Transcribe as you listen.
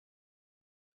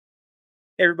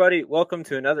Hey, everybody, welcome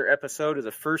to another episode of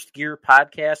the First Gear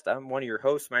Podcast. I'm one of your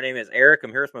hosts. My name is Eric. I'm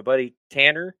here with my buddy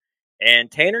Tanner. And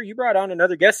Tanner, you brought on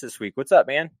another guest this week. What's up,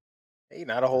 man? Hey,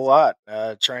 not a whole lot.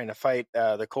 Trying to fight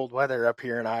the cold weather up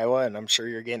here in Iowa, and I'm sure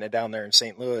you're getting it down there in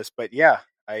St. Louis. But yeah,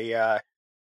 I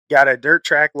got a dirt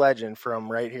track legend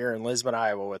from right here in Lisbon,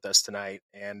 Iowa, with us tonight,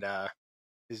 and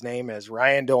his name is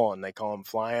Ryan Dolan. They call him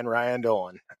Flyin Ryan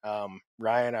Dolan.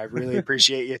 Ryan, I really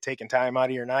appreciate you taking time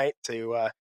out of your night to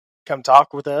come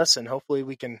talk with us, and hopefully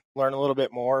we can learn a little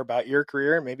bit more about your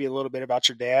career, maybe a little bit about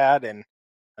your dad, and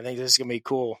I think this is gonna be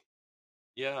cool.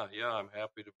 Yeah, I'm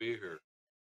happy to be here.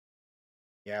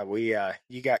 Yeah, we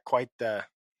you got quite the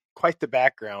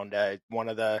background. One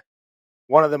of the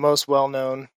most well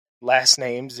known last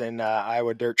names in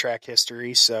Iowa dirt track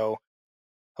history. So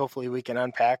hopefully we can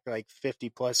unpack like 50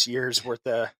 plus years worth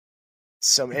of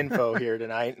some info here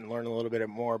tonight and learn a little bit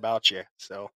more about you.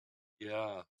 So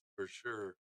Yeah, for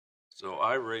sure. So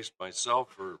I raced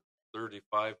myself for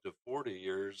 35 to 40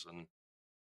 years, and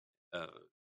uh,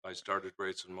 I started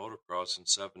racing motocross in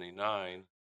 '79,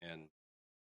 and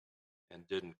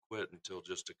didn't quit until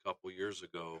just a couple years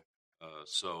ago.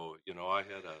 So I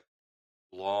had a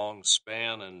long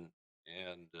span, and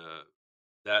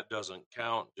that doesn't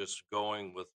count just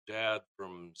going with Dad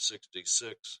from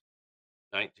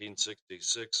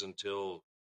 1966 until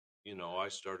I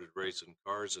started racing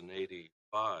cars in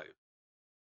 '85.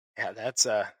 yeah, that's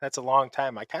a long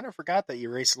time. I kind of forgot that you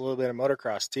raced a little bit of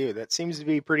motocross too. That seems to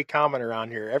be pretty common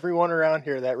around here. Everyone around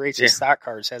here that races Yeah. stock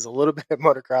cars has a little bit of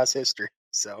motocross history.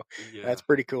 So Yeah, that's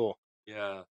pretty cool.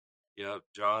 yeah, yeah.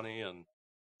 Johnny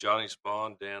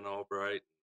Spawn, Dan Albright,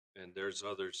 and there's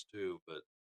others too. But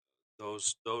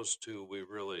those two, we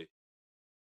really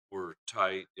were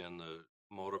tight in the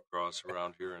motocross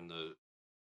around here in the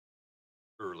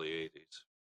early '80s.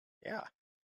 Yeah.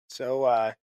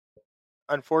 So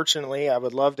unfortunately, I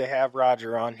would love to have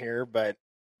Roger on here, but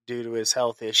due to his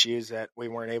health issues, that we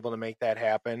weren't able to make that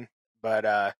happen. But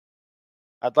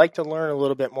I'd like to learn a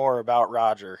little bit more about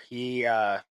Roger.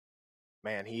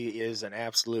 Man, he is an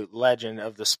absolute legend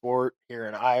of the sport here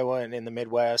in Iowa and in the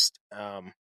Midwest.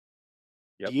 Do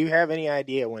Yep. you have any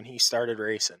idea when he started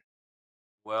racing?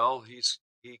 Well, he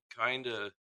kind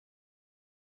of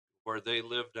where they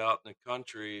lived out in the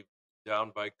country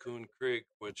down by Coon Creek,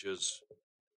 which is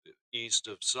east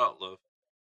of Sutliff.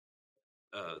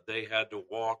 They had to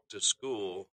walk to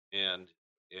school, and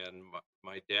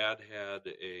my dad had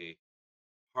a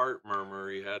heart murmur.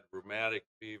 He had rheumatic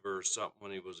fever or something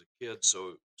when he was a kid.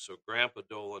 So Grandpa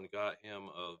Dolan got him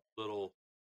a little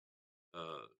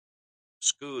uh,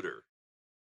 scooter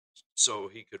so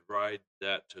he could ride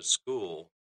that to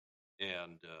school,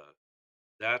 and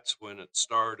that's when it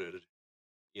started,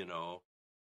 you know.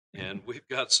 And we've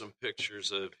got some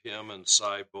pictures of him and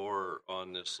Cybor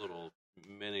on this little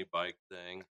mini bike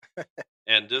thing.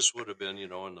 And this would have been, in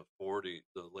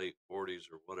the late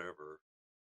 '40s or whatever.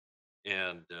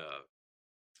 And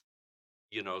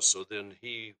so then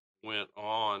he went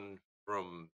on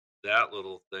from that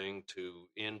little thing to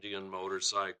Indian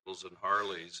motorcycles and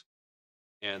Harleys,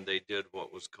 and they did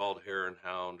what was called hare and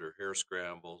hound or hare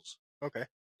scrambles, Okay.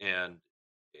 and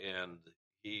and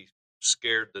he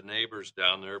scared the neighbors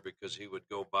down there because he would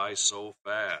go by so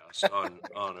fast on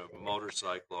a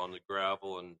motorcycle on the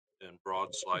gravel and broad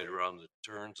slide around the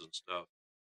turns and stuff,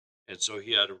 and so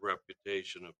he had a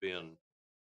reputation of being,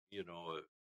 a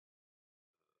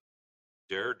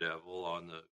daredevil on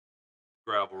the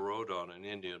gravel road on an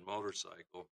Indian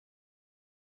motorcycle.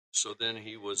 So then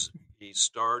he went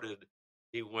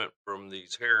from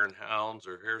these hare and hounds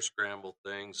or hare scramble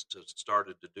things to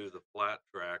started to do the flat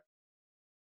track.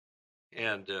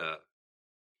 And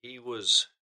he was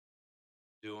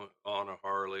doing on a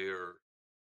Harley or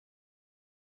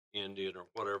Indian or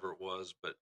whatever it was,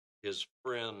 but his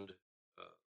friend, uh,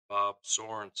 Bob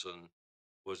Sorensen,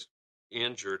 was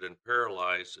injured and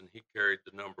paralyzed, and he carried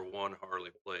the #1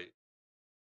 Harley plate.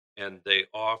 And they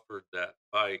offered that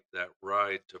bike, that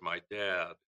ride to my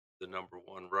dad, the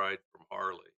 #1 ride from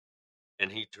Harley,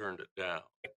 and he turned it down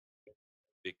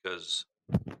because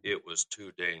it was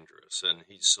too dangerous, and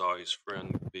he saw his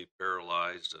friend be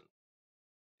paralyzed,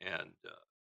 and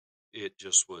it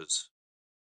just was.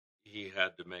 He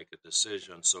had to make a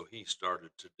decision, so he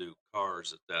started to do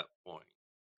cars at that point.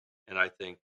 And I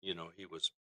think he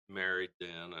was married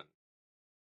then,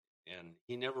 and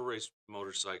he never raced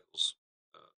motorcycles,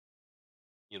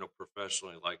 uh,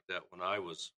 professionally like that when I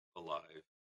was alive.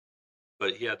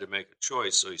 But he had to make a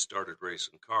choice, so he started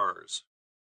racing cars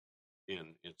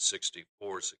in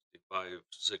 '64, '65,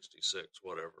 '66,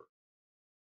 whatever.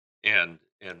 And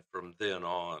from then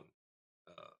on,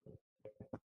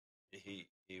 he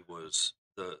was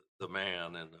the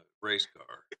man in the race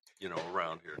car,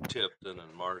 around here, Tipton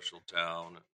and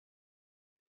Marshalltown,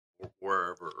 and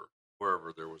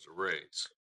wherever there was a race.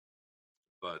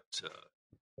 But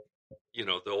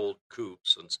the old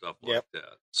coupes and stuff like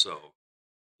that. So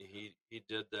he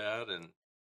did that,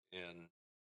 and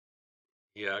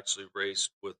he actually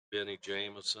raced with Benny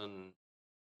Jameson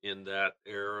in that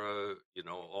era,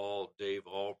 all Dave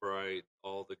Albright,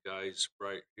 all the guys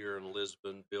right here in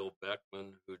Lisbon, Bill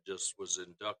Beckman, who just was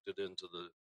inducted into the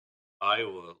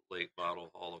Iowa Late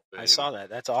Model Hall of Fame. I saw that.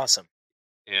 That's awesome.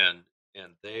 And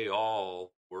they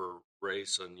all were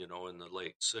racing, in the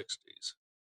late 60s.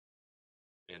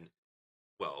 And,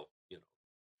 well,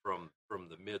 from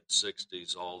the mid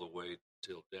 60s all the way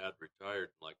till Dad retired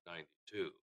in like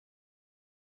 92.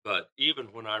 But even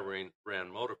when I ran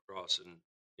motocross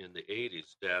in the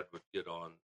 80s, Dad would get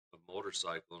on a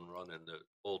motorcycle and run in the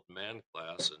old man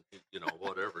class, and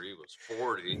whatever, he was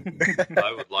 40.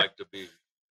 I would like to be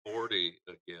 40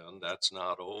 again. That's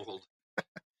not old.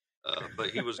 But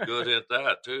he was good at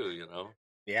that too,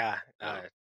 Yeah. I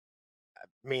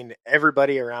mean,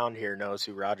 everybody around here knows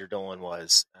who Roger Dolan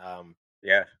was.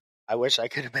 Yeah. I wish I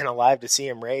could have been alive to see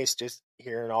him race, just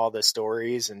hearing all the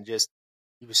stories, and just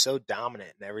he was so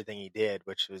dominant in everything he did,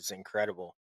 which was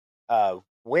incredible.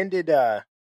 When did the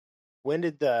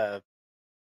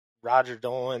Roger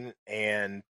Dolan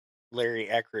and Larry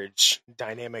Eckridge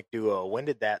dynamic duo, when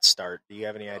did that start? Do you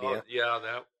have any idea? Yeah,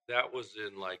 that was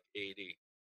in like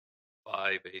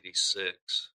 85,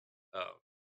 86.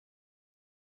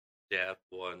 Dad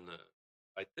won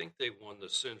I think they won the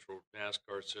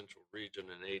NASCAR Central Region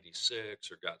in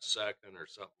 86 or got second or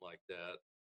something like that.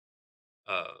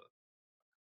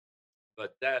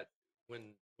 But that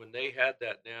when they had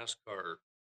that, NASCAR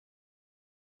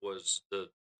was the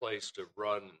place to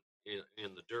run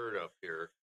in the dirt up here.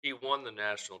 He won the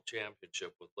national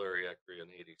championship with Larry Eckery in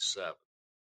 87.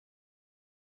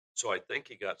 So I think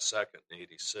he got second in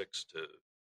 86 to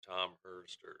Tom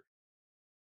Hurst or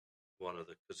one of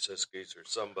the Kosiskis or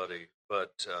somebody.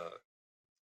 But,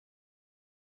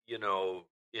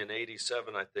 in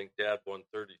 87, I think Dad won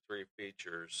 33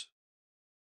 features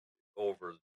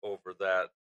over that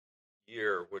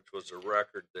year, which was a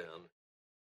record then.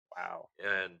 Wow.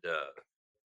 And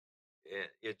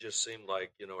it just seemed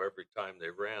like, every time they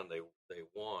ran, they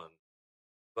won.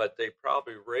 But they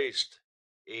probably raced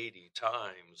 80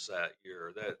 times that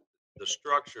year. That the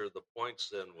structure of the points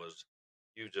then was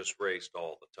you just raced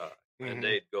all the time. Mm-hmm. And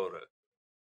they'd go to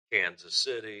Kansas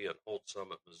City and Holt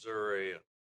Summit, Missouri, and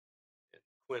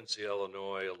Quincy,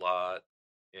 Illinois a lot.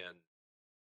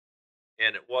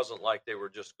 And it wasn't like they were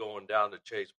just going down to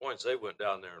chase points. They went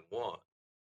down there and won,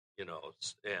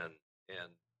 and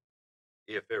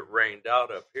if it rained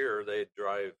out up here, they'd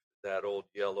drive that old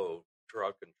yellow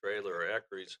truck and trailer or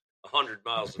Eckery's 100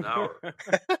 miles an hour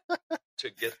to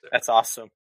get there. That's awesome.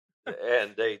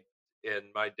 And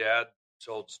my dad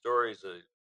told stories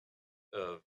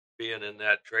of being in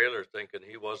that trailer thinking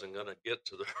he wasn't going to get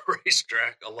to the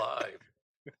racetrack alive.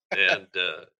 And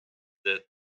that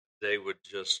they would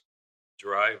just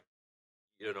drive,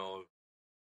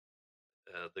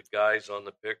 the guys on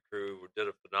the pit crew did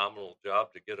a phenomenal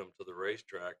job to get them to the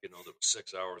racetrack, that was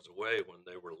 6 hours away when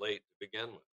they were late to begin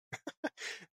with.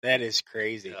 That is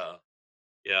crazy.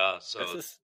 Yeah. So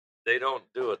they don't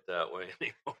do it that way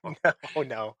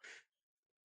anymore.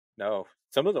 No.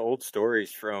 Some of the old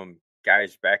stories from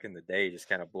guys back in the day just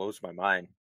kind of blows my mind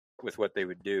with what they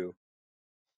would do.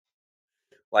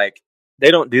 Like,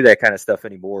 they don't do that kind of stuff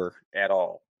anymore at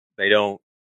all. They don't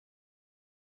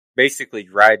basically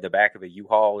ride the back of a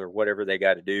U-Haul or whatever they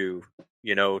got to do,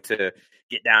 to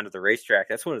get down to the racetrack.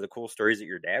 That's one of the cool stories that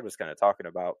your dad was kind of talking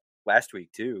about last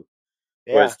week too.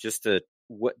 Yeah. Was just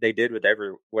what they did with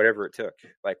whatever it took.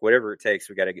 Like, whatever it takes,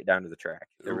 we got to get down to the track.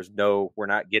 There was we're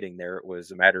not getting there. It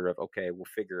was a matter of, okay, we'll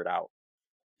figure it out.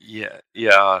 Yeah.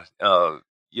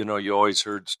 You always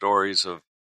heard stories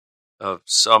of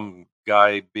some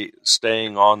guy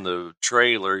staying on the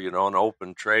trailer, an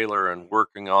open trailer, and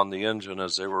working on the engine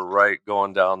as they were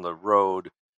going down the road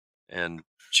and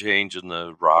changing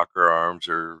the rocker arms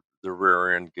or the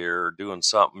rear end gear or doing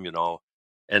something,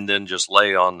 and then just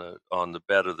lay on the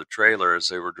bed of the trailer as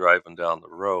they were driving down the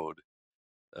road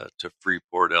to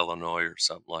Freeport, Illinois or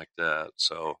something like that.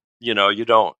 So, you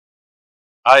don't,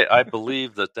 I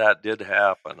believe that did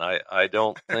happen. I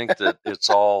don't think that it's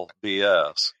all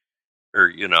BS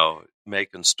or,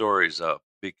 making stories up,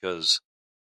 because,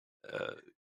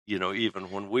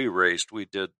 even when we raced, we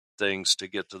did things to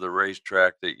get to the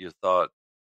racetrack that you thought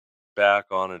back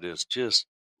on it is just,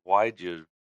 why'd you,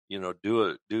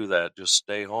 do that? Just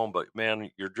stay home. But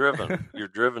man, you're driven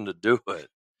to do it.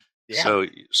 Yeah.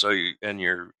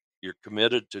 You're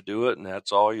committed to do it, and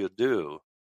that's all you do.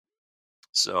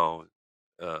 So,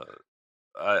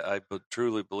 I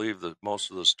truly believe that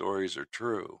most of the stories are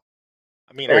true.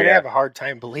 I mean, I'd have a hard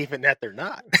time believing that they're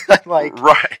not. Like,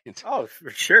 right. Oh, for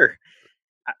sure.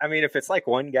 I mean, if it's like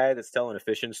one guy that's telling a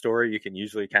fishing story, you can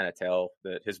usually kind of tell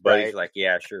that his buddies are like,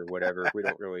 yeah, sure, whatever. We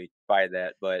don't really buy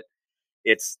that. But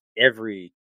it's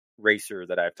every racer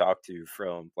that I've talked to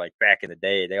from like back in the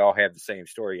day, they all have the same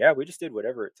story. Yeah, we just did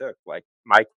whatever it took. Like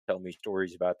Mike would tell me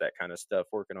stories about that kind of stuff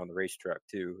working on the race truck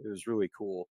too. It was really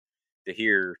cool to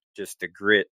hear just the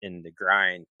grit and the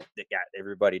grind that got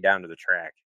everybody down to the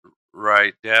track.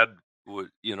 Right. Dad would,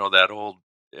 that old,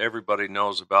 everybody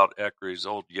knows about Eckery's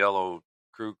old yellow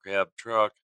crew cab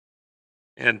truck.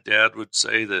 And Dad would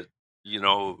say that,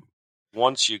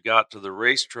 once you got to the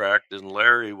racetrack, then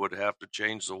Larry would have to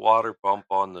change the water pump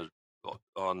on the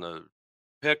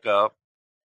pickup,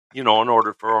 in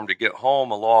order for him to get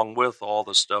home, along with all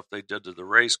the stuff they did to the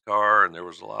race car. And there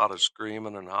was a lot of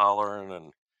screaming and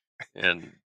hollering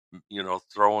and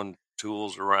throwing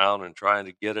tools around and trying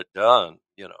to get it done.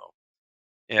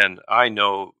 And I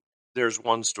know there's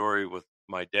one story with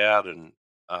my dad and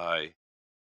I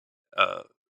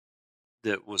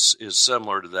that is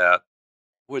similar to that,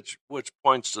 which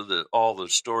points to all the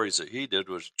stories that he did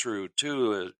was true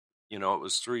too. It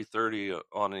was 3:30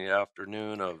 on the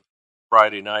afternoon of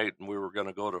Friday night, and we were going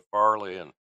to go to Farley,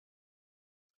 and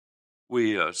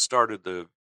we started the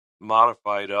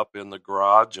modified up in the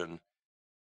garage, and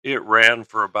it ran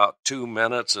for about 2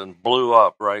 minutes and blew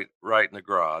up right in the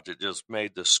garage. It just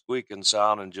made the squeaking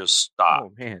sound and just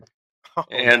stopped. Oh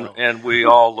man. And we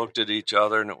all looked at each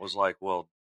other, and it was like, well,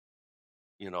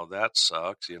 that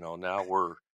sucks. Now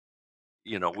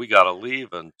we got to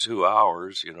leave in 2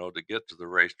 hours, to get to the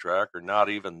racetrack, or not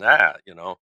even that.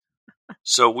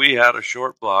 So we had a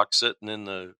short block sitting in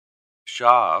the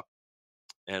shop,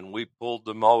 and we pulled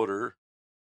the motor,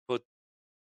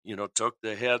 took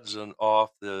the heads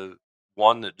off the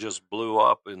one that just blew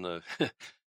up in the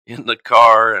in the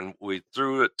car, and we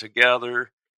threw it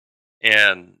together.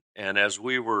 And as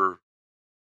we were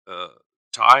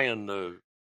tying the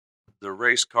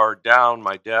race car down,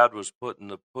 my dad was putting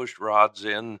the push rods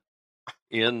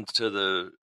into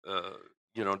the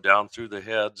down through the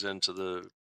heads into the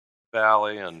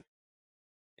valley,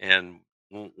 and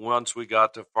once we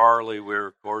got to Farley,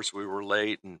 of course we were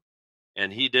late,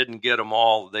 and he didn't get them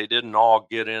all. They didn't all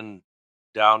get in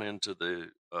down into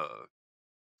the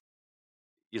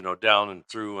down and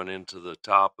through and into the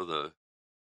top of the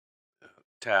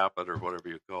tappet, or whatever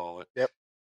you call it. Yep.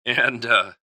 And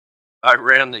I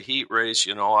ran the heat race.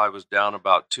 I was down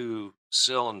about 2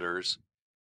 cylinders,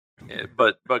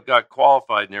 but got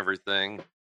qualified and everything.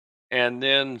 And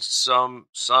then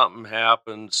something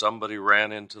happened. Somebody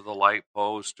ran into the light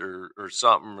post or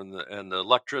something, and the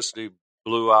electricity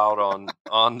blew out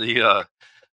on the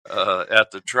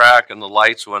at the track, and the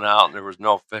lights went out, and there was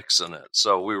no fixing it.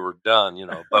 So we were done,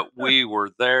 But we were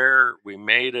there. We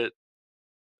made it.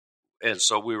 And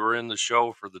so we were in the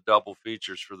show for the double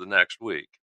features for the next week,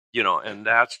 and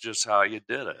that's just how you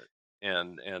did it.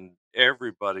 And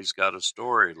everybody's got a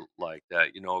story like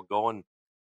that, going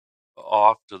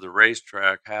off to the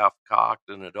racetrack half cocked,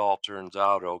 and it all turns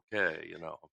out okay.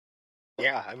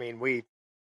 Yeah, I mean,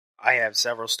 I have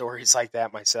several stories like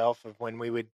that myself of when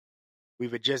we would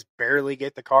just barely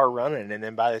get the car running, and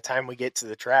then by the time we get to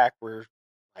the track, we're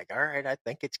like, all right, I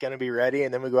think it's going to be ready.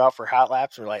 And then we go out for hot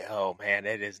laps, and we're like, oh man,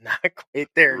 it is not quite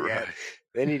there yet.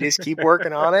 Then you just keep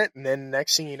working on it, and then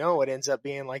next thing you know, it ends up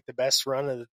being like the best run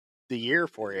of the year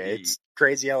for you. It's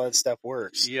crazy how that stuff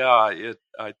works. Yeah,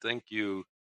 I think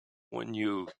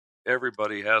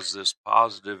everybody has this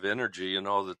positive energy,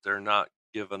 that they're not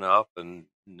giving up and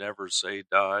never say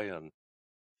die,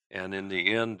 and in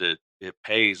the end it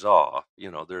pays off.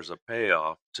 There's a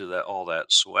payoff to that, all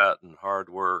that sweat and hard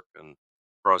work and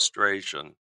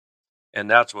frustration. And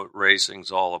that's what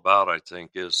racing's all about, I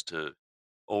think, is to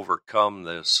overcome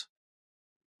this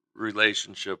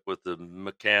relationship with the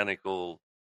mechanical,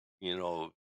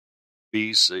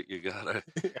 beast that you gotta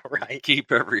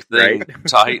keep everything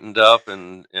tightened up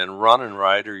and running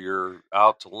right, or you're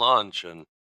out to lunch. And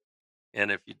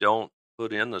if you don't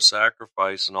put in the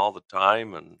sacrifice and all the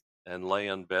time and lay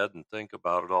in bed and think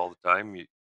about it all the time,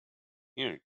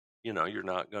 you're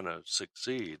not going to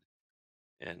succeed.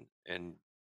 And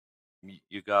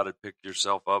you got to pick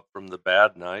yourself up from the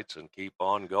bad nights and keep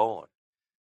on going.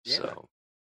 Yeah. So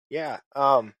yeah.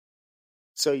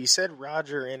 So you said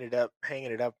Roger ended up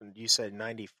hanging it up, and you said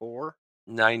 94?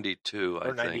 92,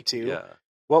 or 92? Think. Yeah.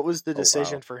 What was the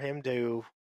decision for him to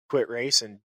quit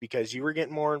racing? Because you were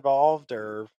getting more involved,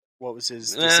 or What was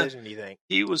his decision, do you think?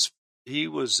 He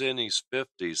was in his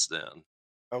 50s then.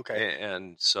 Okay.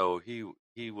 And so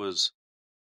he was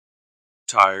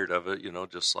tired of it,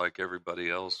 just like everybody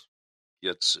else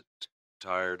gets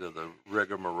tired of the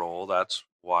rigmarole. That's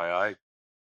why I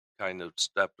kind of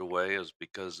stepped away, is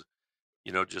because,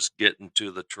 just getting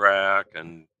to the track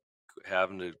and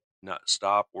having to not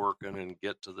stop working and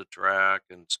get to the track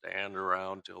and stand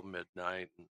around till midnight.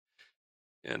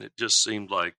 And it just seemed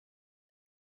like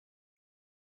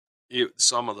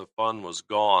some of the fun was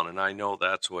gone. And I know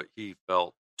that's what he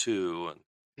felt too.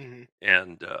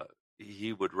 And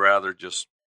he would rather just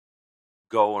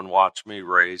go and watch me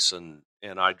race, and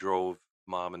I drove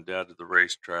mom and dad to the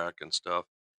racetrack and stuff.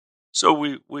 So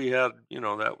we had,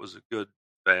 that was a good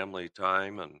family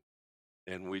time,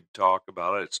 and we'd talk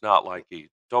about it. It's not like he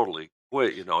totally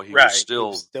quit, he was Right. He was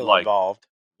still still like involved.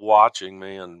 watching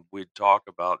me, and we'd talk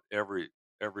about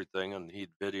everything, and he'd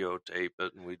videotape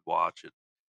it, and we'd watch it,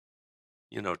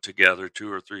 together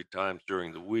 2 or 3 times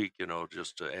during the week,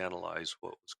 just to analyze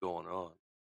what was going on.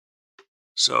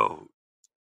 So,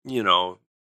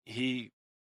 he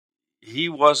he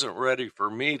wasn't ready for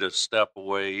me to step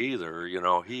away either.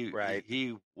 Right.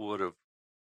 He would have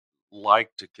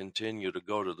liked to continue to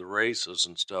go to the races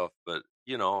and stuff, but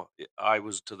I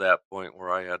was to that point where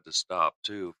I had to stop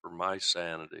too for my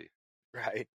sanity.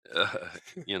 Right.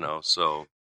 So,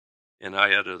 and I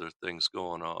had other things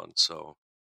going on. So,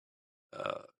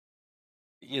 uh,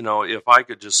 if I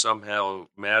could just somehow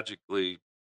magically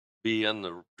be in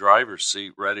the driver's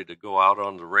seat ready to go out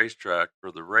on the racetrack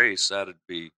for the race, that'd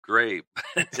be great.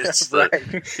 It's Right.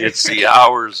 it's the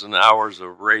hours and hours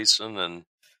of racing and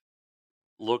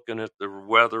looking at the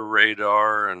weather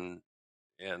radar and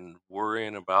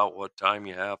worrying about what time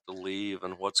you have to leave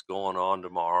and what's going on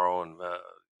tomorrow, and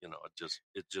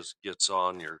it just gets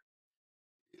on your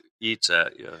eats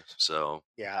at you. So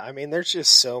Yeah, I mean, there's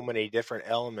just so many different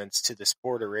elements to the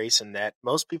sport of racing that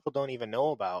most people don't even know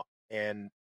about.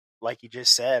 And like you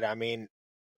just said, I mean,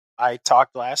 I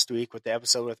talked last week with the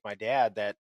episode with my dad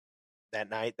that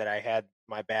night that I had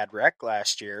my bad wreck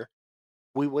last year.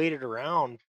 We waited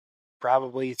around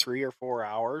probably 3 or 4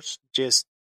 hours just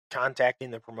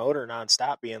contacting the promoter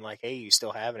nonstop, being like, "Hey, you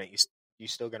still having it? You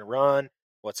still going to run?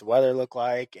 What's the weather look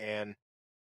like?" And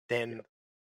then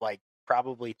like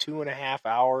probably 2.5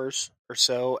 hours or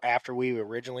so after we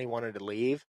originally wanted to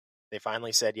leave, they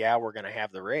finally said, "Yeah, we're going to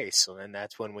have the race." So then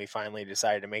that's when we finally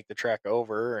decided to make the trek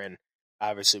over. And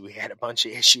obviously we had a bunch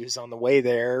of issues on the way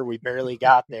there. We barely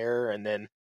got there. And then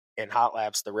in hot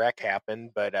laps, the wreck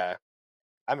happened. But,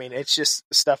 I mean, it's just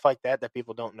stuff like that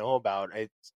people don't know about.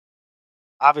 It's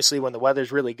obviously when the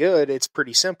weather's really good, it's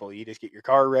pretty simple. You just get your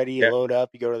car ready, you load up,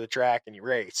 you go to the track and you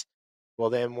race. Well,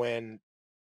 then when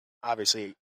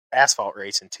obviously asphalt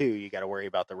racing too, you got to worry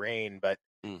about the rain, but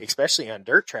especially on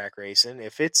dirt track racing,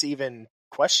 if it's even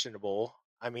questionable,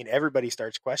 I mean, everybody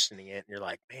starts questioning it, and you're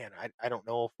like, man, I don't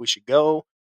know if we should go.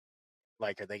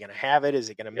 Like, are they going to have it? Is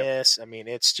it going to miss? I mean,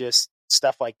 it's just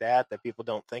stuff like that people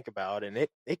don't think about, and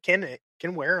it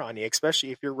can wear on you,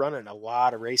 especially if you're running a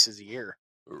lot of races a year.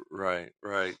 right,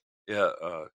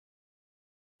 yeah.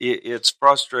 It's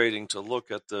frustrating to look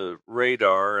at the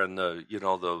radar, and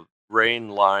the rain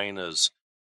line is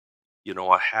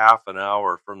a half an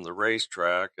hour from the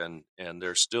racetrack, and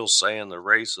they're still saying the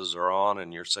races are on,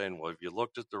 and you're saying, well, have you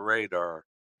looked at the radar?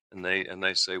 And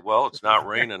they say, well, it's not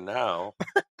raining now.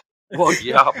 Well,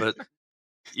 yeah, but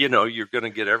you're going to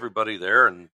get everybody there,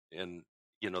 and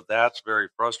that's very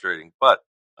frustrating. But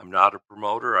I'm not a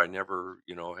promoter. I never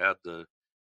had the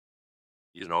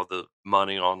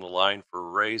money on the line for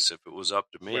a race. If it was up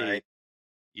to me, Right.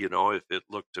 if it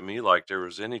looked to me like there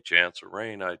was any chance of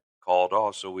rain, I'd call it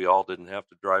off so we all didn't have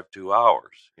to drive 2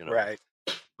 hours, Right.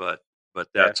 But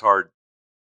that's hard.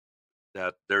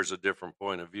 That there's a different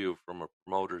point of view from a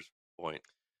promoter's point.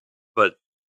 But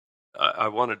I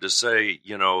wanted to say,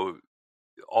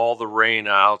 all the rain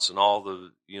outs and all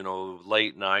the,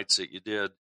 late nights that you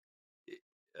did,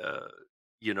 uh,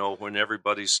 when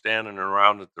everybody's standing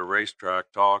around at the racetrack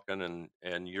talking,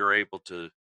 and you're able to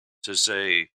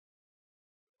say,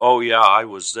 oh yeah, I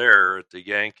was there at the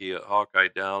Yankee at Hawkeye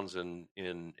Downs in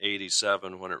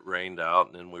 '87 when it rained out,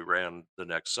 and then we ran the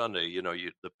next Sunday.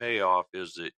 The payoff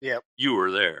is that you were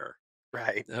there,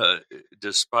 right?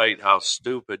 Despite how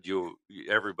stupid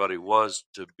everybody was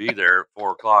to be there at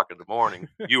 4:00 in the morning.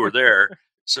 You were there,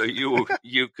 so you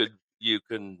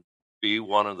can be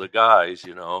one of the guys,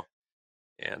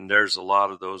 And there's a lot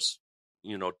of those,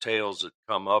 tales that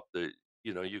come up that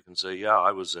you can say, yeah,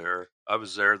 I was there. I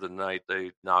was there the night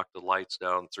they knocked the lights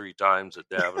down 3 times at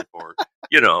Davenport,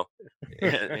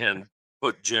 and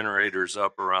put generators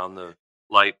up around the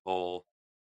light pole.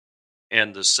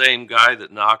 And the same guy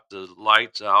that knocked the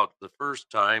lights out the first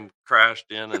time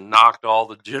crashed in and knocked all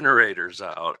the generators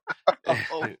out.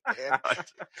 Oh,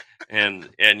 and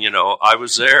I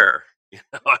was there.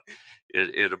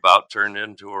 It about turned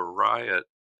into a riot.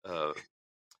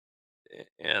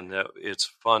 And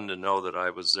it's fun to know that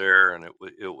I was there, and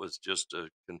it was just a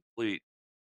complete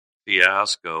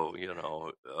fiasco,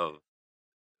 of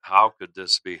how could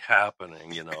this be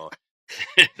happening,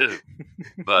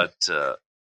 but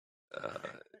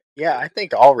yeah, I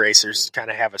think all racers kind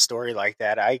of have a story like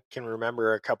that. I can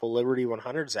remember a couple Liberty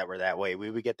 100s that were that way. We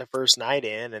would get the first night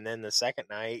in, and then the second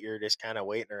night, you're just kind of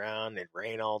waiting around. It'd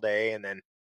rain all day, and then,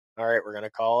 all right, we're going to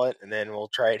call it, and then we'll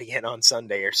try it again on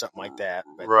Sunday or something like that.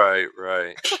 But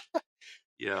right.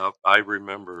 Yeah, I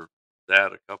remember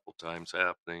that a couple times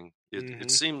happening.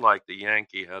 It seemed like the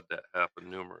Yankee had that happen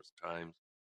numerous times,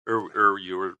 or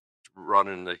you were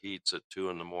running the heats at 2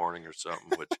 a.m. or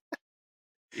something, which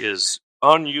is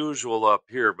unusual up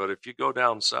here. But if you go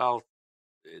down south,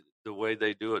 the way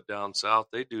they do it down south,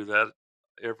 they do that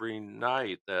every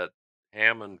night. That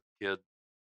Hammond kid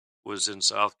was in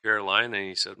South Carolina, and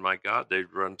he said, "My God,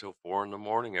 they'd run till 4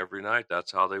 a.m. every night.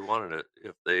 That's how they wanted it.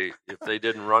 If they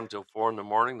didn't run till 4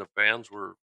 a.m, the fans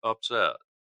were upset."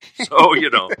 So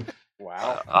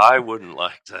Wow. I wouldn't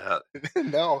like that.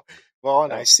 No. Well,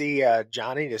 and I see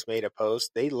Johnny just made a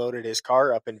post. They loaded his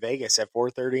car up in Vegas at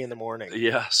 4:30 in the morning.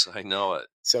 Yes, I know it.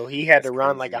 So he had to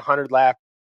run like a 100-lap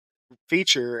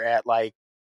feature at like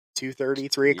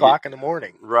 2:30, 3 o'clock in the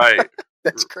morning. Right.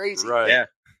 That's crazy. Right. Yeah.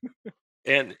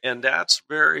 And that's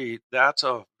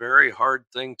a very hard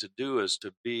thing to do, is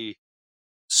to be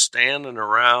standing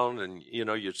around and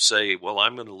you'd say, well,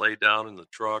 I'm going to lay down in the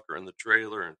truck or in the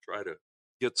trailer and try to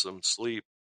get some sleep,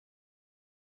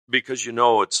 because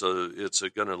it's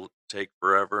going to take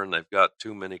forever, and they've got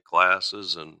too many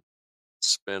classes and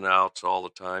spin outs all the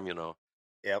time.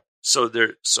 Yep. So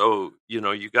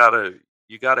you gotta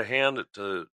hand it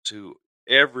to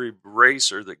every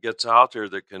racer that gets out there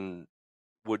that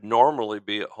would normally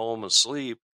be at home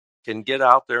asleep, can get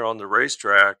out there on the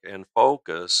racetrack and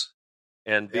focus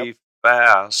and be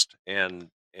fast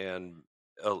and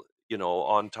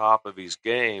on top of his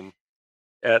game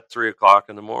at 3 o'clock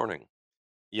in the morning.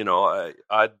 Any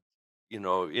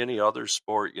other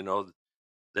sport,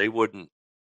 they wouldn't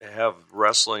have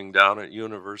wrestling down at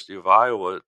University of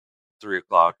Iowa at 3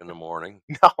 o'clock in the morning.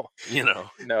 No.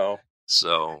 No.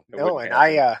 So no, and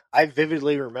I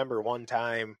vividly remember one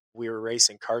time we were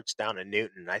racing karts down in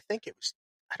Newton. I think I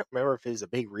don't remember if it was a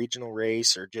big regional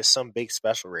race or just some big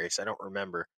special race. I don't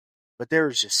remember. But there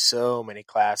was just so many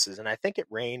classes, and I think it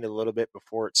rained a little bit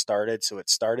before it started, so it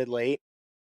started late.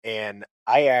 And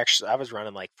I was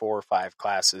running like 4 or 5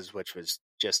 classes, which was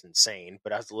just insane.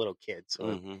 But I was a little kid, so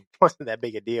it wasn't that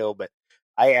big a deal. But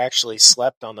I actually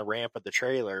slept on the ramp of the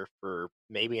trailer for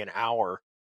maybe an hour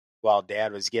while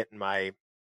Dad was getting my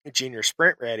junior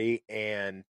sprint ready.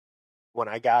 And when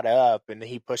I got up and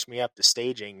he pushed me up to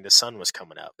staging, the sun was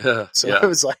coming up. So it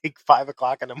was like 5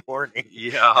 o'clock in the morning.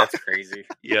 Yeah, that's crazy.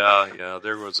 Yeah.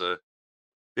 There was a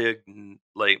big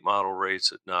late model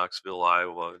race at Knoxville,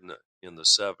 Iowa in the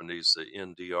 70s, the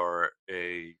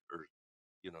NDRA or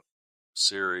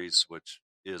series, which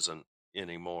isn't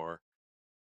anymore.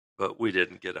 But we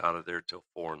didn't get out of there till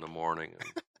 4 a.m, and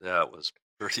that was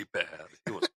pretty bad.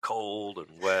 It was cold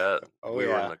and wet. And we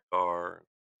were in the car.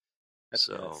 That's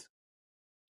so nuts.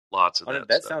 Lots of that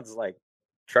That stuff. sounds like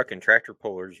truck and tractor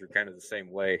pullers are kind of the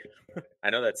same way. I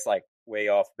know that's like way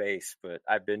off base, but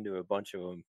I've been to a bunch of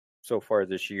them so far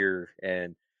this year,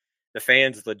 and the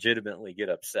fans legitimately get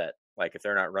upset. Like if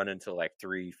they're not running till like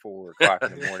 3, 4 o'clock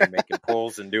in the morning, making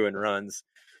pulls and doing runs,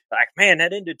 like, man,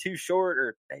 that ended too short,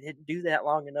 or they didn't do that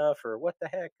long enough, or what the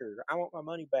heck, or I want my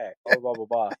money back, blah, blah, blah,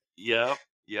 blah. Yeah.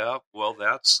 Well,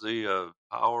 that's the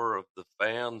power of the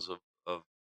fans of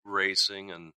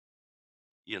racing and,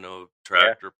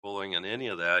 tractor pulling and any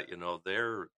of that,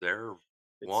 they're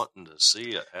wanting to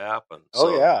see it happen.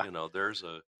 There's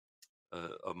a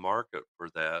market for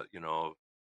that.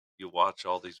 You watch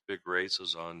all these big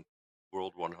races on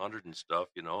World 100 and stuff,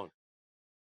 and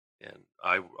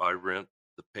I rent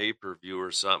the pay-per-view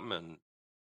or something, and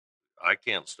I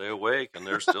can't stay awake, and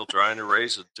they're still trying to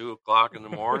race at 2 o'clock in the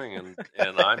morning,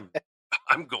 and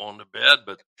I'm going to bed,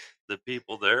 but the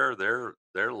people there, they're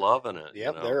loving it.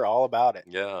 Yep, they're all about it.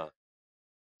 Yeah.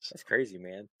 That's crazy,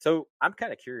 man. So I'm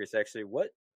kind of curious, actually,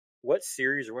 what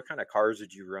series or what kind of cars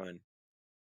did you run?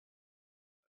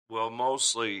 Well,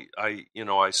 mostly I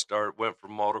went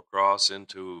from motocross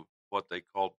into what they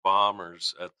called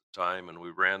bombers at the time, and we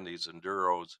ran these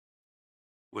enduros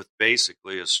with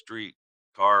basically a street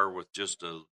car with just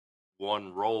a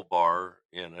one roll bar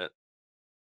in it,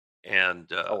 and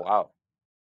Oh wow.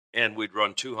 and we'd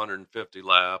run 250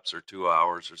 laps or 2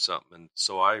 hours or something. And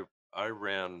so I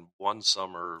ran one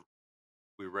summer.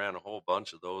 We ran a whole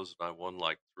bunch of those, and I won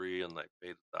like 3, and they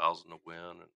paid 1,000 to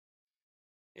win.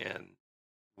 And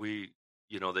we,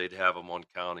 they'd have them on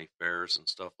county fairs and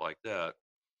stuff like that.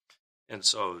 And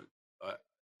so uh,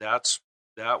 that's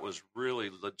that was really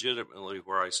legitimately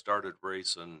where I started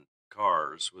racing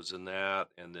cars, was in that.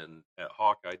 And then at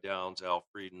Hawkeye Downs, Al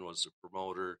Frieden was the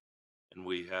promoter, and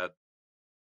we had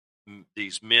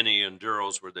these mini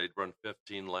enduros where they'd run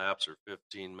 15 laps or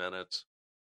 15 minutes.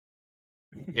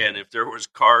 And if there was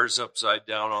cars upside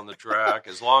down on the track,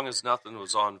 as long as nothing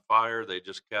was on fire, they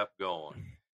just kept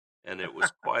going. And it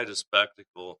was quite a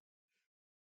spectacle.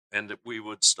 And we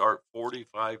would start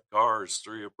 45 cars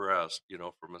 3 abreast,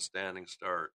 from a standing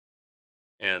start.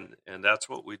 And that's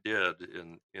what we did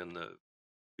in the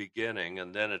beginning.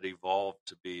 And then it evolved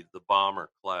to be the bomber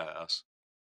class.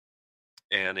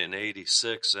 And in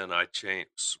 86, then I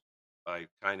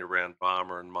kind of ran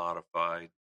bomber and modified,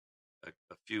 a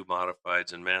few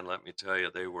modifieds, and man, let me tell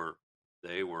you, they were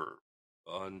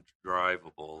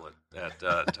undrivable at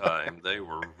that time. They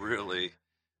were really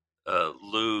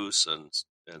loose and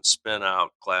spin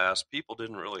out class. People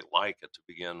didn't really like it to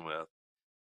begin with.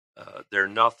 There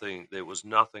was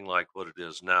nothing like what it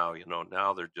is now.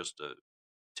 Now they're just a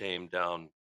tamed down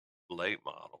late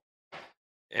model.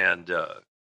 And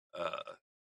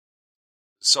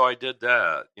so I did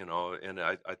that, and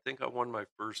I think I won my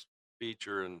first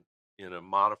feature in a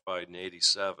modified in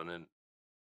 87, and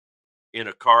in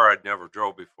a car I'd never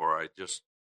drove before. I just,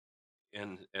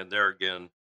 and there again,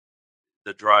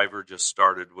 the driver just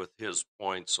started with his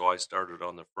points, so I started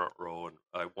on the front row, and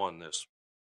I won the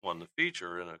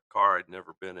feature in a car I'd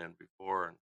never been in before.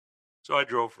 And so I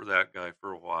drove for that guy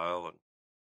for a while,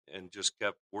 and just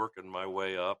kept working my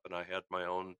way up, and I had my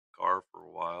own car for a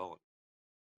while.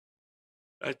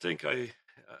 I think I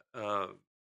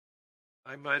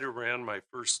might have ran my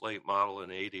first late model in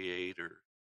 88 or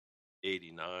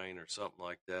 89 or something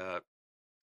like that.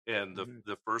 And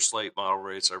the first late model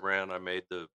race I ran, I made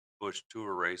the Bush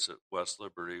Tour race at West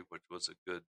Liberty, which was a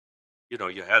good, you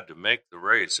had to make the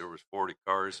race. There was 40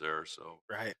 cars there. So,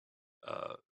 Right.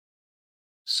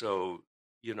 So,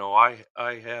 I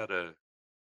had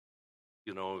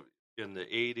in the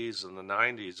 80s and the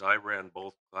 90s, I ran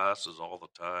both classes all the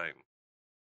time.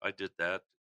 I did that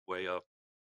way up,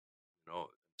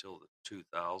 until the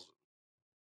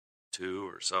 2002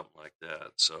 or something like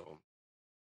that. So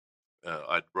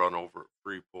I'd run over at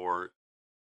Freeport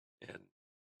and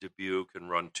Dubuque and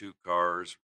run 2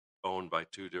 cars owned by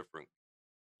 2 different,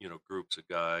 groups of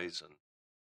guys,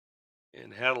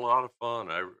 and had a lot of fun.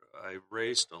 I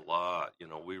raced a lot.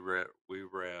 We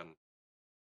ran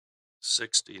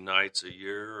 60 nights a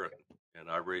year,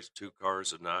 and I raced 2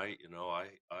 cars a night. I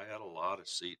had a lot of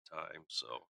seat time,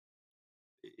 so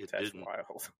it That's didn't.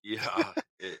 wild. Yeah,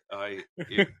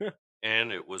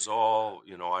 and it was all,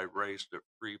 I raced at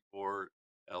Freeport,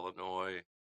 Illinois,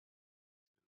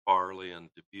 Farley, and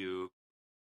Dubuque.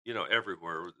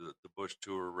 Everywhere, the Bush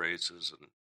Tour races, and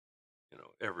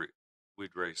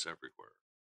we'd race everywhere.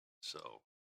 So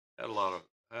had a lot of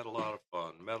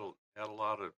fun. Had a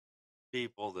lot of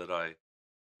people that I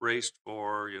raced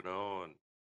for, and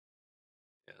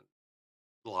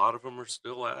a lot of them are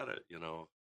still at it,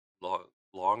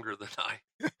 longer than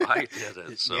I did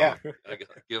it. So Yeah. I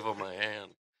gotta give them a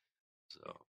hand.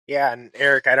 So Yeah, and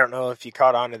Eric, I don't know if you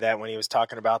caught on to that when he was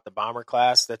talking about the bomber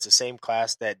class. That's the same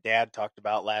class that Dad talked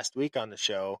about last week on the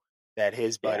show that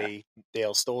his buddy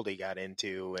Dale Stolde got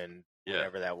into, and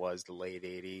whenever that was, the late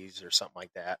 80s or something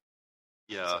like that.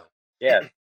 Yeah. So. Yeah.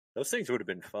 Those things would have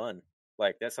been fun.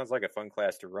 Like, that sounds like a fun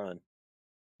class to run.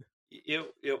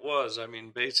 It was. I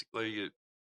mean, basically,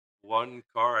 one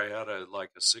car I had a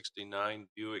 69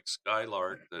 Buick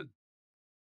Skylark that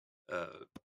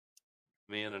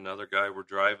me and another guy were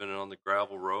driving on the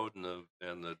gravel road, and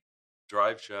the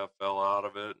drive shaft fell out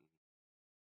of it,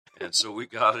 and so we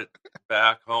got it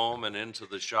back home and into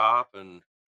the shop, and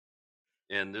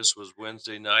this was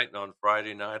Wednesday night, and on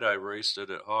Friday night I raced it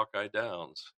at Hawkeye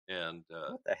Downs, and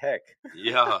What the heck?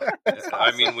 yeah, That's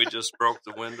I mean, awesome. we just broke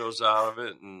the windows out of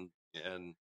it and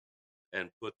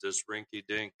put this rinky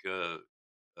dink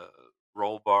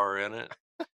roll bar in it,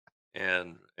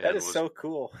 and That is was so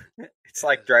cool. It's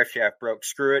like drive shaft broke.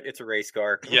 Screw it. It's a race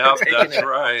car. yeah, Taking that's it.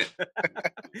 right.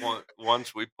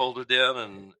 Once we pulled it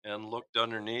in and looked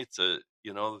underneath it,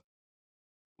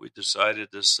 we decided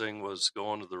this thing was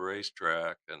going to the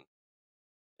racetrack,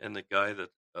 and the guy that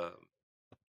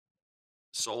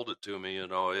sold it to me,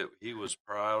 he was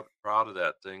proud of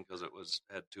that thing because it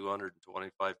had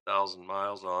 225,000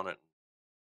 miles on it.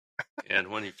 And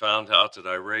when he found out that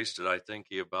I raced it, I think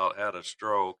he about had a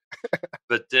stroke.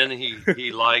 But then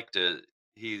he liked it.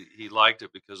 He liked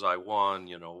it because I won,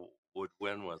 would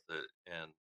win with it,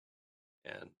 and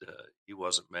he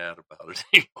wasn't mad about it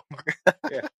anymore.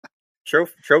 Yeah,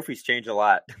 trophies change a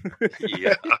lot.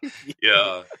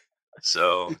 Yeah.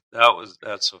 So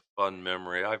that's a fun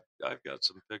memory. I've got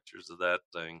some pictures of that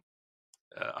thing.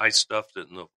 I stuffed it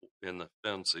in the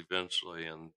fence eventually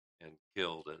and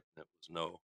killed it. It was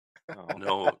no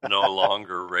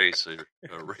longer a race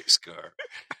car.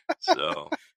 So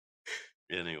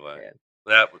anyway,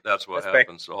 Man, that's what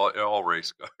happens to all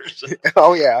race cars.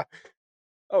 Oh yeah.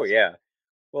 Oh yeah.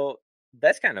 Well,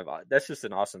 that's just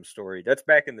an awesome story. That's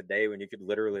back in the day when you could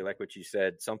literally, like what you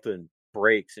said, something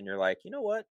breaks and you're like, you know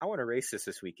what, I want to race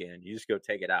this weekend. You just go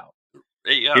take it out.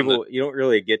 Yeah, You don't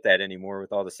really get that anymore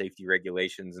with all the safety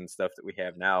regulations and stuff that we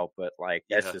have now. But like,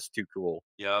 that's just too cool.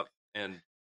 Yeah, and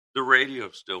the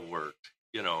radio still worked,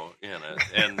 in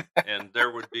it, and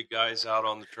there would be guys out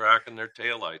on the track and their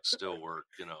taillights still worked.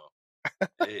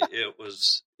 It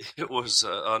was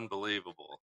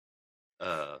unbelievable.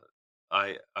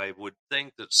 I would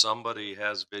think that somebody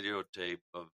has videotape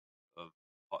of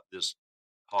this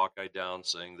Hawkeye Down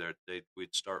saying that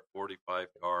we'd start 45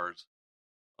 cars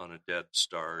on a dead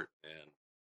start,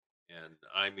 and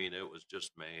I mean it was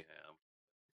just mayhem.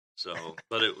 So,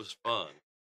 but it was fun,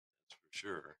 that's for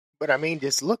sure. But I mean,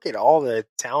 just look at all the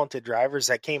talented drivers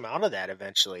that came out of that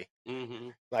eventually. Mm-hmm.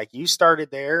 Like you started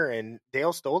there, and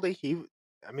Dale Stolde,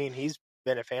 he's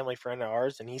been a family friend of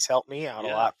ours, and he's helped me out a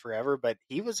lot forever. But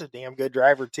he was a damn good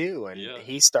driver too, and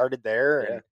he started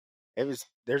there, and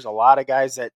there's a lot of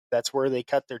guys that's where they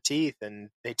cut their teeth, and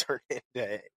they turn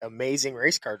into amazing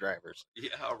race car drivers.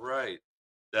 Yeah, right.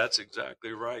 That's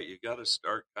exactly right. You got to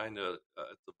start kind of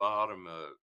at the bottom.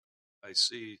 I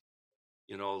see,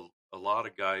 a lot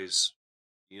of guys,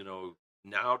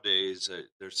 nowadays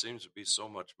there seems to be so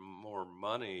much more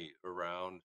money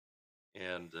around,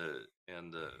 and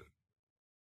the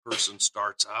person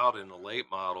starts out in a late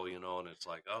model, and it's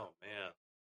like, oh man,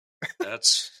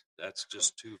 that's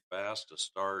just too fast to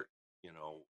start,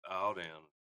 out in.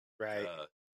 Right.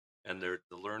 And the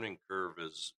learning curve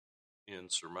is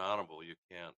insurmountable. You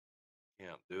can't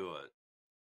do it.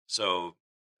 So,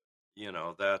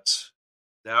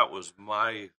 that was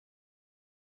my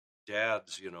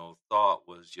dad's, thought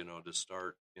was, to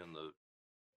start in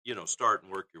the, start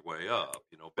and work your way up,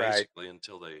 basically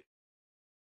until they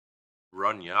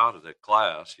run you out of the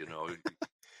class,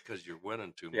 because you're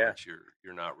winning too much.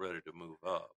 You're not ready to move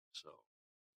up. So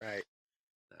right.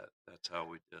 That's how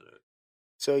we did it.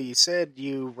 So you said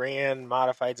you ran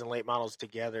modifieds and late models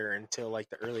together until like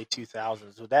the early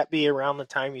 2000s. Would that be around the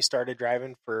time you started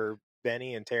driving for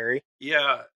Benny and Terry?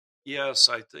 Yeah. Yes,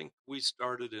 I think we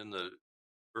started in the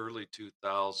early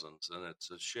 2000s, and it's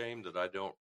a shame that I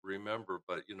don't remember,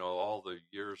 but all the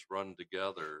years run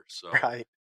together. So right.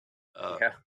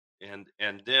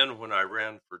 And then when I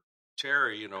ran for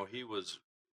Terry,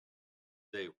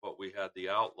 we had the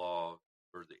Outlaw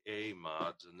or the A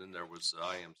mods, and then there was the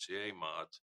IMCA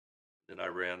mods. Then I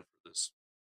ran for this,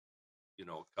 a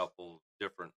couple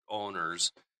different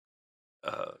owners,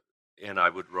 and I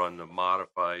would run the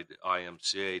modified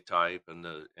IMCA type and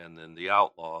then the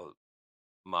Outlaw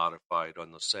modified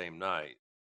on the same night,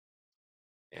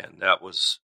 and that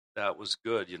was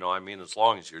good. I mean, as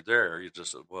long as you're there, you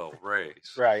just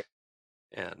race, right?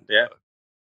 And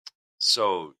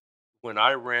so when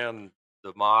I ran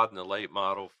the mod and the late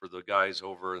model for the guys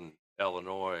over in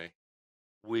Illinois,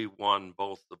 we won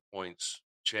both the points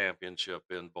championship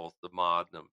in both the mod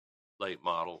and the late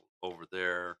model over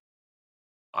there.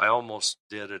 I almost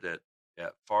did it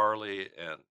at Farley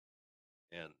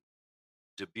and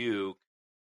Dubuque,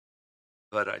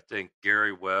 but I think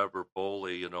Gary Webb or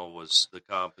Boley, was the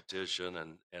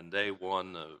competition, and they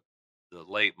won the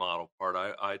late model part.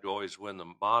 I'd always win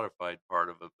the modified part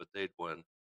of it, but they'd win.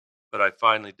 But I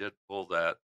finally did pull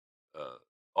that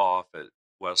off at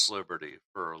West Liberty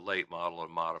for a late model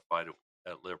and modified it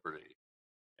at Liberty.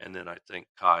 And then I think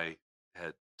Kai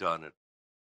had done it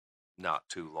not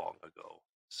too long ago.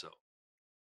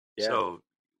 So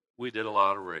we did a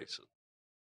lot of racing.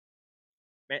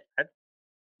 Man,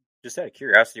 just out of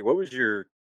curiosity,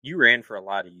 you ran for a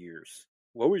lot of years.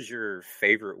 What was your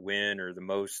favorite win or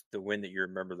the win that you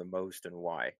remember the most, and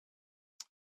why?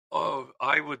 Oh,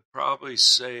 I would probably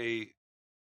say,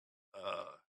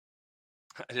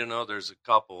 I don't know, there's a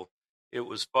couple. It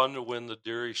was fun to win the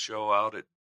Deary show out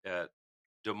at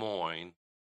Des Moines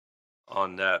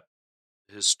on that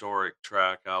historic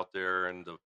track out there, and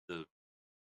the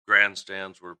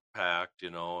grandstands were packed,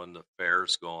 and the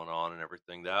fairs going on and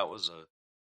everything. That was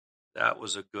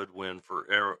a good win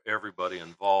for everybody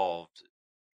involved,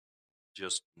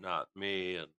 just not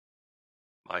me and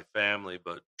my family,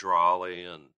 but Drawley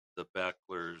and the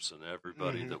Becklers and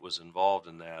everybody that was involved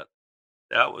in that.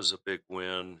 That was a big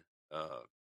win.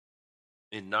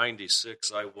 In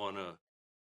 '96, I won a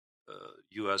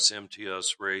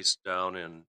USMTS race down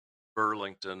in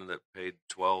Burlington that paid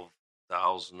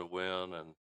 $12,000 to win,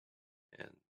 and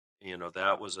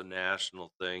that was a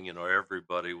national thing.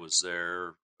 Everybody was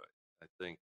there. I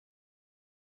think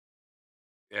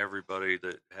everybody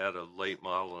that had a late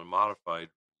model and a modified,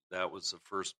 that was the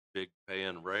first big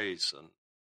pay-in race,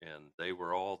 and they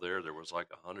were all there. There was like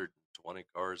 120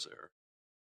 cars there,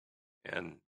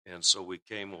 and so we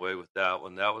came away with that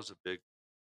one. That was a big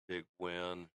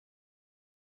win.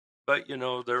 But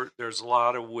there's a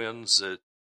lot of wins that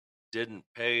didn't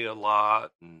pay a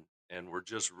lot, and were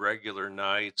just regular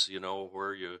nights,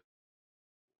 where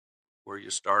you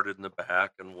started in the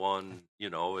back and won,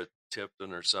 at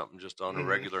Tipton or something, just on a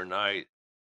regular night.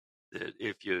 That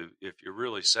if you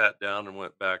really sat down and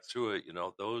went back through it,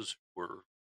 those were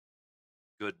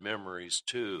good memories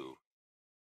too.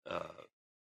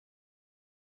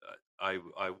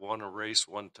 I won a race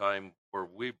one time where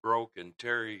we broke in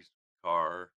Terry's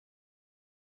car,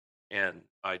 and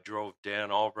I drove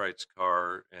Dan Albright's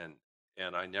car,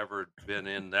 and I never had been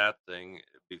in that thing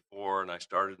before, and I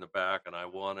started in the back and I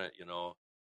won it,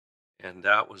 and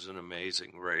that was an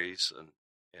amazing race. And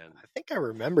I think I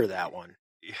remember that one.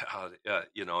 Yeah,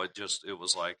 it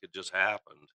was like it just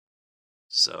happened.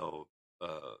 So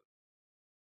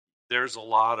there's a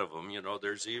lot of them,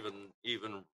 there's even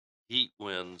heat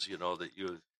wins, that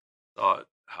you thought,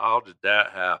 how did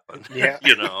that happen? Yeah.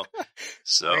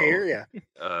 So I hear you.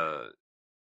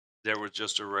 There was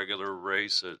just a regular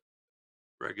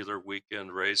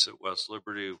weekend race at West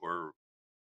Liberty where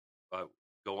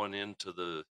going into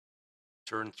the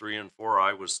turn 3 and 4,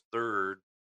 I was third,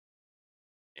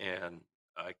 and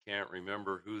I can't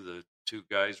remember who the two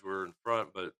guys were in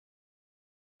front, but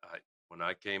when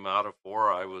I came out of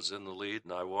 4, I was in the lead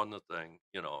and I won the thing,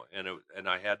 and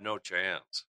I had no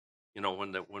chance.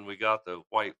 When we got the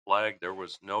white flag, there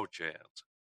was no chance.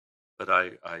 But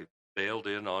I bailed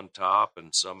in on top,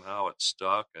 and somehow it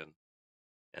stuck, and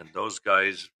those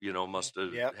guys, must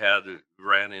have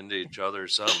ran into each other or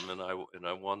something, and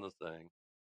I won the thing.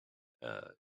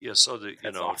 So that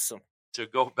That's awesome. To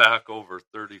go back over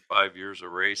 35 years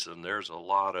of racing, there's a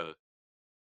lot of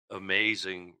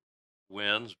amazing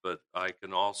wins, but I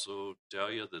can also tell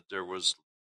you that there was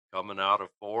coming out of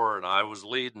 4 and I was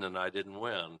leading and I didn't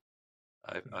win.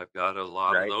 I've got a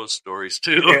lot of those stories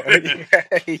too.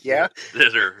 Yeah.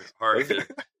 that are hard to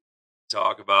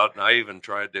talk about. And I even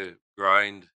tried to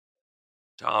grind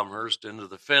Tom Hurst into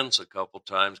the fence a couple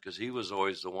times because he was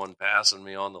always the one passing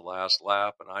me on the last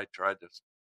lap, and I tried to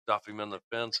stuff him in the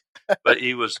fence, but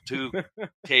he was too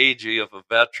cagey of a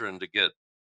veteran to get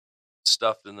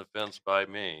stuffed in the fence by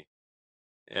me,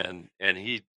 and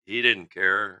he didn't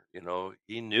care.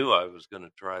 He knew I was going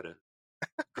to try to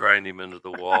grind him into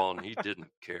the wall, and he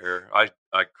didn't care.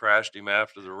 I crashed him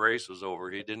after the race was over.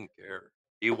 He didn't care.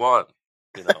 He won.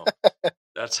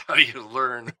 That's how you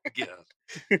learn, I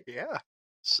guess. Yeah.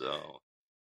 So,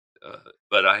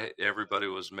 but everybody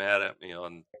was mad at me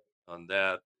on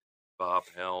that. Bob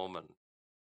Helm and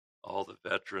all the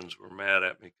veterans were mad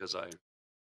at me because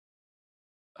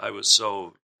I was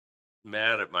so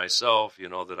mad at myself,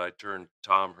 that I turned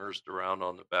Tom Hurst around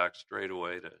on the back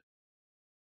straightaway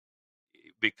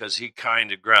because he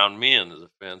kind of ground me into the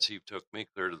fence. He took me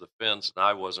clear to the fence, and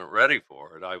I wasn't ready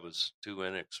for it. I was too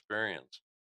inexperienced,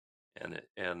 and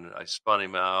I spun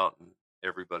him out, and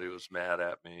everybody was mad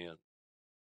at me, and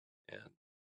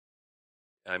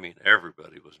I mean,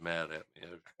 everybody was mad at me.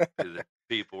 The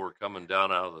people were coming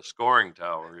down out of the scoring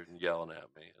tower and yelling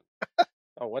at me.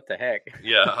 Oh, what the heck?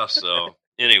 Yeah. So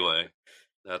anyway,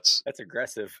 that's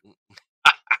aggressive.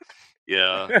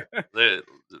 Yeah.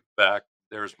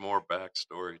 There's more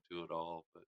backstory to it all,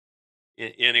 but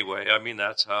anyway, I mean,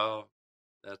 that's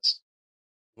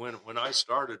when I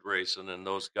started racing, and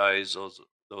those guys,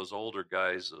 those older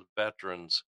guys, those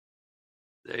veterans,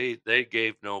 they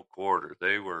gave no quarter.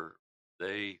 They were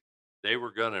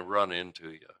going to run into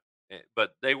you,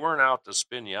 but they weren't out to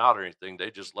spin you out or anything.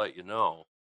 They just let you know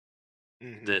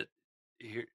that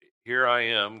here I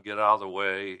am, get out of the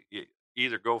way.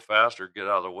 Either go fast or get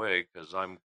out of the way, because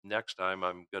next time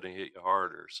I'm going to hit you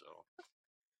harder. So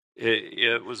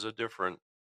it was a different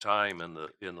time in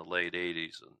the late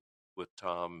 '80s, and with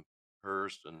Tom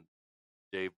Hurst and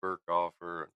Dave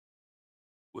Burkoffer.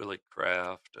 Willie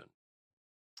Kraft and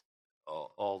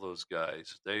all those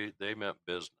guys. They meant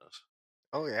business.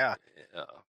 Oh yeah. Yeah.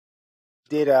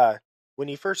 Did when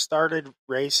you first started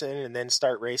racing and then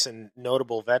start racing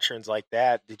notable veterans like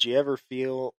that, did you ever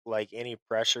feel like any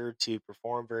pressure to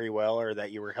perform very well, or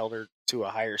that you were held to a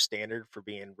higher standard for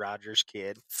being Roger's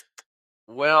kid?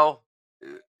 Well,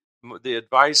 the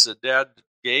advice that Dad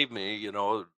gave me,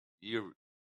 you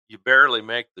barely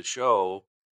make the show,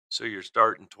 so you're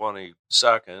starting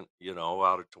 22nd,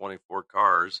 out of 24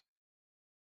 cars,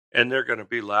 and they're going to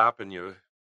be lapping you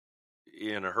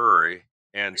in a hurry.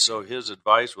 And so his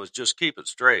advice was just keep it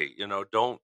straight.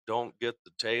 Don't get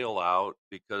the tail out,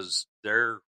 because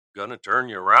they're going to turn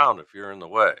you around if you're in the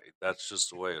way. That's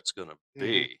just the way it's going to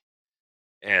be.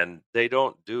 And they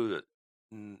don't do it.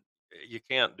 You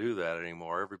can't do that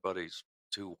anymore. Everybody's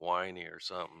too whiny or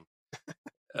something.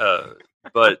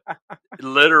 But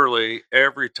literally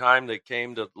every time they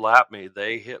came to lap me,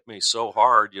 they hit me so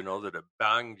hard, that it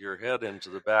banged your head into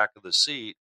the back of the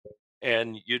seat,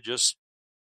 and you just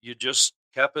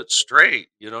kept it straight,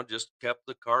 just kept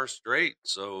the car straight.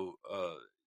 So,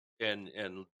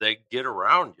 and they get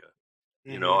around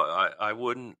you. I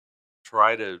wouldn't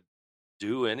try to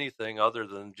do anything other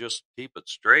than just keep it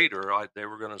straight, or they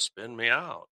were going to spin me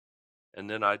out. And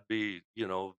then I'd be,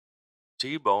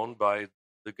 T-boned by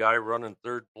the guy running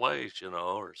third place,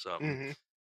 or something.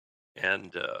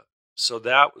 And so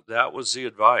that was the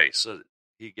advice that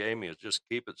he gave me, is just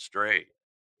keep it straight,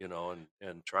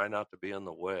 and try not to be in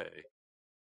the way.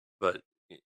 But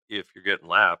if you're getting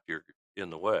lapped, you're in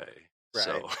the way. Right.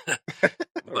 So,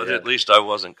 but at least I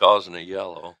wasn't causing a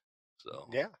yellow. So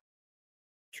yeah,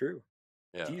 true.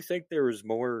 Yeah. Do you think there was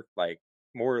more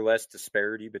or less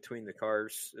disparity between the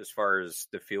cars as far as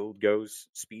the field goes,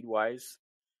 speed wise,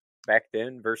 back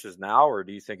then versus now, or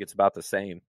do you think it's about the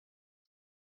same?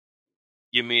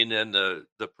 You mean in the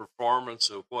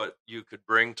performance of what you could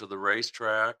bring to the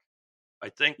racetrack? I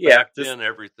think back then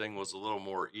everything was a little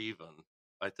more even.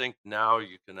 I think now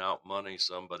you can outmoney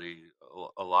somebody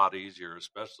a lot easier,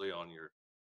 especially on your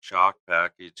shock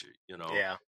package.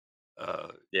 Yeah.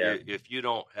 If you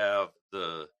don't have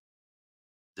the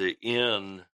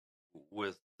in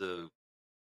with the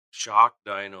shock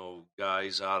dyno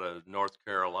guys out of North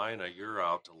Carolina, you're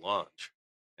out to lunch,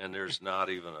 and there's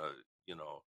not even a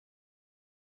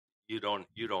you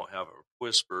don't have a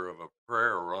whisper of a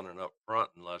prayer running up front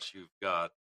unless you've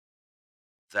got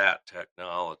that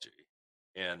technology.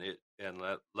 And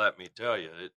let me tell you,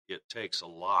 it takes a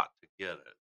lot to get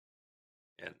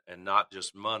it, and not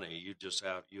just money. You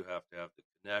have to have the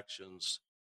connections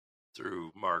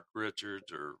through Mark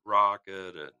Richards or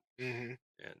Rocket, and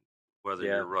whether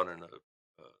you're running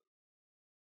a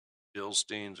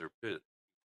Bilsteins or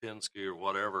Penske or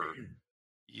whatever,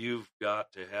 you've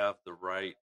got to have the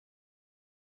right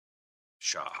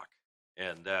shock,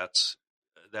 and that's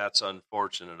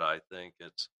unfortunate. I think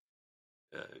it's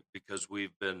because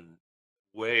we've been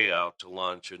way out to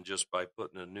lunch, and just by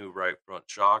putting a new right front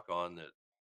shock on that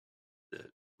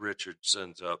Richard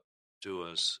sends up to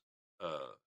us,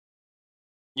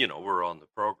 we're on the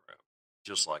program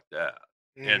just like that,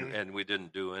 and we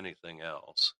didn't do anything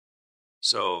else.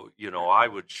 So I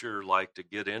would sure like to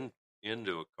get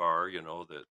into a car,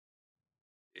 that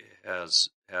has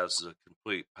the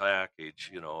complete package,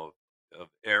 of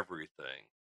everything.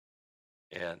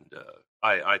 And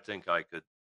I think I could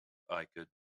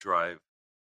drive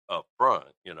up front,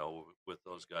 with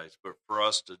those guys. But for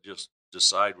us to just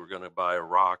decide we're going to buy a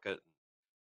Rocket and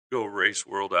go race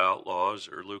World Outlaws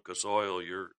or Lucas Oil,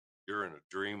 you're in a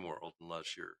dream world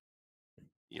unless you're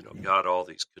got all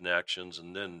these connections,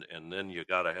 and then you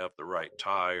got to have the right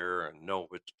tire and know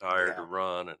which tire to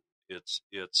run, and it's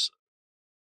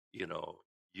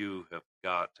you have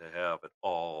got to have it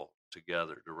all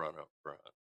together to run up front.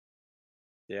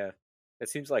 Yeah, it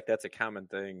seems like that's a common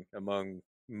thing among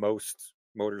most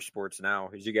motorsports now.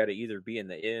 Is you got to either be in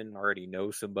the inn, already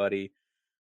know somebody,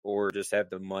 or just have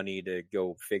the money to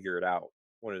go figure it out.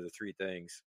 One of the three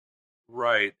things.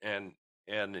 Right, and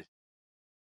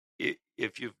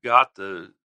if you've got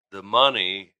the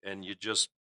money and you just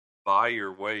buy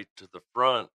your way to the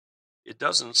front, it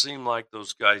doesn't seem like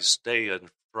those guys stay in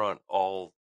front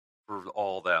for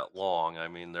all that long. I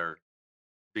mean,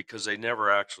 because they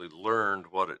never actually learned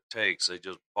what it takes. They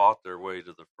just bought their way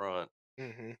to the front,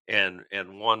 and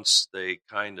once they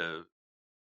kind of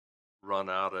run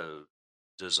out of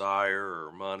desire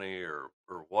or money or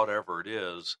whatever it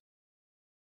is,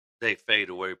 they fade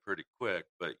away pretty quick.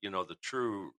 But the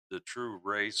true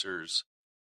racers,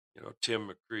 Tim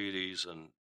McCready's and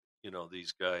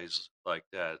these guys like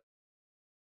that,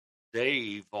 they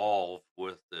evolve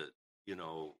with it,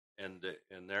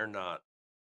 and they're not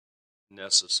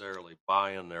necessarily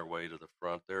buying their way to the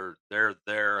front. They're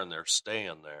there and they're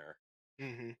staying there,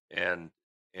 and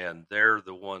they're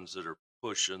the ones that are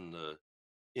pushing the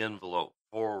envelope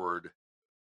forward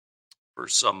for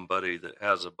somebody that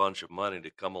has a bunch of money to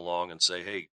come along and say,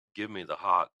 "Hey, give me the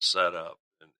hot setup."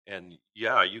 And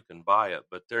yeah, you can buy it,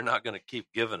 but they're not going to keep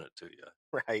giving it to you.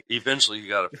 Right. Eventually, you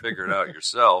got to figure it out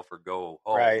yourself or go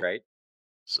home. Right.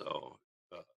 So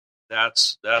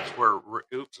that's where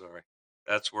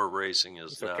that's where racing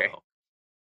is It's now.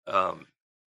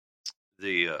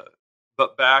 okay.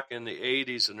 But back in the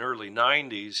 80s and early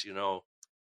 90s,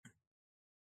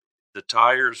 the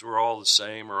tires were all the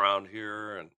same around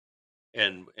here,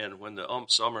 and when the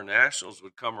Summer Nationals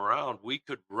would come around, we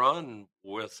could run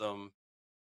with them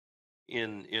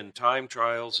in time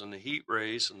trials and the heat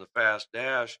race and the fast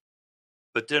dash.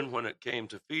 But then when it came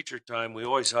to feature time, we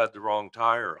always had the wrong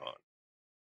tire on,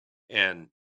 and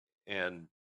and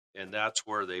that's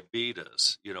where they beat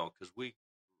us, because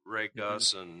Ray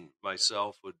Gus and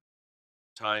myself would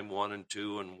time 1 and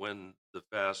 2 and win the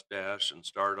fast dash and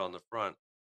start on the front.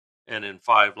 And in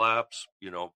 5 laps,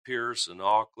 Pierce and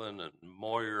Auckland and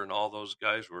Moyer and all those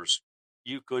guys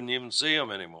you couldn't even see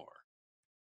them anymore.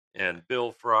 And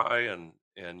Bill Fry, and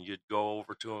you'd go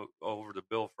over to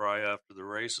Bill Fry after the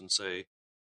race and say,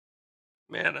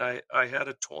 "Man, I had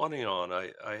a 20 on.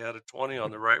 I had a 20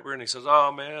 on the right rear." And he says,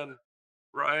 "Oh man,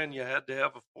 Ryan, you had to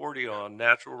have a 40 on,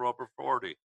 natural rubber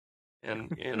 40."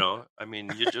 And, I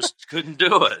mean, you just couldn't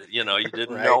do it. You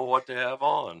didn't know what to have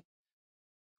on.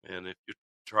 And if you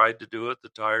tried to do it, the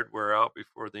tire would wear out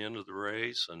before the end of the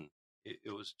race. And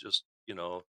it was just,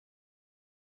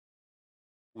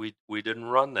 we didn't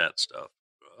run that stuff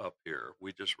up here.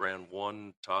 We just ran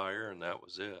one tire and that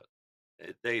was it.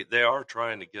 They are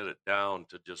trying to get it down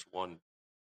to just one,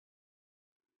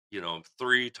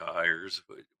 3 tires,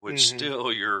 which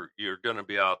still you're going to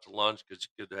be out to lunch, because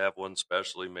you could have one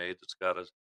specially made that's got a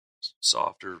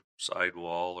softer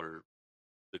sidewall, or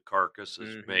the carcass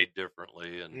is made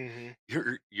differently, and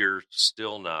you're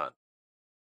still not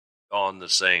on the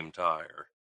same tire.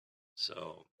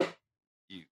 So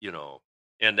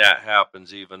and that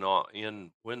happens even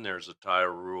when there's a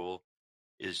tire rule,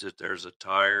 is that there's a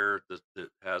tire that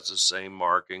has the same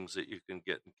markings that you can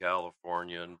get in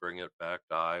California and bring it back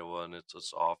to Iowa, and it's a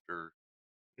softer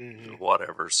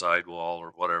whatever sidewall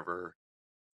or whatever.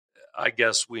 I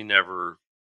guess we never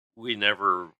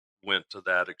went to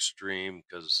that extreme,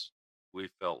 because we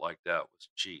felt like that was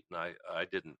cheating. I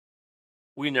didn't.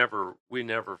 We never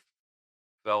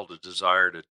felt a desire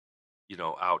to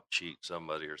out cheat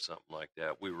somebody or something like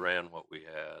that. We ran what we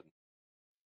had.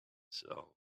 So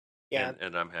yeah,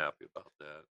 and I'm happy about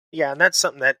that. Yeah, and that's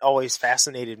something that always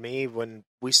fascinated me when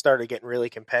we started getting really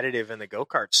competitive in the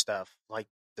go-kart stuff. Like,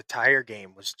 the tire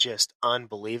game was just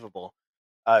unbelievable.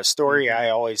 A story I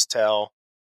always tell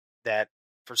that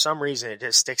for some reason it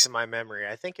just sticks in my memory.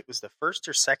 I think it was the first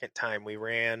or second time we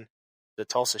ran the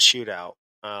Tulsa Shootout.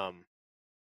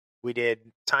 We did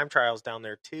time trials down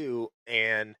there too,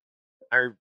 and I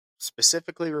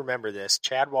specifically remember this.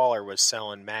 Chad Waller was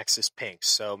selling Maxxis Pinks.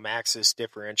 So Maxxis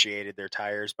differentiated their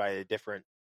tires by a different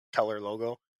color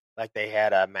logo. Like, they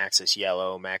had a Maxxis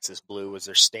Yellow, Maxxis Blue was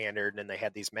their standard, and then they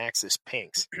had these Maxxis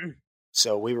Pinks.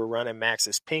 So we were running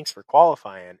Maxxis Pinks for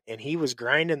qualifying, and he was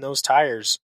grinding those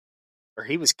tires, or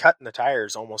he was cutting the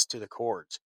tires almost to the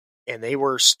cords. And they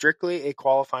were strictly a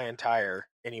qualifying tire,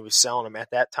 and he was selling them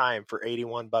at that time for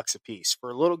 $81 a piece for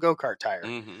a little go-kart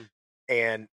tire.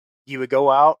 And you would go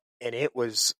out, and it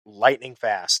was lightning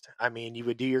fast. I mean, you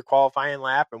would do your qualifying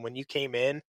lap, and when you came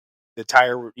in, the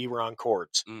tire, you were on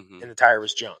cords, and the tire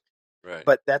was junk. Right.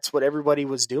 But that's what everybody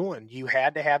was doing. You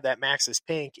had to have that Maxxis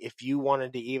Pink if you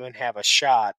wanted to even have a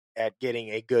shot at getting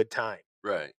a good time.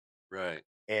 Right.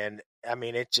 And I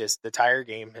mean, the tire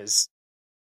game has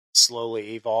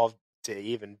slowly evolved to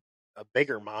even a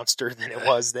bigger monster than it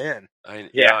was then.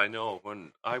 I know.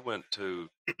 When I went to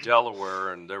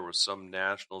Delaware, and there was some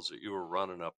nationals that you were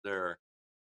running up there,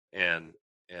 and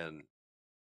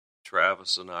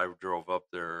Travis and I drove up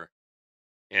there,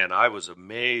 and I was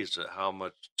amazed at how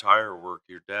much tire work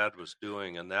your dad was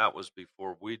doing, and that was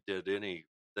before we did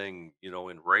anything,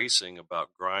 in racing about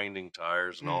grinding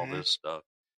tires and all this stuff.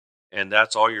 And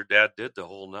that's all your dad did the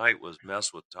whole night, was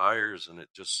mess with tires, and it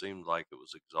just seemed like it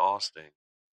was exhausting.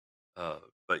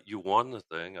 But you won the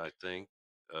thing, I think.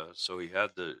 So you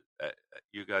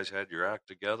guys had your act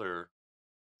together,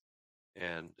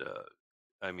 and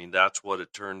I mean, that's what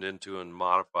it turned into in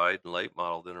modified and late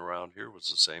model. Then around here was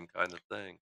the same kind of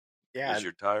thing. Yeah, was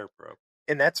your tire prep.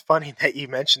 And that's funny that you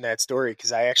mentioned that story,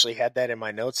 because I actually had that in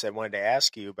my notes I wanted to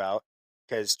ask you about.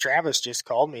 because Travis just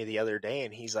called me the other day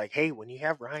and he's like, "Hey, when you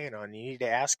have Ryan on, you need to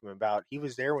ask him about. He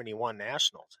was there when he won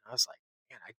nationals." And I was like,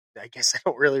 "Man, I guess I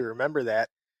don't really remember that."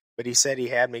 But he said he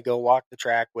had me go walk the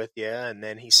track with you, and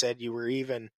then he said you were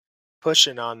even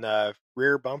pushing on the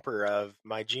rear bumper of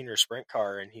my junior sprint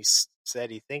car, and he said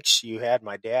he thinks you had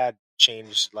my dad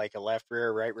change like a left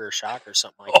rear, right rear shock or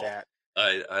something like that.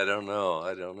 I don't know.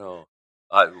 I don't know.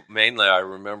 Mainly I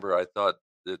remember I thought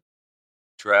that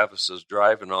Travis's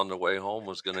driving on the way home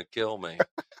was going to kill me.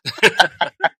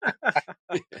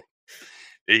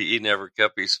 He never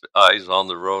kept his eyes on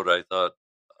the road. I thought,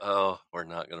 oh, we're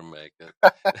not going to make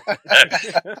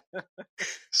it.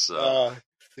 So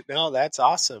no, that's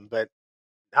awesome. But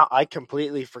I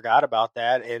completely forgot about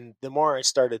that. And the more I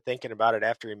started thinking about it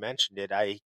after he mentioned it,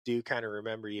 I do kind of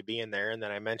remember you being there. And then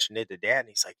I mentioned it to Dad, and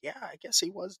he's like, "Yeah, I guess he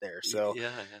was there." So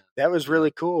yeah. that was really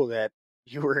cool that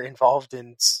you were involved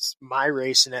in my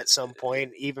racing at some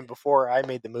point, even before I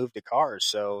made the move to cars.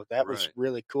 So that was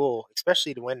really cool,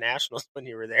 especially to win nationals when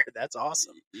you were there. That's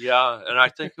awesome. Yeah, and I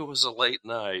think it was a late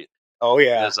night. Oh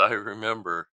yeah, as I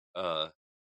remember,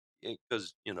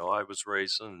 because I was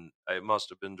racing. It must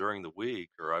have been during the week,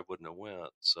 or I wouldn't have went.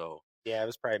 So yeah, it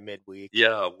was probably midweek.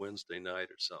 yeah, Wednesday night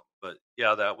or something. But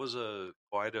yeah, that was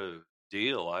quite a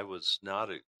deal. I was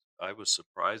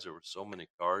surprised there were so many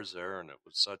cars there, and it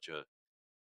was such a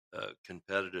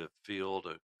competitive field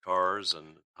of cars,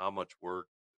 and how much work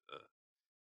uh,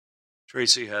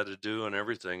 Tracy had to do and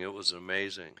everything. It was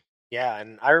amazing. Yeah,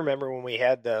 and I remember when we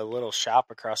had the little shop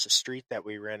across the street that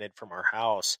we rented from our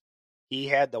house. He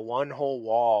had the one whole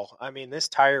wall. I mean, this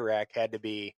tire rack had to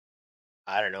be,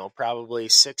 I don't know, probably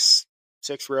six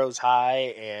rows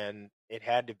high, and it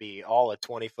had to be all of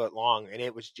 20 foot long, and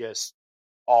it was just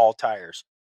all tires,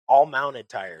 all mounted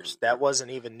tires. That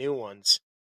wasn't even new ones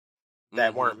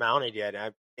that weren't mounted yet.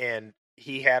 And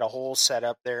he had a whole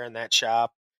setup there in that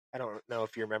shop. I don't know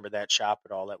if you remember that shop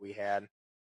at all that we had.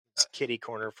 It's kitty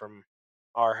corner from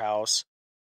our house.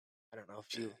 I don't know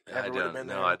if you ever would have been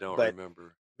there. I don't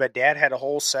remember. But Dad had a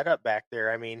whole setup back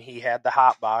there. I mean, he had the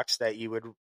hot box that you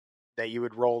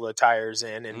would roll the tires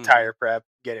in and tire prep,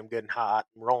 get them good and hot,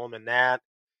 and roll them in that.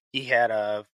 He had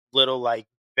a little like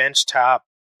bench top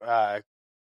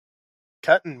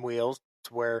cutting wheels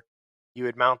to where you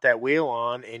would mount that wheel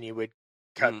on and you would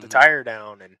cut the tire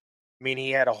down. And I mean,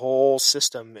 he had a whole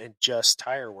system in just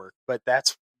tire work. But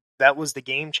that was the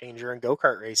game changer in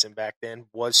go-kart racing back then,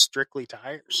 was strictly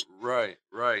tires. Right.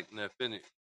 And if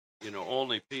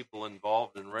only people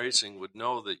involved in racing would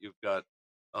know that you've got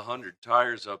 100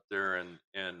 tires up there,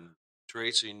 and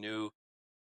Tracy knew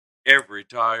every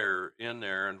tire in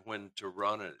there and when to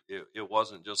run it. It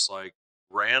wasn't just like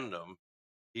random.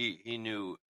 He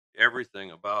knew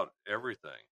everything about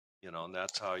everything, and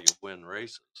that's how you win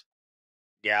races.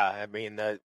 Yeah, I mean,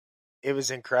 it was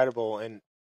incredible. And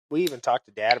we even talked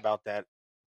to Dad about that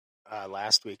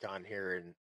last week on here,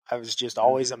 and I was just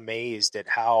always amazed at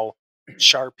how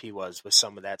sharp he was with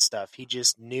some of that stuff. He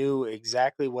just knew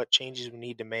exactly what changes we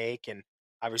need to make, and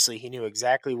obviously he knew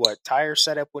exactly what tire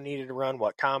setup we needed to run,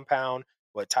 what compound,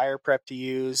 what tire prep to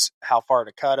use, how far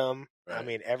to cut them. Right. I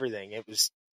mean, everything. It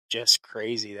was just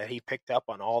crazy that he picked up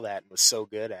on all that and was so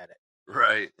good at it.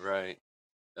 Right.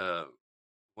 Uh,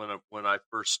 when I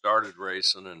first started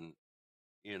racing, and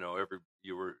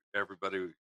everybody,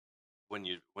 when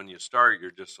you start,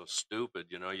 you're just so stupid.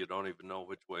 You don't even know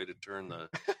which way to turn the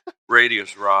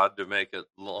radius rod to make it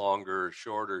longer or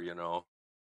shorter.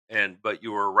 But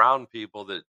you were around people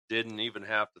that didn't even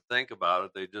have to think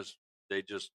about it. They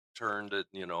just turned it,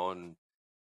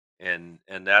 and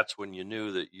that's when you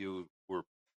knew that you're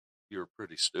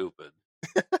pretty stupid.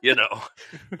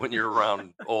 When you're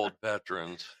around old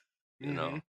veterans,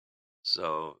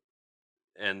 So,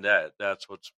 and that's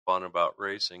what's fun about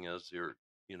racing, is you're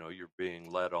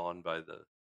being led on by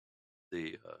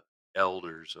the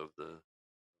elders of the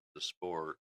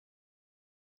sport.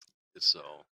 So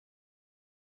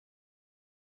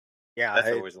yeah, that's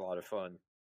always a lot of fun.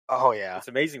 Oh yeah, it's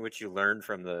amazing what you learn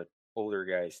from the older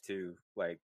guys too.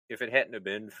 Like, if it hadn't have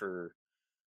been for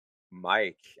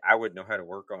Mike, I wouldn't know how to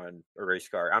work on a race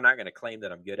car. I'm not going to claim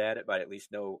that I'm good at it, but I at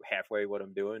least know halfway what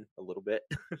I'm doing a little bit,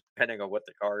 depending on what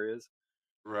the car is.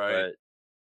 Right. But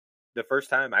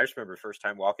I just remember the first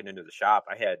time walking into the shop,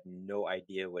 I had no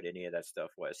idea what any of that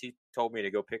stuff was. He told me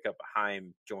to go pick up a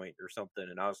Heim joint or something,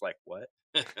 and I was like, what?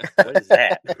 What is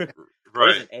that? Right. What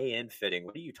is an AN fitting?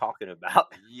 What are you talking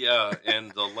about? Yeah,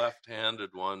 and the left-handed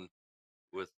one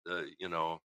with the,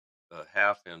 a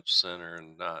half-inch center,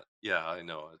 and not. Yeah, I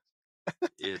know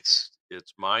it's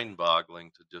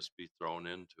mind-boggling to just be thrown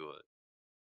into it.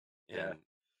 Yeah.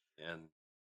 And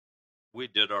we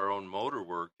did our own motor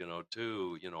work,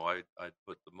 too. I'd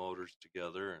put the motors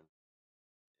together,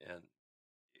 and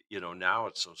now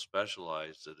it's so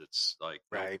specialized that it's like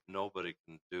Right. nobody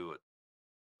can do it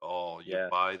all. You Yeah.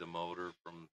 buy the motor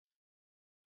from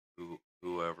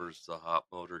whoever's the hot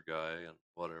motor guy and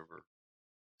whatever.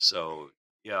 So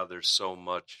yeah, there's so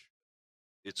much.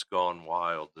 It's gone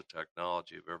wild. The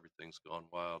technology of everything's gone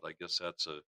wild. I guess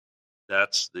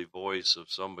that's the voice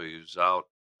of somebody who's out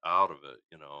of it.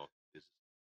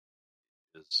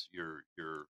 It's you're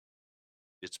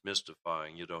it's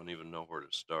mystifying. You don't even know where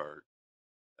to start.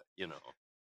 You know.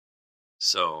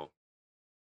 So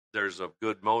there's a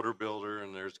good motor builder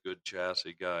and there's good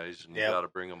chassis guys, and you Yep. got to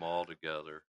bring them all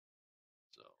together.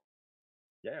 So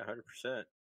Yeah, 100%.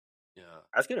 yeah.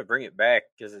 I was gonna bring it back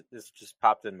because this just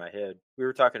popped in my head. We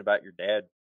were talking about your dad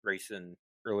racing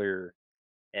earlier,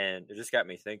 and it just got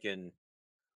me thinking.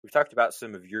 We've talked about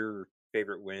some of your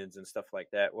favorite wins and stuff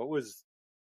like that. What was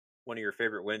one of your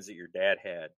favorite wins that your dad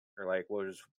had, or like what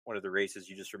was one of the races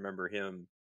you just remember him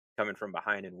coming from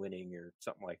behind and winning, or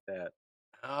something like that?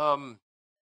 Um.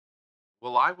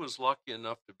 Well, I was lucky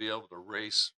enough to be able to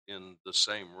race in the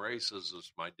same races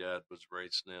as my dad was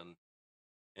racing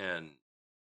in,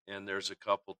 and there's a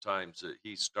couple times that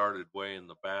he started way in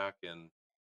the back in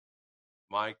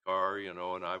my car, and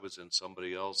I was in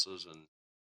somebody else's,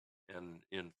 and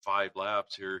in 5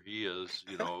 laps here he is,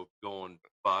 going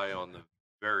by on the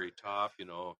very top,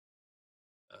 uh,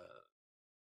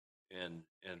 and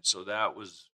so that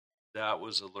was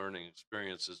a learning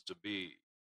experience, is to be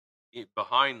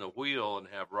behind the wheel and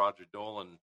have Roger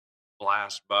Dolan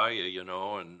blast by you,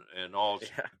 and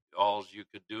Yeah. all you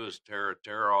could do is tear a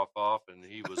tear off, and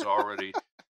he was already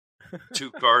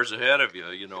 2 cars ahead of you,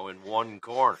 in one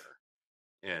corner,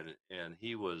 and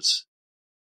he was,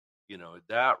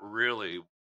 that really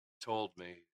told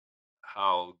me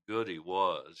how good he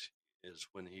was. Is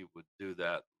when he would do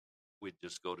that, we'd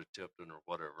just go to Tipton or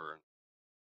whatever,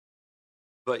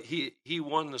 but he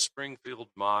won the Springfield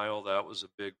Mile. That was a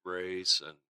big race,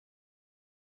 and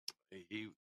he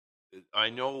I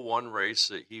know one race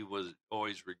that he was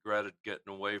always regretted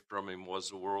getting away from him was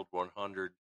the World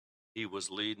 100. He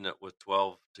was leading it with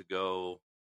 12 to go,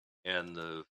 and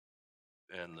the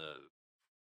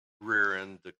rear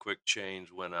end, the quick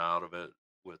change went out of it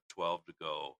with 12 to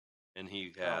go, and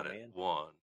he Oh had it man. won.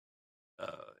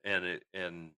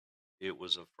 And it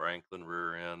was a Franklin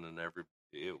rear end, and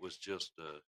it was just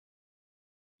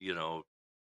you know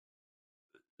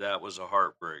that was a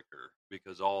heartbreaker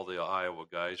because all the Iowa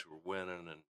guys were winning,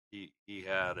 and he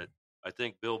had it. I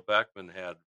think Bill Beckman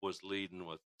was leading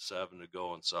with 7 to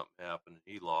go, and something happened,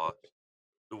 and he lost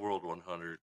the World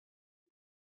 100.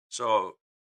 So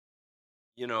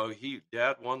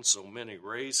Dad won so many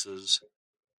races.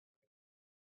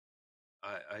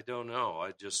 I don't know.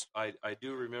 I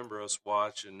do remember us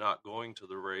watching, not going to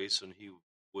the race, and he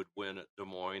would win at Des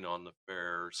Moines on the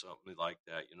fair or something like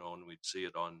that, and we'd see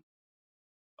it on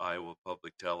Iowa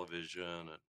Public Television,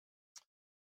 and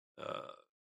uh,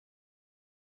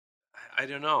 I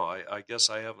don't know. I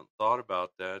guess I haven't thought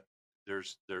about that.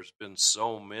 There's been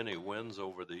so many wins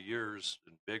over the years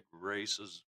and big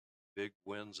races, big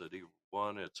wins that he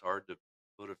won. It's hard to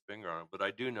put a finger on it, but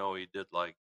I do know he did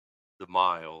like the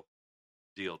mile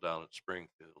deal down at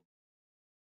Springfield,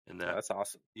 and Oh, that's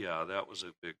awesome. that was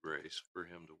a big race for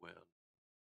him to win,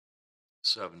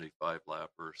 75 lapper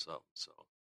or something. So,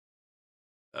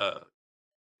 uh,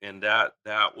 and that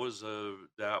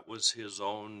was his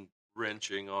own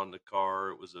wrenching on the car.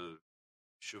 It was a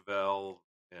Chevelle,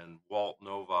 and Walt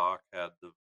Novak had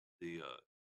the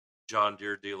John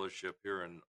Deere dealership here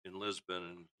in Lisbon,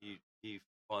 and he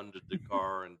funded the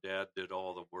car, and Dad did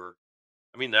all the work.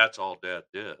 I mean, that's all Dad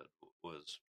did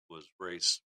was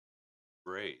race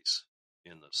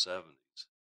in the 70s,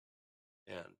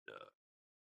 and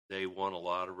they won a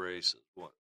lot of races.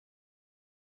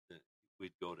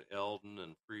 We'd go to Eldon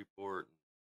and Freeport,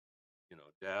 and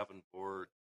Davenport,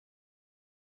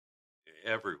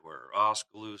 everywhere,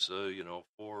 Oskaloosa,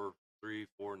 4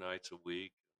 nights a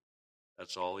week.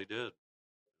 That's all he did.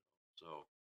 So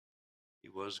he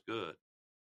was good.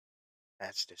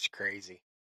 That's just crazy.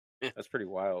 That's pretty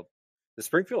wild. The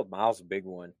Springfield Mile's a big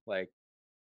one. Like,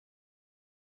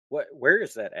 where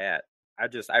is that at?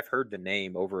 I've heard the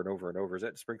name over and over and over. Is that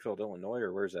in Springfield, Illinois,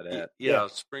 or where's that at? Yeah. Yeah,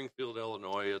 Springfield,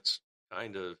 Illinois. It's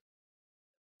kind of,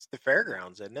 It's the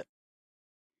fairgrounds, isn't it?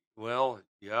 well,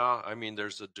 yeah. I mean,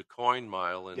 there's a DuQuoin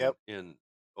Mile Yep. in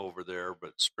over there,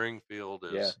 but Springfield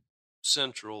Yeah. is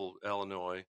central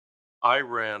Illinois. I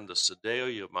ran the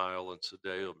Sedalia Mile in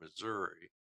Sedalia, Missouri,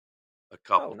 a Oh,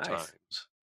 couple nice. times,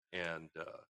 and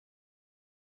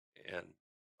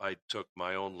I took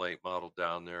my own late model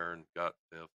down there and got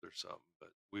fifth or something, but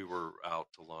we were out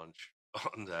to lunch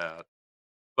on that.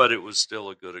 But it was still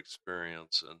a good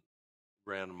experience, and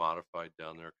ran a modified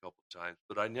down there a couple times.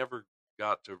 But I never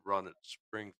got to run at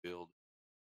Springfield,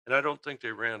 and I don't think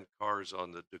they ran cars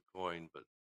on the DuQuoin, but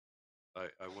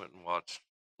I went and watched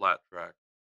flat track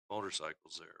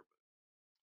motorcycles there.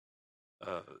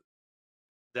 But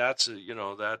that's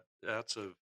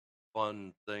a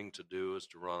fun thing to do, is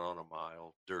to run on a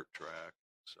mile dirt track.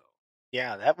 So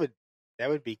yeah, that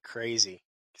would be crazy.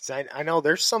 Because I know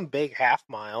there's some big half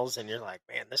miles, and you're like,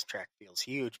 man, this track feels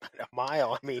huge, but a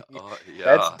mile, I mean, that's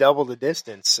yeah, double the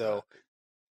distance. So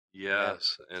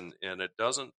yes, and it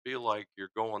doesn't feel like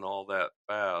you're going all that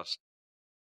fast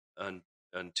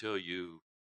until you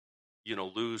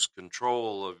lose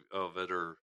control of it,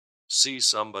 or see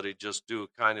somebody just do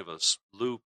kind of a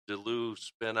loop de loop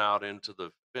spin out into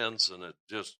the fence, and it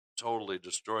just totally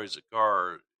destroys the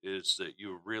car. Is that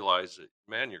you realize that,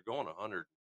 man, you're going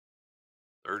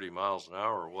 130 miles an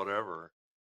hour or whatever.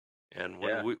 And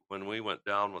Yeah. when we went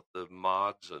down with the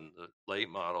mods and the late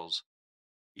models,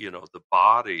 the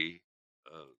body,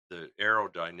 the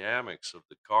aerodynamics of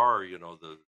the car,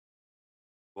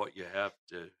 what you have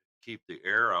to keep the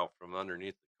air out from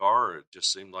underneath the car, it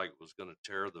just seemed like it was going to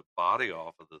tear the body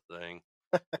off of the thing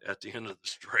at the end of the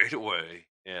straightaway,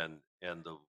 and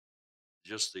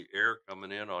the air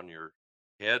coming in on your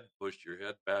head pushed your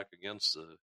head back against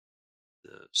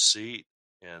the seat,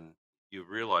 and you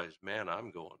realize, man,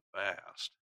 I'm going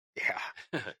fast. yeah,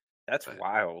 That's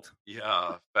wild.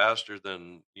 Yeah, faster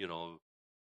than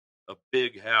a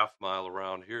big half mile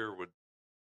around here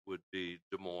would be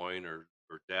Des Moines or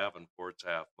Davenport's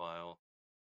half mile.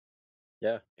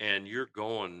 Yeah. And you're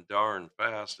going darn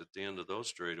fast at the end of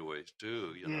those straightaways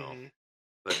too, mm-hmm.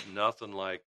 But nothing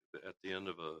like at the end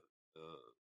of a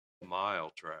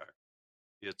mile track.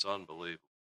 It's unbelievable.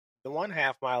 The one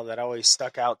half mile that always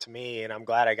stuck out to me, and I'm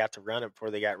glad I got to run it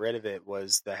before they got rid of it,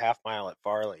 was the half mile at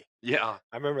Farley. Yeah.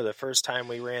 I remember the first time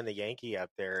we ran the Yankee up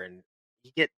there, and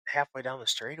you get halfway down the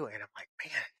straightaway, and I'm like,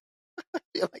 man, I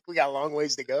feel like we got a long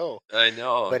ways to go. I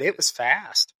know. But it was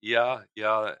fast. Yeah.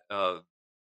 The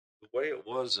way it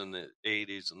was in the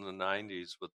 80s and the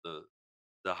 90s with the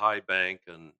high bank,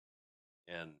 and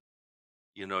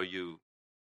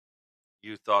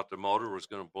you thought the motor was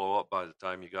going to blow up by the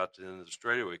time you got to the end of the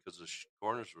straightaway, because the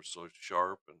corners were so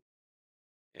sharp,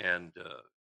 and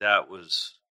that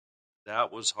was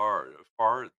hard.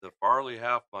 The Farley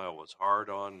half mile was hard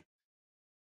on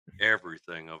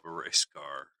everything of a race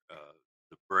car.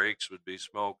 The brakes would be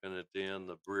smoking at the end,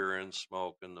 the rear end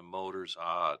smoking, the motor's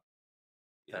hot.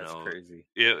 That's crazy.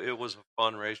 It was a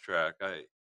fun racetrack.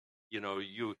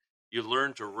 You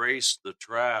learned to race the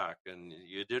track, and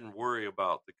you didn't worry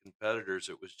about the competitors.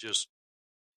 It was just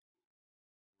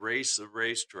race the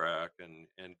racetrack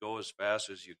and go as fast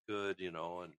as you could,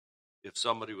 and if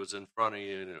somebody was in front of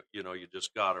you, you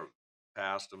just got to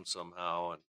pass them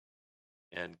somehow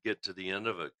and get to the end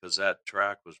of it, because that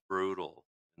track was brutal,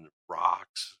 and the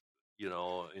rocks, in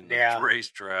the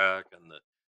racetrack, and the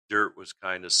dirt was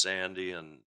kind of sandy,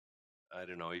 and I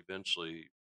don't know, eventually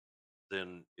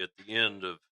then at the end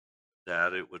of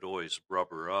that, it would always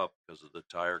rubber up because of the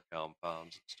tire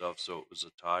compounds and stuff, so it was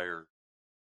a tire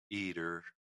eater.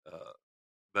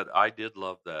 But I did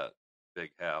love that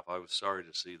big half. I was sorry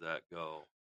to see that go.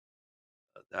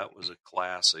 That was a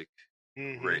classic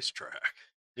racetrack.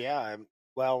 Yeah.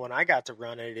 Well, when I got to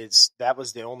run it, that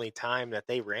was the only time that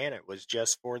they ran it, was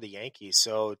just for the Yankees.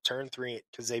 So turn 3,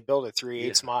 because they built a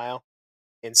 3/8 mile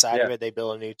inside of it, they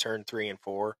built a new turn 3 and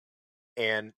 4,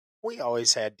 and we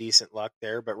always had decent luck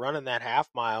there. But running that half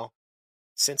mile,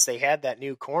 since they had that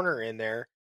new corner in there,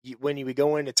 when you would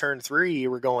go into turn 3, you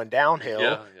were going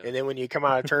downhill, and then when you come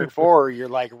out of turn 4, you're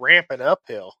like ramping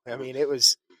uphill. I mean, it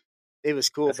was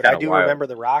cool. That's but I do wild. remember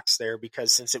the rocks there,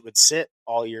 because since it would sit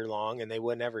all year long and they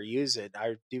would never use it,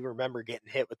 I do remember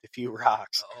getting hit with a few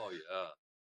rocks. Oh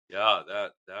yeah,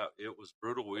 that it was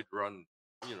brutal. We'd run,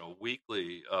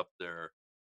 weekly up there,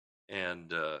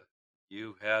 and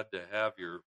you had to have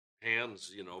your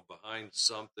hands, behind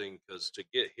something, because to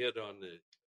get hit on the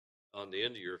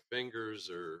end of your fingers,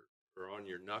 or on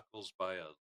your knuckles by a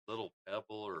little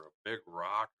pebble or a big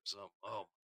rock or something. Oh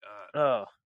my God.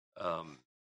 Oh.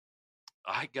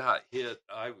 I got hit.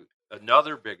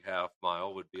 Another big half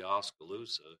mile would be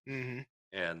Oskaloosa,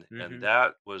 and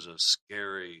that was a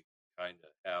scary kind of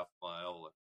half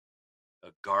mile,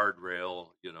 a guardrail,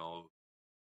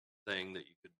 thing that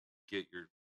you could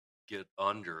get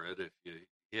under it if you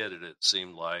hit it. It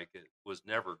seemed like it was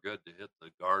never good to hit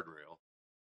the guardrail.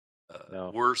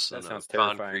 No, worse than a sounds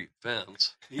concrete terrifying.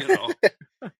 fence,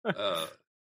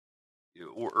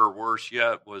 or worse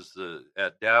yet, was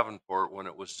at Davenport when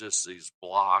it was just these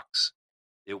blocks.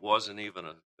 It wasn't even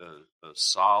a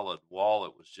solid wall.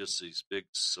 It was just these big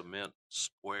cement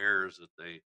squares that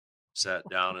they sat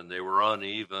down, and they were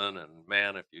uneven. And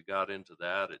man, if you got into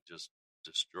that, it just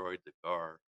destroyed the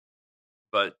car.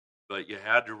 But you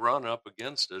had to run up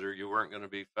against it, or you weren't going to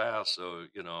be fast. So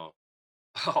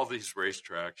all these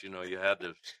racetracks, you had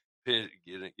to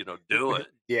do it.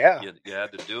 Yeah. You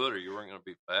had to do it, or you weren't going to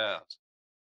be fast,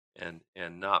 and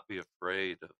not be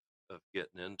afraid of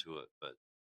getting into it. But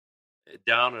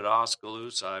down at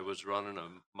Oskaloosa, I was running a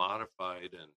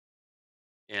modified,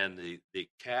 and the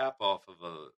cap off of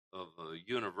a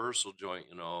universal joint,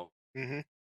 Mm-hmm.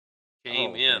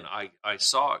 came in. I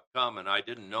saw it coming. I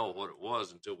didn't know what it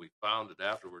was until we found it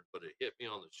afterward, but it hit me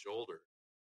on the shoulder,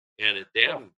 and it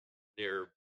damn near,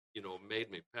 made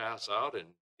me pass out in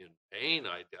pain.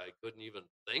 I couldn't even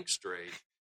think straight,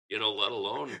 let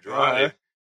alone drive.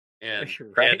 And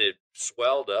right. and it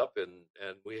swelled up, and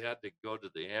we had to go to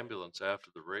the ambulance after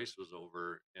the race was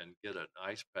over and get an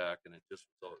ice pack, and it just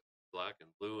was all black and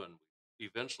blue. And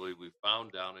eventually we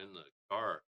found down in the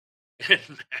car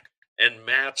and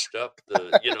matched up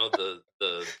the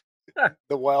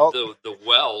the weld the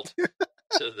weld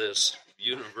to this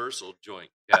universal joint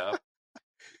cap,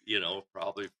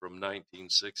 probably from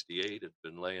 1968, had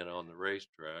been laying on the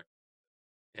racetrack.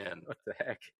 And what the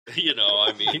heck?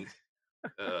 I mean,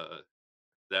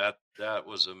 that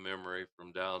was a memory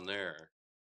from down there.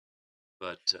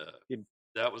 But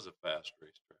that was a fast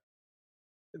racetrack.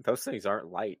 Those things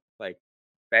aren't light. Like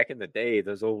back in the day,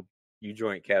 those old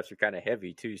U-joint caps are kind of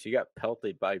heavy too. So you got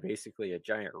pelted by basically a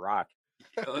giant rock.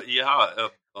 Yeah,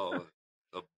 a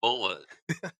bullet.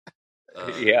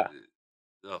 Yeah.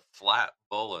 A flat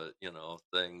bullet,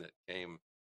 thing that came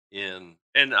in.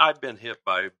 And I've been hit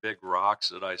by big rocks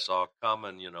that I saw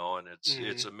coming, and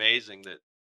it's amazing that,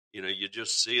 you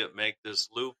just see it make this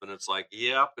loop, and it's like,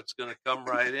 yep, it's going to come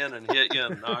right in and hit you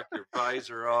and knock your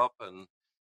visor up, and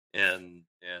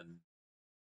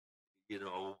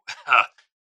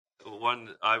when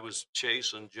I was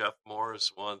chasing Jeff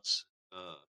Morris once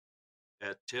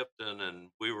at Tipton, and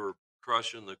we were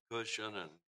crushing the cushion,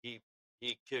 and he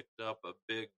kicked up a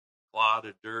big clod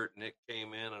of dirt, and it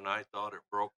came in, and I thought it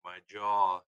broke my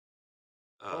jaw.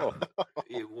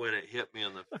 When it hit me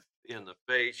in the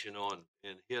face,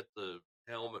 and hit the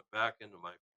helmet back into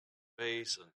my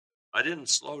face, and I didn't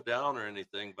slow down or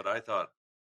anything, but I thought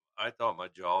my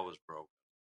jaw was broken.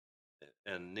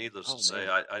 And needless to say,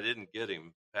 I didn't get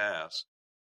him past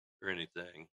or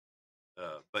anything.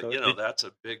 But so that's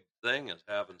a big thing, is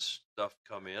having stuff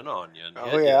come in on you and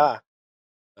hit you.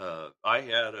 I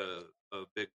had a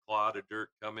big clod of dirt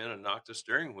come in and knock the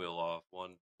steering wheel off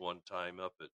one time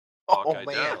up at Hawkeye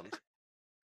Downs.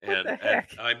 And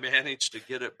I managed to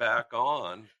get it back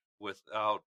on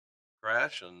without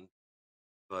crashing,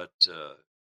 but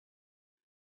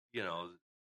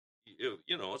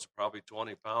it's probably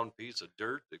 20-pound piece of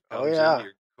dirt that comes in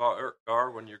your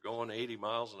car when you're going 80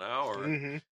 miles an hour,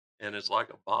 and it's like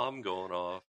a bomb going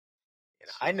off.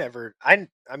 So.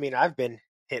 I mean, I've been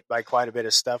hit by quite a bit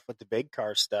of stuff with the big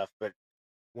car stuff, but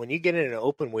when you get in an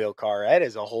open wheel car, that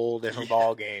is a whole different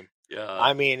ball game. Yeah.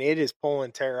 I mean, it is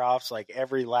pulling tear-offs like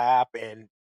every lap, and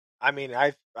I mean,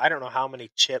 I don't know how many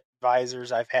chip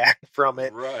visors I've had from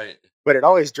it. Right. But it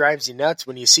always drives you nuts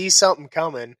when you see something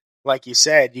coming. Like you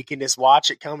said, you can just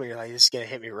watch it coming. You're like, this is going to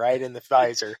hit me right in the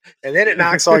visor. And then it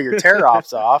knocks all your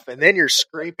tear-offs off, and then you're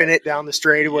scraping it down the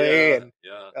straightaway.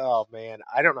 Oh, man,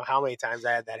 I don't know how many times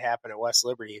I had that happen at West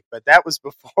Liberty, but that was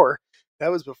before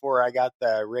I got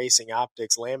the Racing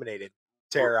Optics laminated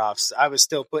tear-offs. I was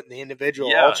still putting the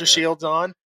individual Ultra Shields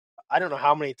on. I don't know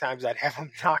how many times I'd have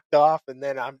them knocked off, and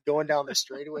then I'm going down the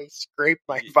straightaway, scrape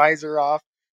my visor off,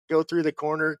 go through the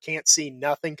corner, can't see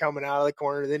nothing coming out of the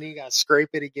corner. Then you got to scrape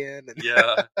it again.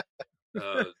 Yeah.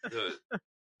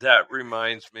 That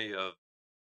reminds me of,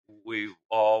 we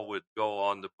all would go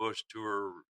on the Bush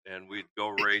tour, and we'd go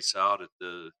race out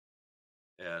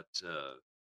at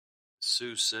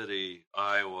Sioux City,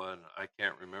 Iowa, and I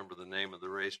can't remember the name of the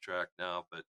racetrack now,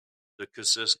 but the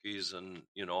Kosiskis and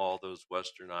all those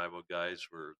Western Iowa guys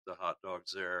were the hot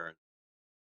dogs there,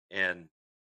 and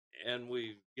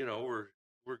we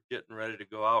we're getting ready to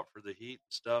go out for the heat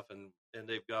and stuff, and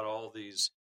they've got all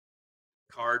these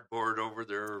cardboard over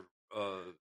their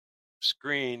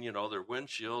screen, their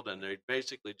windshield, and they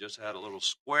basically just had a little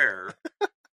square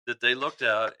that they looked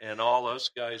at, and all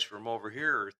us guys from over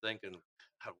here are thinking,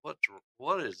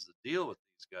 what is the deal with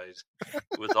these guys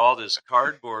with all this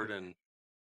cardboard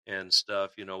and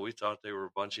stuff? We thought they were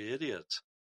a bunch of idiots.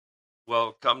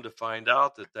 Well, come to find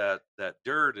out that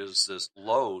dirt is this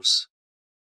loess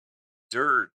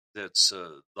dirt that's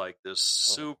like this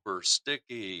super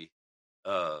sticky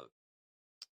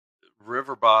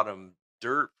river bottom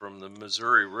dirt from the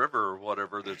Missouri River or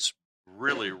whatever that's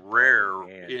really rare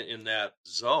in that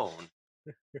zone.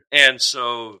 And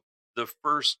so the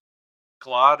first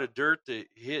clod of dirt that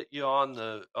hit you on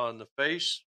the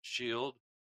face shield,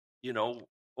 you know,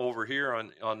 over here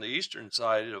on the eastern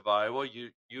side of Iowa,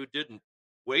 you didn't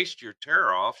waste your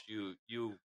tear offs.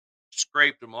 You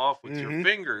scraped them off with your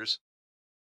fingers,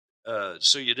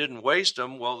 so you didn't waste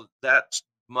them. Well, that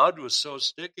mud was so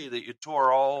sticky that you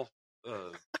tore all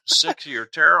 6 of your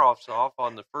tear offs off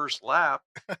on the first lap,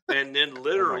 and then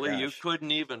literally you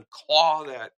couldn't even claw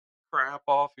that crap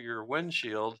off of your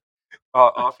windshield,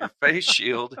 off your face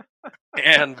shield.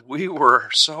 And we were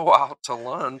so out to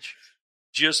lunch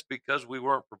just because we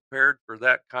weren't prepared for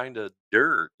that kind of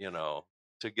dirt, you know,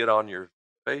 to get on your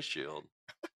face shield.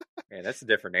 Man, that's a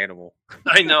different animal.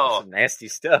 I know. Some nasty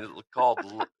stuff.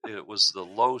 It was the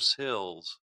Los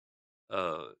Hills,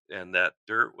 and that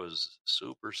dirt was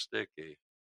super sticky.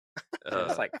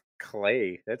 It's like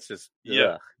clay. That's just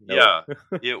yeah.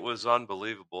 It was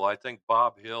unbelievable. I think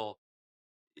Bob Hill,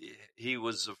 he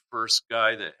was the first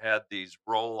guy that had these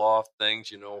roll off things,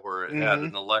 you know, where it had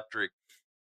an electric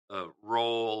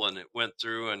roll and it went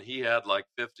through, and he had like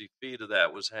 50 feet of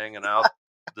that was hanging out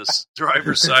the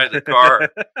driver's side of the car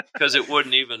because it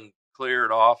wouldn't even clear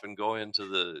it off and go into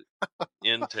the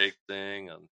intake thing.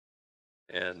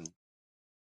 And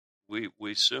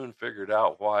we soon figured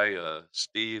out why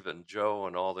Steve and Joe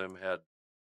and all them had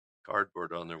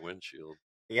cardboard on their windshield.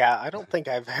 Yeah, I don't think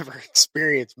I've ever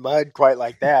experienced mud quite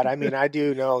like that. I mean, I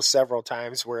do know several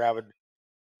times where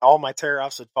all my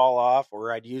tear-offs would fall off,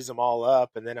 or I'd use them all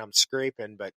up, and then I'm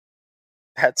scraping, but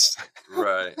that's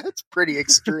right. That's pretty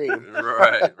extreme.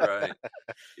 right.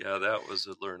 Yeah, that was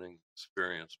a learning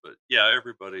experience. But yeah,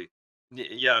 everybody,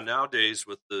 nowadays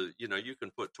with the, you know, you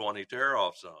can put 20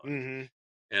 tear-offs on.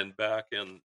 And back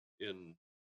in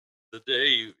the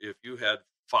day, if you had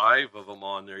 5 of them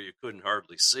on there, you couldn't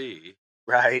hardly see.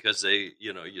 Right. Because they,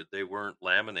 you know, they weren't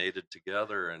laminated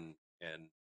together, and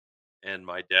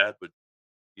my dad would,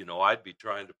 you know, I'd be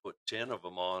trying to put 10 of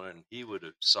them on, and he would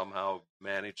have somehow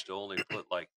managed to only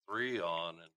put like 3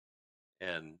 on,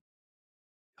 and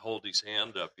hold his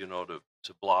hand up, you know, to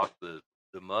block the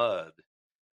mud.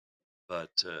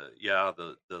 But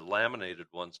the laminated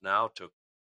ones now took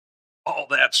all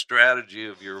that strategy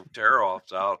of your tear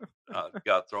offs out,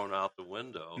 got thrown out the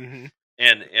window.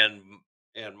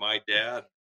 And my dad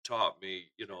taught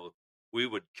me, you know, we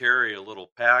would carry a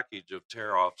little package of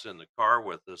tear-offs in the car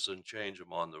with us and change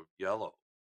them on the yellow.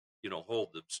 You know,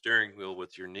 hold the steering wheel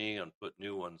with your knee and put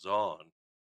new ones on.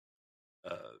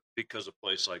 Because a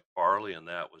place like Farley and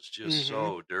that was just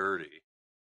so dirty.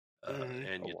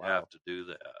 And you'd have to do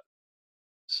that.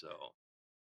 So.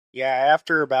 Yeah,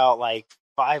 after about like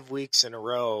 5 weeks in a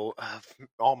row of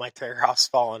all my tear-offs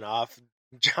falling off,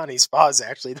 Johnny Spa is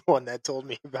actually the one that told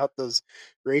me about those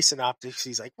racing optics.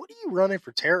 He's like, "What are you running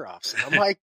for tear-offs?" And I'm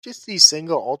like, "Just these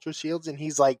single ultra shields." And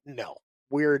he's like, "No,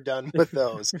 we're done with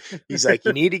those." He's like,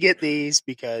 "You need to get these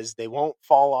because they won't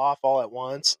fall off all at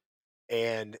once,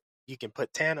 and you can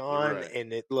put 10 on,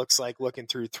 and it looks like looking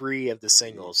through 3 of the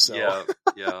singles." So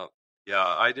yeah.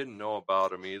 I didn't know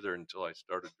about them either until I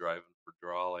started driving for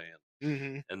Drawley,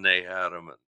 and they had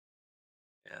them,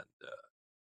 and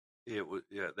it was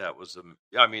that was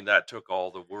I mean, that took all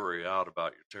the worry out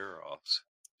about your tear-offs,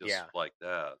 just like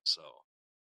that. So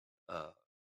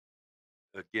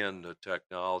again, the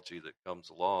technology that comes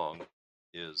along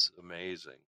is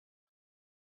amazing,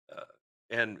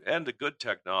 and the good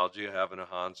technology of having a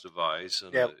Hans device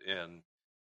and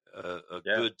a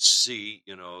good seat,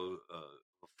 you know,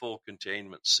 a full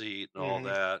containment seat and all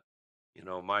that. You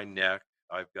know, my neck,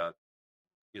 I've got,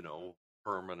 you know,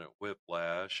 permanent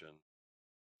whiplash, and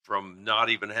from not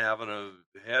even having a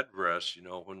headrest, you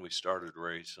know, when we started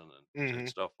racing and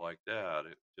stuff like that,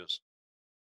 it just,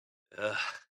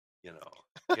 you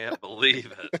know, can't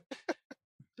believe it.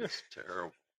 Just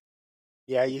terrible.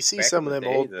 Yeah, you see some of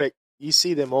them you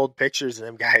see them old pictures of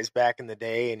them guys back in the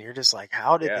day, and you're just like,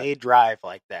 how did they drive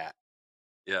like that?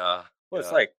 Yeah. Well,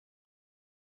 it's like,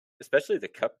 especially the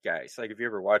Cup guys. Like, if you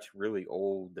ever watch really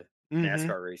old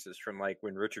NASCAR races from like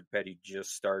when Richard Petty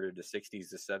just started the 60s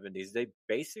to 70s, they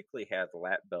basically had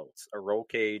lap belts, a roll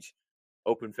cage,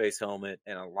 open face helmet,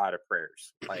 and a lot of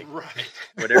prayers. Like,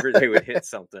 whenever they would hit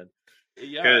something.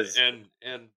 Yeah,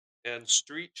 and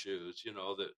street shoes, you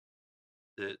know,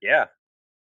 that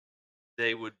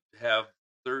they would have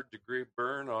 3rd-degree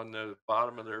burn on the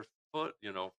bottom of their foot,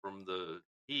 you know, from the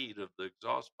heat of the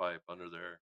exhaust pipe under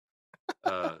there.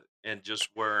 and just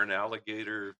wearing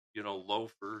alligator,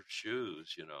 loafer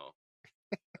shoes,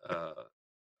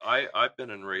 I've been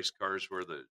in race cars where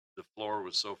the floor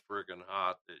was so friggin'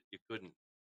 hot that you couldn't,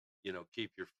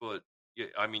 keep your foot.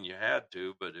 I mean, you had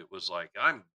to, but it was like,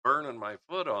 I'm burning my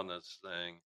foot on this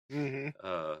thing. Mm-hmm.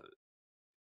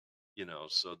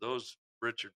 So those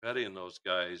Richard Petty and those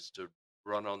guys to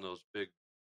run on those big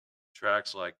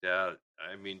tracks like that.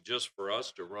 I mean, just for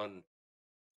us to run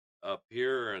up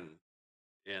here and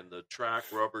the track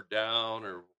rubber down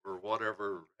or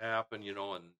whatever happened,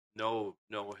 and no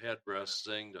headrest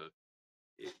thing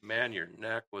man, your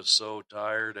neck was so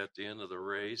tired at the end of the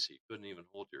race, you couldn't even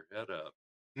hold your head up.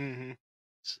 Mm-hmm.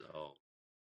 So,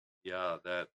 yeah,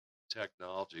 that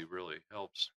technology really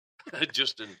helps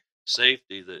just in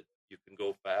safety, that you can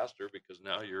go faster because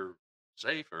now you're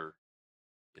safer,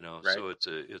 Right. so it's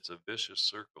a vicious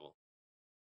circle.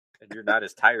 And you're not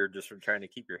as tired just from trying to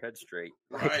keep your head straight.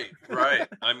 Right.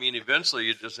 I mean, eventually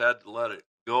you just had to let it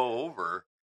go over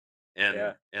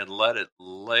and let it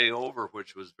lay over,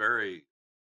 which was very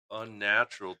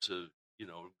unnatural to,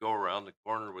 go around the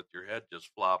corner with your head just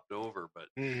flopped over. But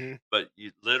Mm-hmm. but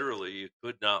you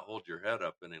could not hold your head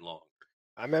up any longer.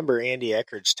 I remember Andy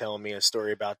Eckridge telling me a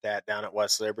story about that down at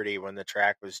West Liberty when the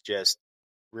track was just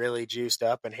really juiced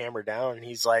up and hammered down. And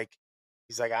he's like,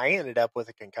 I ended up with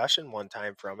a concussion one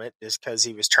time from it just because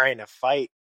he was trying to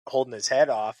fight holding his head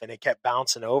off and it kept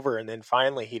bouncing over. And then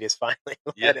finally, he just finally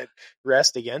let it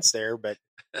rest against there. But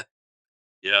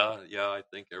yeah, I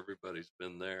think everybody's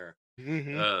been there.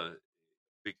 Mm-hmm.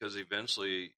 Because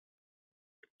eventually,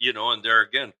 and there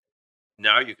again,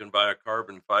 now you can buy a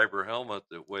carbon fiber helmet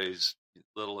that weighs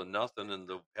little and nothing. And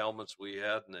the helmets we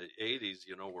had in the 80s,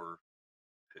 were,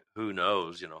 who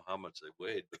knows, how much they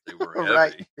weighed, but they were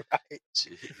heavy. Right.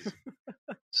 Jeez.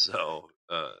 So,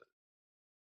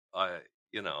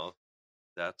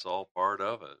 that's all part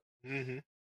of it. Mm-hmm.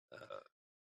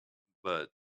 But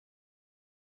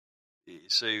you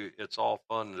see, it's all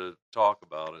fun to talk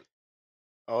about it.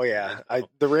 Oh yeah,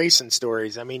 the racing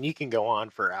stories. I mean, you can go on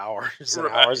for hours and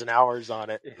hours and hours on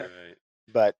it. Right.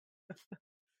 But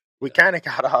we kind of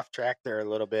got off track there a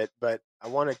little bit. But I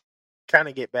want to kind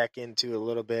of get back into a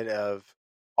little bit of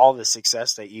all the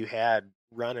success that you had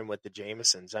running with the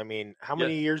Jamesons. I mean, how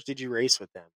many years did you race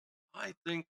with them? I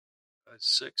think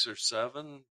 6 or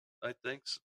 7. I think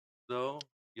though,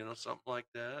 something like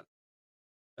that.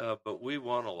 But we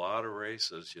won a lot of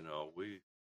races.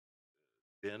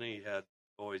 Benny had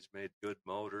always made good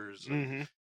motors, and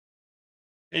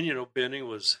Benny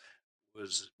was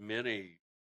many.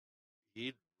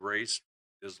 He'd raced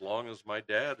as long as my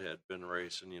dad had been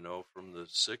racing, from the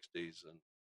 60s,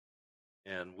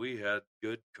 and we had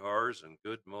good cars and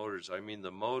good motors. I mean,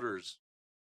 the motors,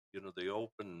 the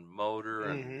open motor,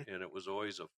 and it was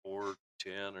always a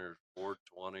 410 or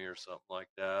 420 or something like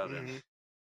that,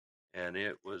 and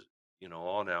it was,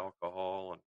 on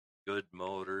alcohol and good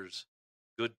motors,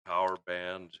 good power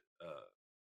band.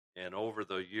 And over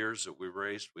the years that we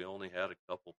raced, we only had a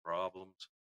couple problems.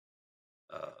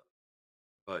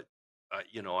 But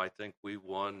I think we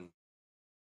won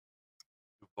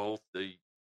both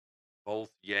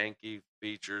Yankee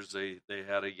features. They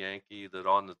had a Yankee that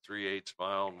on the 3/8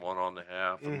 mile and one on the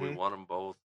half, and we won them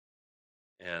both.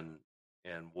 And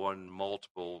won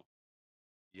multiple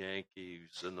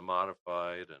Yankees in the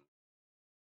modified,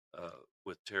 and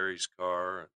with Terry's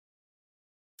car,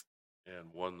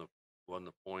 and won the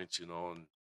points, and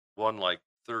won like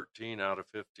 13 out of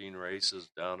 15 races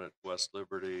down at West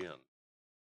Liberty. And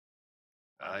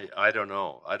I don't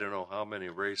know how many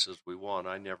races we won.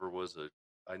 I never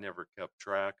kept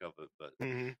track of it, but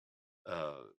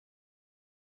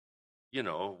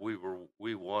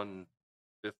we won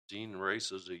 15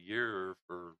 races a year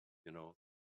for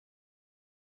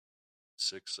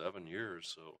 6-7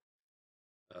 years. So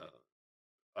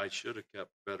I should have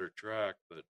kept better track,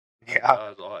 but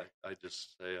I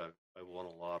just say I won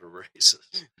a lot of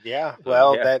races. Yeah,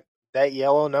 well, that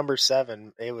yellow number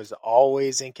 7, it was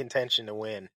always in contention to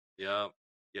win. Yeah,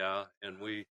 and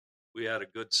we had a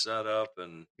good setup,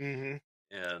 and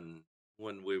and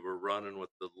when we were running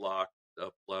with the locked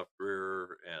up left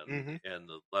rear and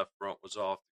the left front was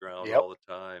off the ground all the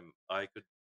time, I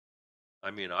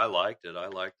liked it. I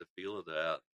liked the feel of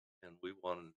that, and we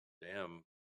won damn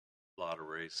lot of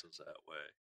races that way.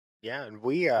 Yeah, and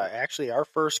we actually, our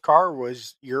first car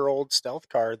was your old stealth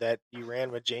car that you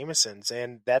ran with Jameson's,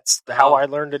 and that's how I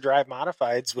learned to drive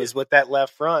modifieds, was with that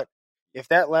left front. If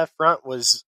that left front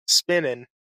was spinning,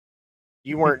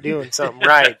 you weren't doing something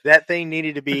right. That thing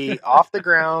needed to be off the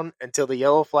ground until the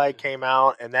yellow flag came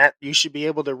out, and that you should be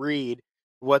able to read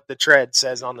what the tread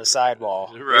says on the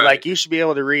sidewall. Right. Like, you should be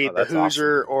able to read the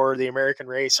Hoosier awesome. or the American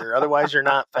Racer, otherwise you're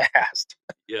not fast.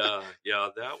 Yeah,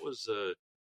 that was the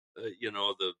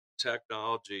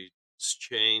technology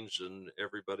changed and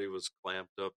everybody was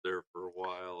clamped up there for a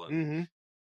while, and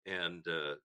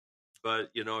but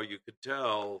you could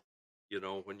tell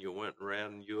when you went and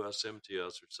ran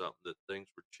USMTS or something that things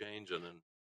were changing, and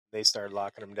they started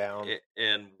locking them down.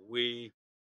 And we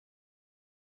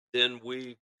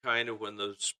kind of, when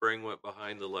the spring went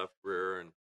behind the left rear,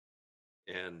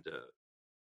 and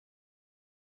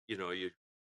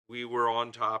we were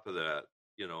on top of that,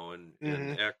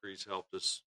 and Eckery's helped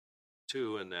us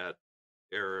too in that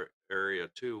area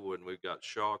too when we got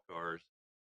Shaw cars,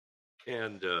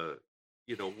 and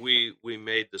we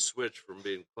made the switch from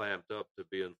being clamped up to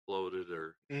being floated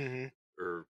or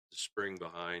the spring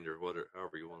behind or whatever,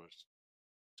 however you want to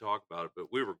talk about it.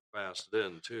 But we were fast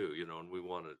then too, and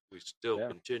we still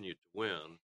continued to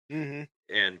win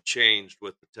and changed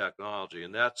with the technology,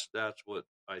 and that's what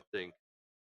I think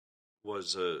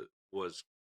was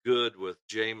good with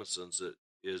Jameson's, that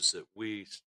we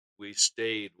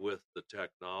stayed with the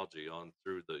technology on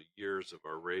through the years of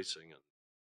our racing,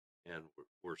 and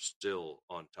we're still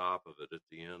on top of it at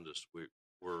the end as we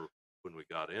were when we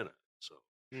got in it. So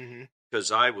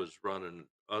because I was running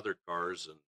other cars,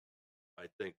 and I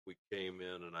think we came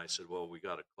in and I said, well, we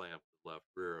got to clamp the left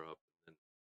rear up, and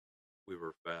we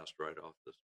were fast right off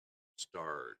the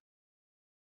start.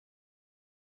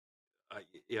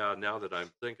 Now that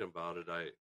I'm thinking about it,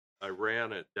 I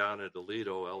ran it down at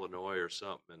Aledo, Illinois or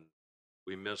something, and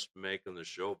we missed making the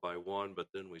show by one, but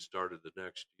then we started the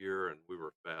next year and we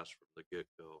were fast from the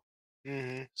get-go.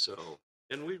 So,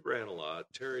 and we ran a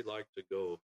lot. Terry liked to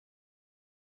go,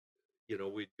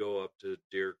 we'd go up to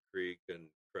Deer Creek and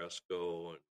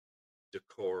Cresco and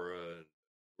Decorah and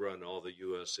run all the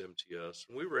USMTS,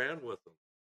 and we ran with them.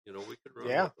 We could run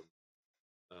with them.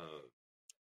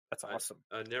 That's awesome.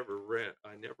 I never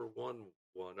won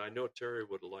one. I know Terry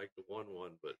would have liked to won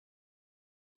one, but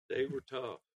they were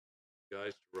tough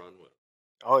guys to run with.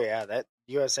 Oh yeah, that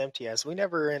USMTS.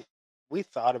 We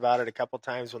thought about it a couple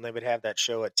times when they would have that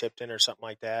show at Tipton or something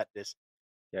like that.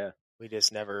 We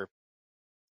just never.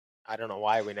 I don't know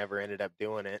why we never ended up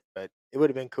doing it, but it would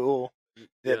have been cool.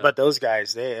 Yeah. But those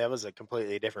guys, that was a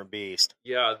completely different beast.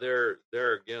 Yeah, there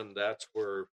again, that's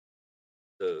where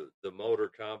the motor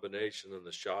combination and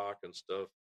the shock and stuff.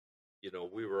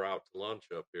 We were out to lunch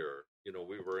up here.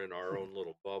 We were in our own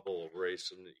little bubble of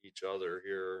racing each other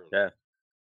here. Yeah.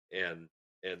 And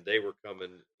they were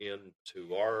coming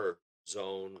into our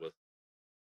zone with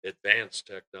advanced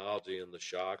technology and the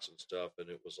shocks and stuff, and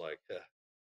it was like,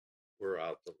 we're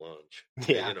out to lunch.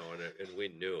 Yeah. And we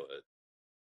knew it.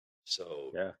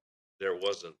 So there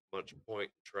wasn't much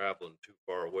point in traveling too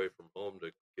far away from home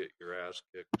to get your ass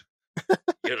kicked,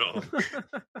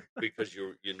 because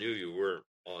you knew you weren't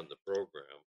on the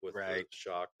program with the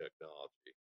shock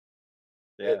technology.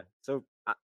 Yeah. So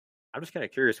I'm just kind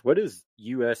of curious, what is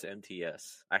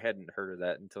USMTS? I hadn't heard of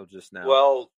that until just now.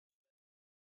 Well,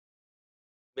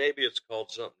 maybe it's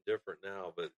called something different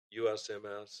now, but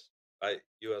USMTS,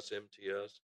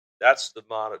 that's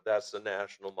the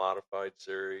National Modified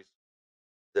Series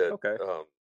that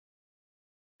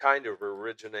kind of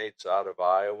originates out of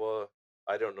Iowa.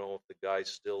 I don't know if the guy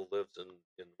still lives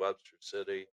in Webster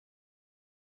City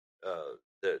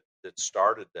that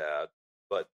started that,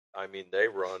 but I mean, they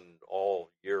run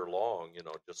all year long,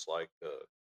 just like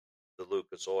the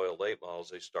Lucas Oil late models.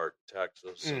 They start in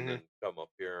Texas and then come up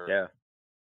here. Yeah.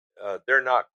 They're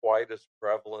not quite as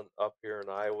prevalent up here in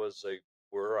Iowa as they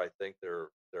were. I think they're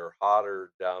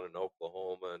hotter down in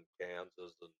Oklahoma and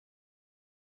Kansas and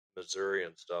Missouri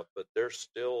and stuff, but they're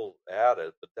still at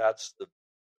it. But that's the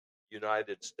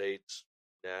United States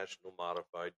National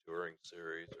Modified Touring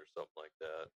Series or something like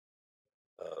that.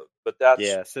 But that's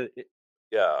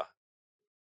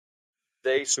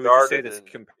they so started. Would you say that's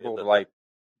comparable to like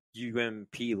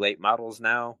UMP late models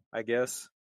now, I guess?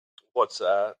 What's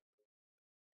that?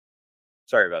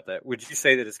 Sorry about that. Would you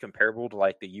say that it's comparable to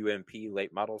like the UMP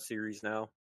late model series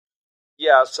now?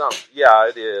 Yeah,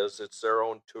 it is. It's their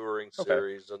own touring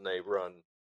series, and they run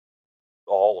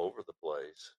all over the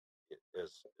place.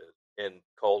 And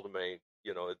culminate,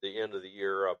 at the end of the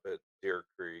year up at Deer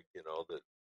Creek, that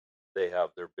they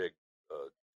have their big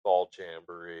fall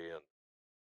jamboree,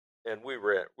 and we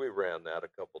ran that a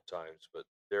couple times, but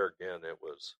there again, it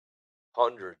was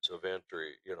hundreds of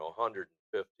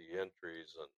 150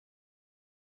 entries,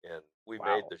 and we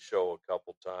made the show a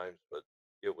couple times, but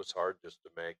it was hard just to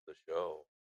make the show.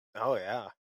 Oh yeah.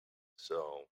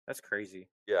 So That's crazy.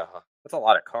 Yeah. That's a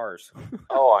lot of cars.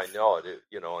 Oh, I know it.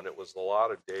 And it was a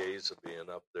lot of days of being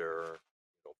up there.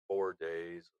 4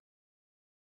 days.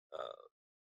 Uh,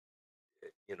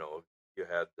 you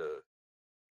had to.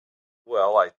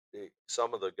 Well,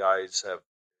 some of the guys have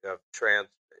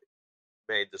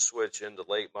made the switch into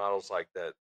late models like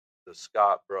that. The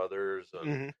Scott brothers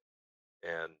and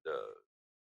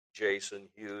Jason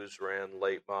Hughes ran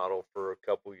late model for a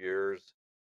couple years.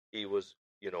 He was,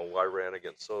 I ran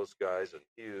against those guys and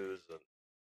Hughes, and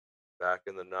back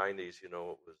in the '90s, it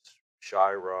was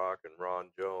Shyrock and Ron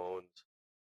Jones,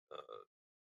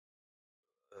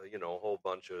 a whole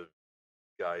bunch of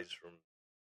guys from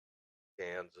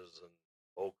Kansas and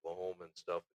Oklahoma and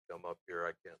stuff that come up here.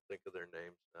 I can't think of their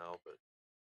names now, but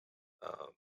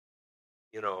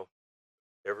you know,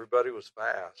 everybody was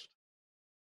fast,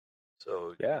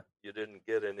 so Yeah. you didn't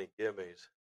get any gimmies,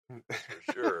 that's for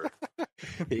sure.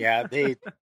 Yeah,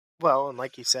 well, and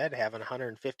like you said, having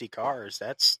 150 cars,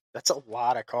 that's a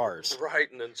lot of cars.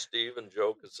 Right, and then Steve and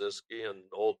Joe Kaczynski and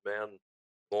Old Man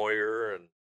Moyer and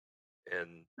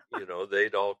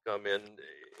they'd all come in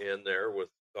there with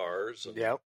cars,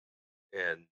 Yep.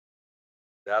 And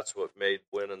that's what made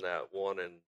winning that one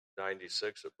in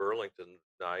 '96 at Burlington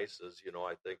nice. Is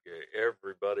I think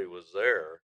everybody was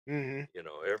there. Mm-hmm.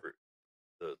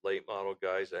 The late model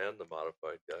guys and the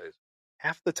modified guys.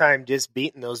 Half the time, just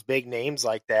beating those big names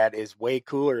like that is way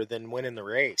cooler than winning the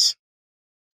race.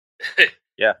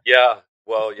 Yeah. Yeah.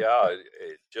 Well, yeah.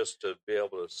 Just to be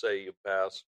able to say you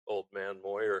passed Old Man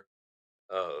Moyer,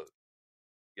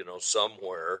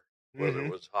 somewhere, whether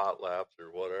it was hot laps or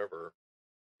whatever,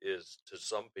 is to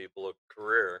some people a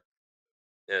career,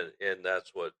 and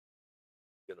that's what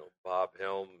Bob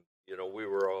Helm. We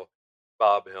were all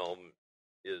Bob Helm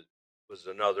was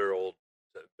another old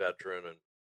veteran,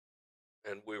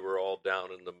 and we were all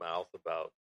down in the mouth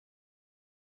about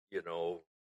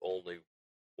only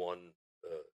one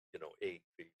 8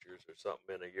 features or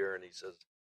something in a year, and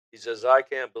he says I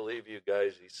can't believe you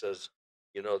guys. He says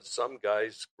some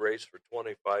guys race for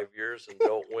 25 years and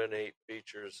don't win 8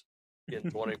 features in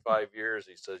 25 years.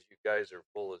 He says you guys are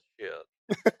full of shit.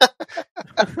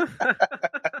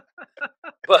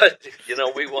 But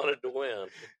we wanted to win,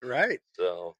 right?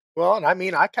 So well, and I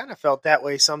mean, I kind of felt that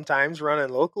way sometimes running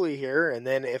locally here, and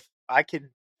then if I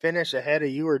could finish ahead of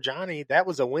you or Johnny, that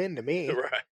was a win to me.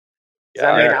 Right.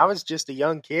 Yeah, I mean, I was just a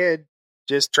young kid,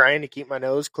 just trying to keep my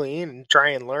nose clean and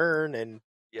try and learn, and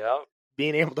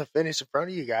being able to finish in front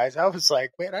of you guys, I was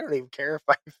like, man, I don't even care if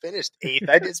I finished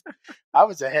 8th. I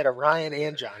was ahead of Ryan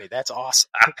and Johnny. That's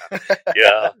awesome.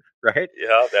 Yeah. Right.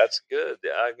 Yeah, that's good.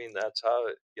 I mean, that's how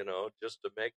just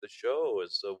to make the show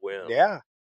is a win. Yeah.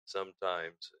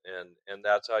 Sometimes, and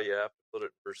that's how you have to put it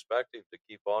in perspective to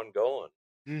keep on going.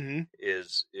 Mm-hmm.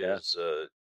 Is that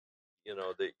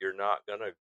you're not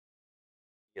gonna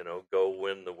go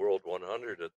win the World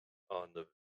 100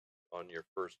 on your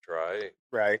first try.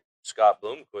 Right. Scott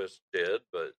Bloomquist did,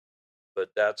 but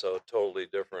that's a totally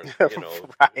different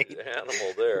right.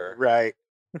 animal there. Right.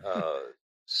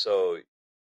 So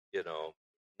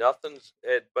nothing's.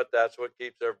 But that's what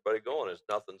keeps everybody going. Is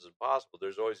nothing's impossible.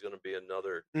 There's always going to be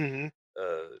another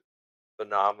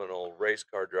phenomenal race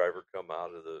car driver come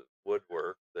out of the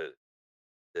woodwork that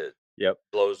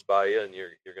blows by you, and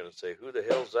you're going to say, "Who the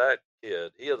hell's that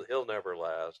kid? He'll never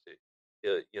last."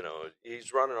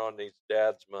 He's running on his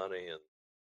dad's money,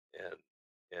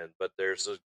 but there's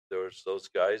those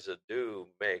guys that do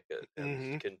make it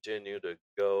and continue to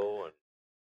go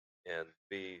and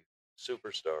be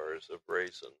superstars of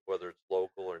racing, whether it's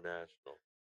local or national.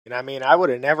 And I mean, I would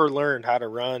have never learned how to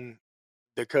run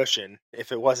the cushion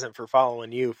if it wasn't for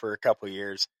following you for a couple of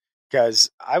years,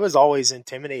 because I was always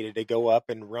intimidated to go up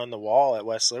and run the wall at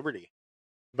West Liberty.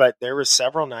 But there was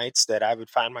several nights that I would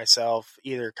find myself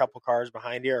either a couple cars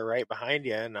behind you or right behind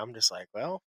you, and I'm just like,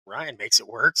 well, Ryan makes it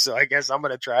work, so I guess I'm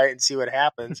going to try it and see what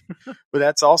happens. But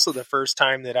that's also the first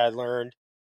time that I learned.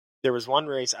 There was one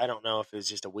race, I don't know if it was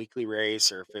just a weekly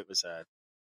race or if it was a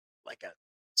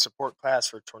support class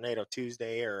for Tornado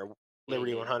Tuesday or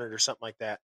Liberty 100 or something like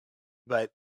that.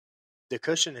 But the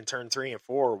cushion in turn 3 and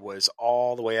 4 was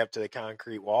all the way up to the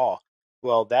concrete wall.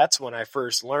 Well, that's when I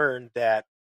first learned that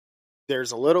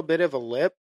there's a little bit of a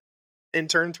lip in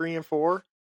turn 3 and 4,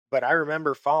 but I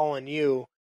remember following you,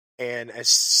 and as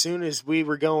soon as we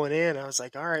were going in, I was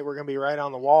like, all right, we're going to be right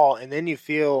on the wall. And then you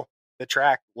feel the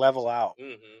track level out.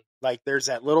 Like there's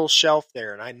that little shelf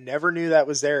there, and I never knew that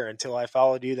was there until I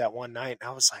followed you that one night. And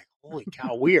I was like, holy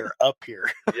cow, we are up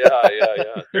here.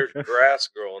 Yeah. There's grass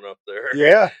growing up there.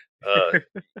 Yeah.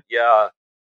 Yeah.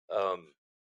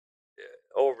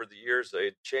 Over the years,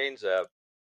 they changed that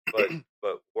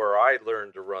but where I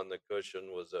learned to run the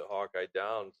cushion was at Hawkeye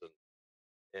Downs,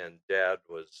 and Dad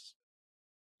was,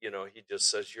 he just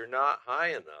says, "You're not high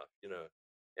enough,"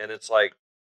 and it's like,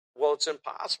 well, it's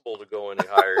impossible to go any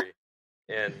higher.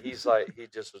 And he's like, he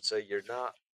just would say, "You're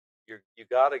not, you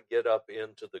got to get up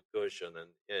into the cushion,"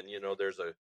 and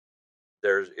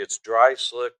it's dry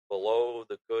slick below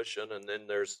the cushion, and then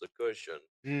there's the cushion,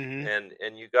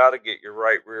 and you got to get your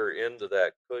right rear into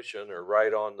that cushion or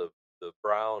right on the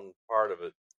brown part of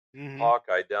it.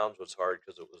 Hawkeye Downs was hard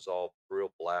because it was all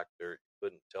real black dirt. You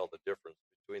couldn't tell the difference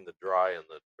between the dry and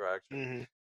the traction.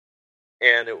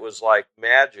 And it was like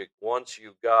magic once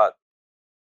you got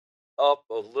up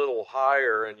a little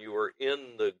higher and you were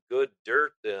in the good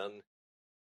dirt. Then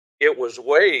it was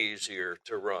way easier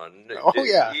to run. Oh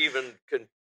yeah, even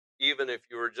if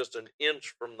you were just an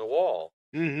inch from the wall,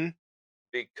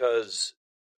 because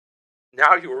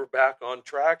now you were back on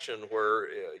traction where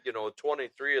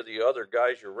 23 of the other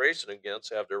guys you're racing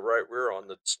against have their right rear on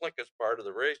the slickest part of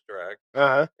the racetrack,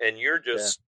 and you're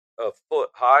just a foot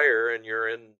higher and you're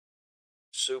in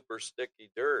super sticky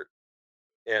dirt,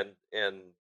 and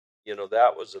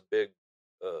that was a big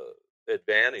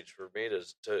advantage for me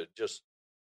to just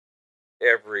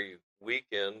every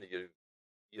weekend you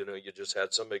just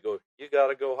had somebody go, "You got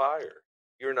to go higher.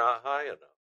 You're not high enough."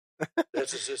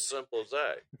 This is as simple as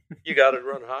that. You got to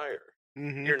run higher.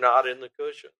 You're not in the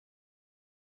cushion.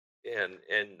 And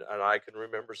I can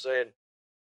remember saying,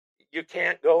 "You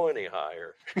can't go any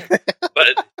higher."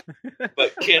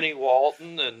 but Kenny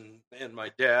Walton and my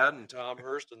dad and Tom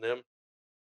Hurst and them,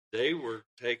 they were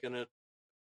taking it.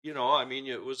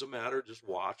 It was a matter of just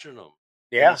watching them.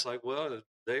 Yeah, and it's like, well,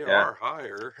 they are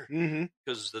higher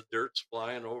because the dirt's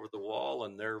flying over the wall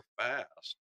and they're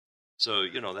fast. So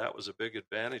that was a big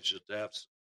advantage. That's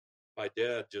my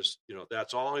dad. Just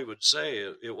that's all he would say.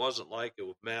 It wasn't like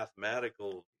a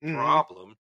mathematical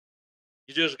problem.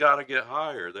 You just got to get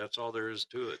higher. That's all there is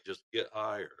to it. Just get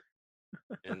higher.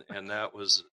 and that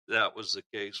was the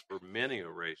case for many a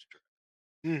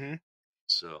racetrack.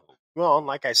 So, well, and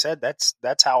like I said, that's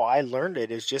how I learned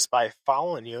it, is just by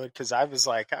following you, because I was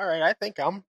like, all right, I think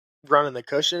I'm running the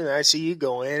cushion, and I see you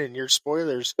go in and your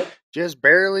spoiler's just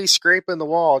barely scraping the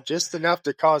wall, just enough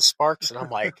to cause sparks, and I'm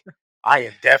like, I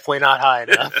am definitely not high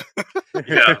enough.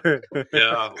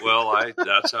 yeah. Well,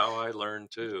 that's how I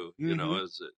learned too.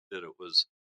 Is that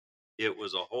it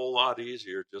was a whole lot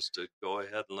easier just to go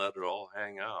ahead and let it all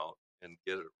hang out and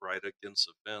get it right against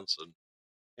the fence.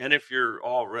 And if you're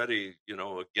already,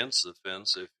 against the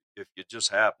fence, if you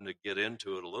just happen to get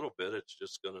into it a little bit, it's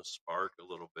just going to spark a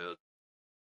little bit.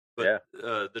 But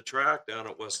the track down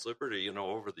at West Liberty,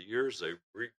 over the years, they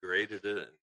regraded it.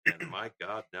 And my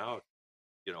God, now,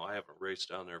 I haven't raced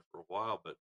down there for a while,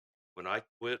 but when I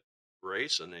quit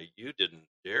racing, you didn't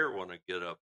dare want to get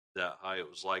up that high. It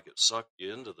was like it sucked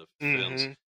you into the fence.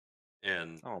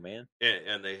 And oh man,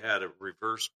 and they had a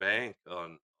reverse bank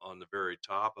on the very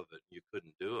top of it. And you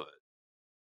couldn't do it,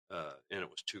 and it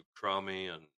was too crummy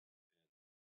and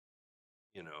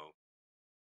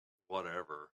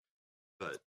whatever.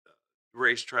 But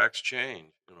racetracks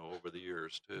change, over the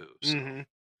years too. So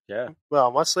yeah.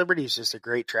 Well, West Liberty is just a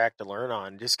great track to learn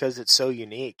on, just because it's so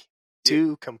unique.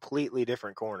 Two completely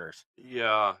different corners.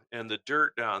 Yeah, and the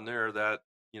dirt down there, that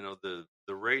the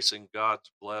racing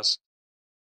gods blessed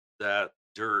that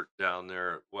dirt down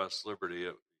there at West Liberty.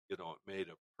 It made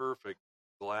a perfect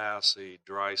glassy,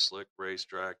 dry, slick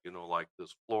racetrack. Like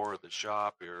this floor of the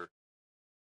shop here,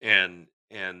 and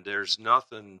there's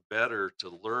nothing better to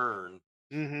learn.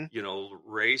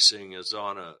 Racing is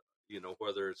on a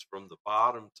whether it's from the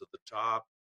bottom to the top,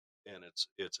 and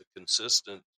it's a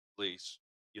consistently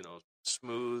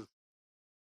smooth,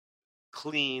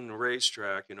 clean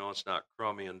racetrack. It's not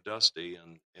crummy and dusty,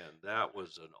 and that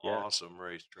was an awesome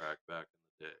racetrack back in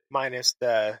the day. Minus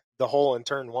the hole in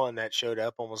turn one that showed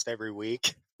up almost every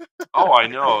week. Oh, I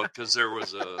know, because there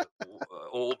was a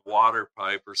old water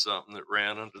pipe or something that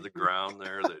ran under the ground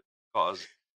there that caused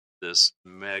this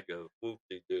mega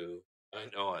whoop-de-doo. I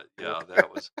know it. Yeah,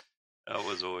 that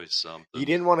was always something. You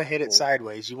didn't want to hit it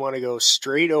sideways. You want to go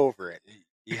straight over it.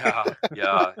 Yeah.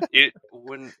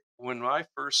 When I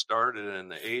first started in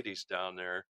the 80s down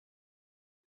there,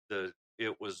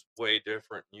 it was way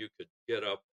different. You could get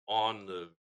up on the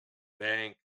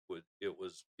bank it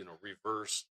was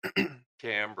reverse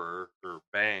camber or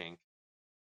bank,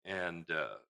 and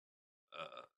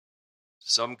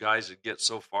some guys would get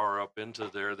so far up into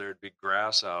there'd be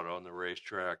grass out on the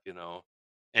racetrack,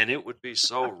 and it would be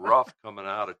so rough coming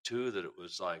out of two that it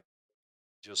was like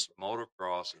just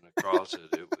motocrossing across it.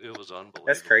 It was unbelievable.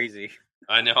 That's crazy.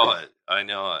 I know it.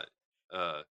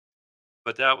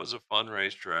 But that was a fun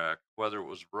racetrack, whether it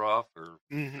was rough or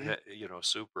Mm-hmm.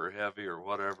 super heavy or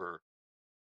whatever.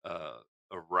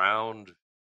 A round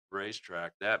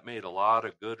racetrack that made a lot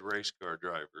of good race car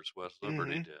drivers. West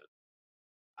Liberty Mm-hmm. did.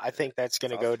 I think that's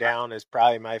going to So go down as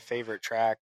probably my favorite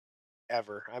track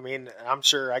ever. I mean, I'm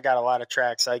sure I got a lot of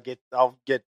tracks I'll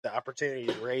get the opportunity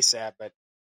to race at, but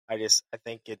I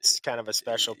think it's kind of a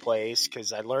special place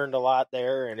because I learned a lot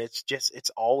there, and it's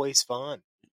always fun.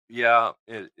 Yeah,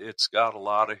 it's got a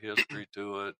lot of history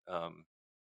to it.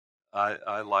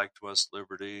 I liked West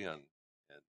Liberty and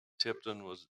Tipton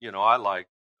was, I liked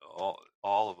all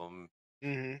of them.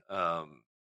 Mm-hmm. Um,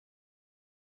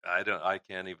 I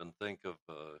can't even think of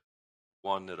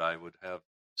one that I would have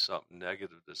something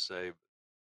negative to say.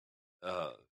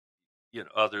 Uh,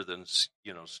 other than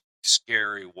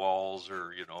scary walls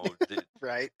or the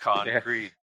Right. yeah,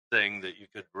 concrete thing that you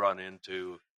could run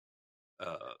into,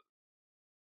 uh,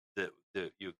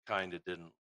 that you kind of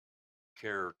didn't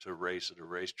care to race at a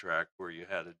racetrack where you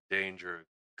had a danger of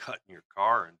cutting your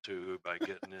car in two by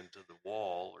getting into the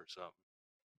wall or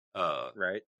something.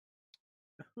 right.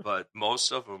 But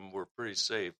most of them were pretty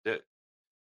safe.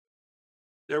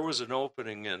 There was an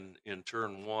opening in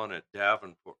turn one at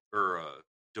Davenport or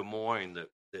Des Moines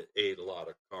that ate a lot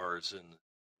of cars in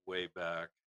way back.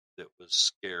 That was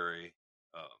scary,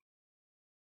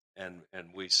 and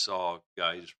we saw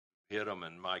guys hit them,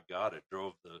 and my God, it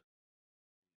drove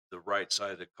the right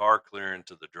side of the car clear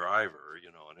into the driver,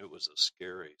 and it was a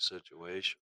scary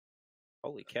situation.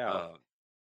 Holy cow! Uh,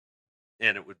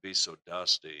 and it would be so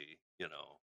dusty,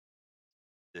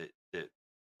 that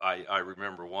I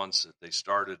remember once that they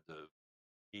started the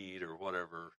heat or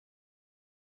whatever,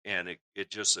 and it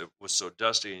was so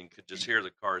dusty, and you could just hear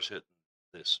the cars hitting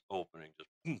this opening, just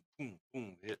boom, boom,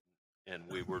 boom, hitting, and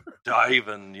we were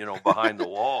diving, behind the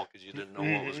wall because you didn't know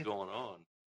what was Mm-hmm. going on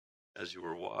as you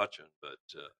were watching. But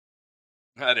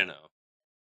I don't know.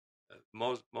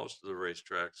 Most of the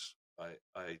racetracks,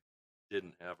 I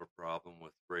didn't have a problem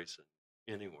with racing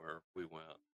anywhere we went.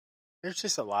 There's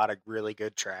just a lot of really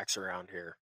good tracks around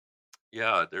here.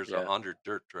 Yeah, there's Yeah, 100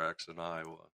 dirt tracks in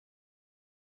Iowa.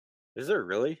 is there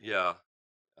really? Yeah,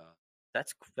 uh,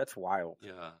 That's wild.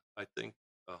 yeah. I think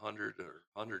 100 or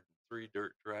 103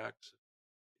 dirt tracks.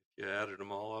 If you added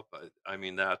them all up, I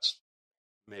mean that's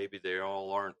maybe they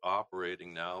all aren't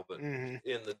operating now, but Mm-hmm.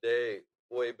 in the day,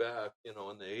 way back, in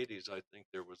the 80s, I think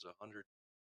there was 100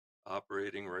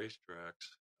 operating racetracks,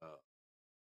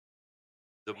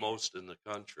 the most in the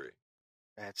country.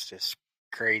 That's just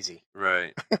crazy.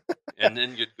 Right. And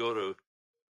then you'd go to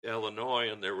Illinois,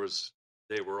 and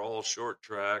they were all short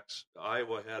tracks.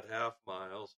 Iowa had half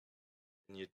miles,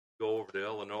 and you'd go over to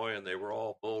Illinois, and they were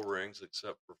all bull rings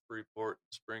except for Freeport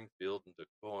and Springfield and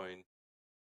DeCoin.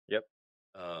 Yep.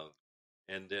 Uh,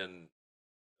 and then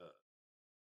uh,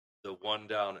 the one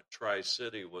down at Tri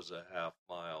City was a half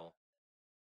mile,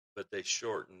 but they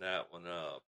shortened that one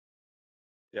up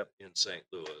Yep. in St.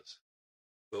 Louis.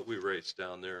 But we raced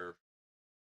down there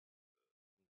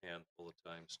a handful of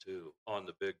times too on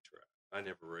the big track. I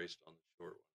never raced on the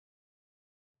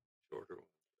shorter one.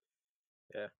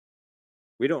 Yeah.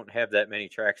 We don't have that many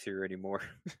tracks here anymore.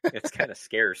 It's kind of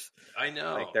scarce. I Like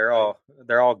know. they're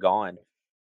all gone.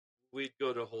 We'd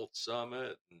go to Holt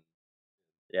Summit and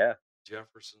Yeah.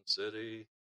 Jefferson City.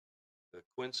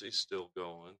 Quincy's still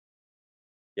going.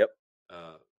 Yep.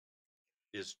 Uh,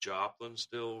 is Joplin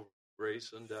still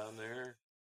racing down there?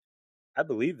 I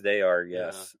believe they are. Yeah.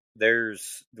 Yes.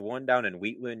 There's the one down in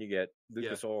Wheatland. You get Yeah.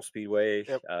 Lucas Oil Speedway.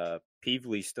 Yep.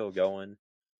 Peevely's still going.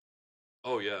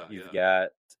 Oh yeah. You've Yeah. got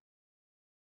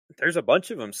there's a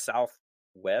bunch of them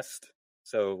southwest.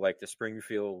 So like the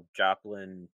Springfield,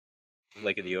 Joplin,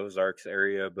 Lake of the Mm-hmm. Ozarks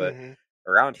area, but Mm-hmm.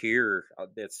 around here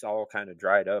it's all kind of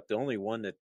dried up. The only one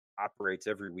that operates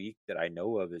every week that I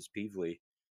know of is Peevely.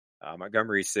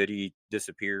 Montgomery City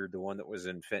disappeared. The one that was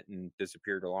in Fenton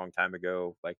disappeared a long time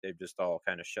ago. Like they've just all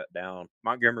kind of shut down.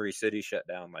 Montgomery City shut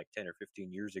down like 10 or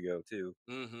 15 years ago too.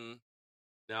 Mm-hmm.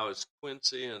 Now is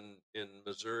Quincy in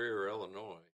Missouri or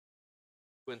Illinois?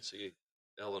 Quincy,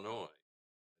 Illinois,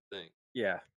 I think.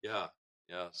 Yeah. Yeah.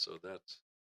 Yeah. So that's.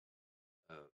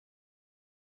 Uh,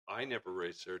 I never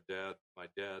raced there. My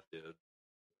dad did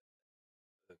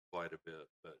quite a bit,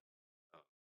 but uh,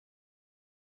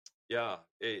 yeah,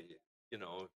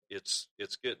 it's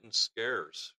getting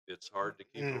scarce. It's hard to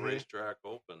keep a Mm-hmm. racetrack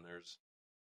open. There's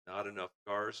not enough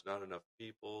cars, not enough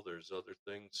people. There's other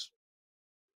things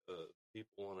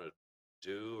people want to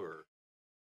do, or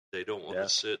they don't want to Yeah.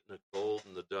 sit in the cold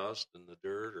and the dust and the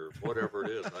dirt or whatever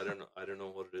it is. I don't know. I don't know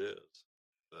what it is,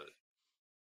 but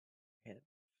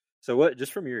So what,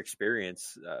 just from your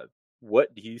experience,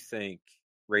 what do you think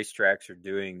racetracks are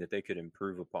doing that they could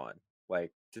improve upon,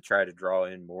 like to try to draw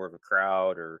in more of a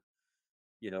crowd or,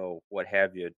 what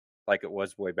have you, like it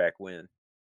was way back when?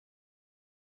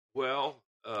 Well,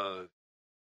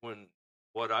 when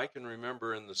what I can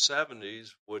remember in the 70s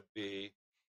would be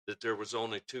that there was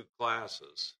only two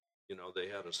classes. They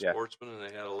had a Yeah. sportsman and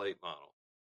they had a late model.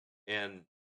 And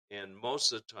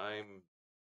most of the time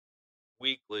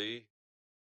weekly,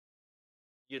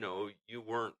 you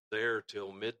weren't there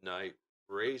till midnight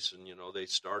racing. They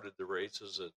started the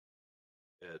races at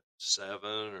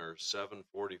 7 or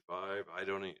 7:45. I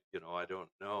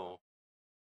don't know.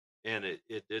 And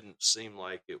it didn't seem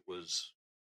like it was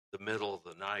the middle of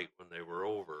the night when they were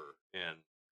over. And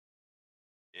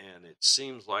it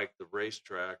seems like the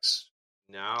racetracks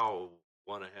now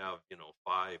want to have,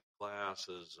 five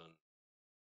classes, and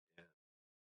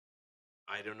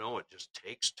I don't know, it just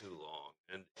takes too long.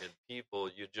 And people,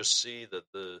 you just see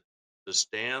that the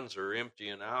stands are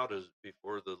emptying out as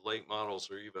before the late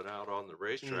models are even out on the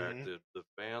racetrack. Mm-hmm. The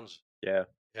fans Yeah.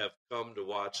 have come to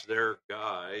watch their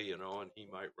guy, and he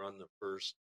might run the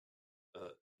first uh,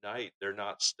 night. They're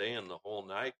not staying the whole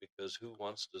night because who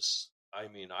wants to? I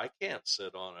mean, I can't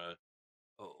sit on a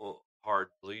hard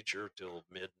bleacher till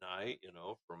midnight.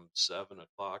 From 7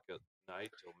 o'clock at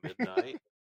night till midnight.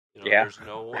 Yeah. There's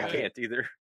no I way. can't either.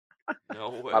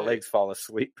 No My way. legs fall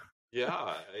asleep.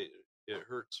 Yeah, it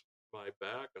hurts my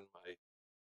back and my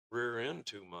rear end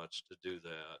too much to do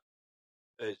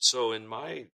that. So in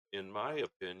my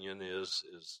opinion is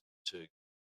to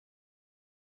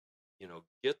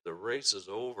get the races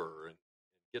over and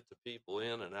get the people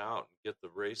in and out and get the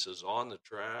races on the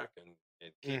track and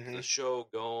keep Mm-hmm. the show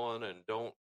going and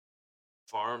don't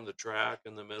farm the track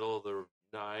in the middle of the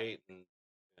night and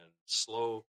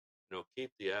slow,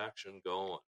 keep the action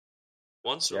going.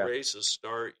 Once the Yeah. races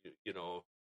start,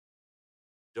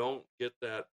 don't get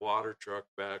that water truck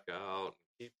back out and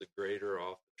keep the grader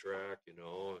off the track.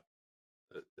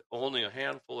 Only a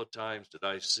handful of times did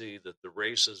I see that the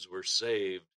races were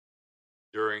saved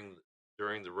during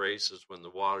during the races when the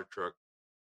water truck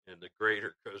and the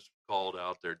grader was called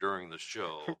out there during the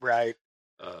show. Right.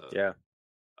 Uh, Yeah.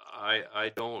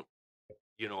 I don't,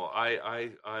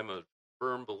 I'm a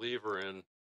firm believer in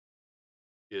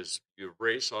is you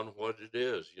race on what it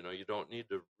is. You don't need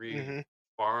to Mm-hmm.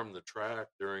 farm the track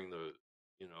during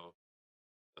you know,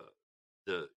 uh,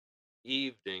 the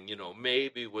evening,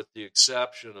 maybe with the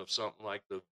exception of something like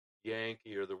the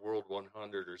Yankee or the World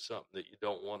 100 or something that you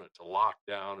don't want it to lock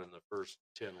down in the first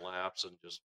 10 laps and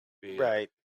just be a Right.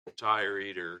 tire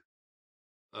eater.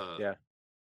 Uh, Yeah.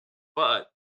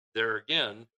 but there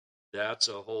again, that's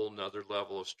a whole nother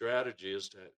level of strategy is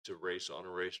to race on a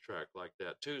racetrack like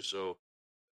that too. So,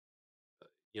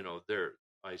 there,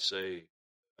 I say,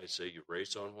 you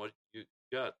race on what you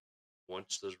got.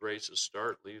 Once the races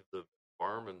start, leave the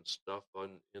farm and stuff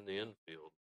in the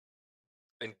infield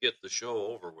and get the show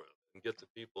over with and get the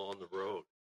people on the road.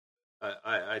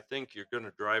 I think you're going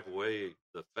to drive away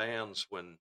the fans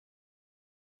when,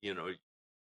 you know,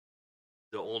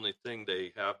 the only thing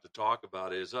they have to talk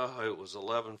about is, oh, it was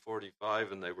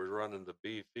 11:45 and they were running the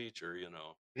B feature.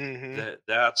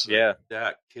 Mm-hmm. Yeah.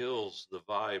 That kills the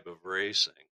vibe of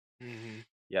racing. Mm-hmm.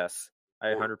 Yes. I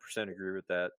Or 100% agree with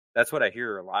that. That's what I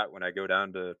hear a lot when I go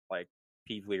down to like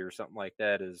Peevely or something like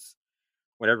that is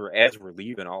whenever as we're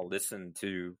leaving, I'll listen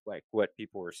to like what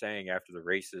people are saying after the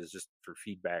races just for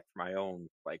feedback for my own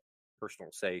like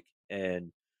personal sake.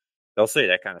 And they'll say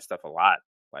that kind of stuff a lot.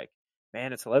 Like,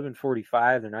 man, it's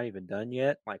 11:45. They're not even done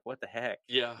yet. Like, what the heck?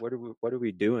 yeah, What are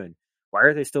we doing? Why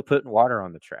are they still putting water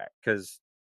on the track? Because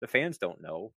the fans don't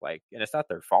know. Like, and it's not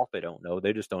their fault they don't know.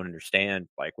 They just don't understand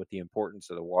like what the importance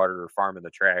of the water or farming the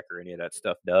track or any of that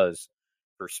stuff does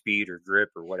for speed or grip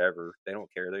or whatever. They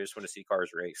don't care. They just want to see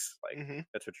cars race. Like, Mm-hmm.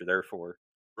 that's what you're there for.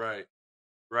 right,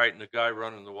 right. And the guy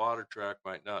running the water track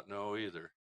might not know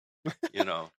either.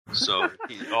 So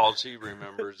all he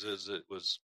remembers is it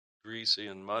was greasy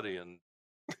and muddy in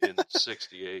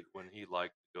 '68 when he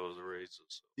liked to go to the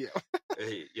races. Yeah.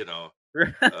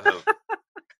 So, uh,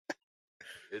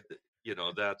 it,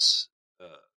 that's uh,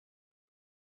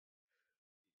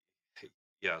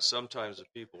 yeah. Sometimes the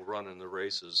people running the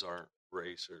races aren't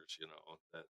racers.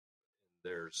 That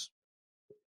there's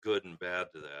good and bad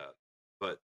to that.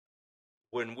 But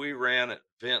when we ran at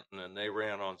Vinton and they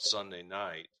ran on Sunday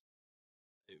night,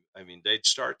 I mean, they'd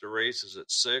start the races at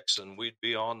 6 and we'd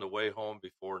be on the way home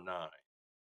before 9.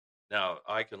 Now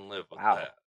I can live with Wow.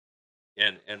 that.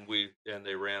 And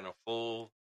they ran a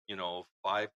full,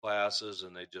 5 classes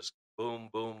and they just boom,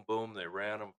 boom, boom. They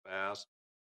ran them fast.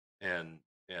 And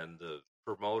the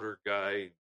promoter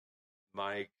guy,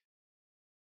 Mike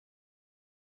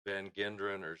Van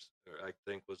Gendren, or I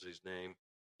think was his name.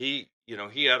 He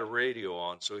had a radio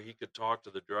on, so he could talk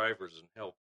to the drivers and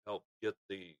help get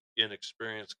the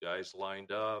inexperienced guys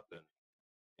lined up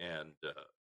and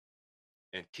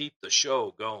and keep the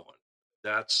show going.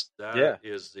 That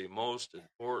is the most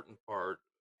important part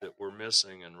that we're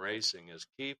missing in racing, is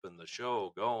keeping the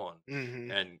show going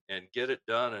and get it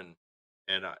done.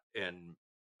 And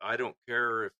I don't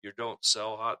care if you don't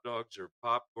sell hot dogs or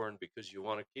popcorn because you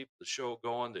want to keep the show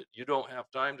going, that you don't have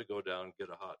time to go down and get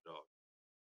a hot dog.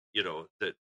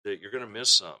 That you're going to miss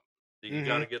something. That you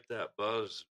got to get that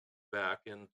buzz back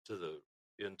into the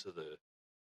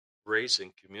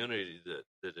racing community,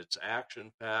 that it's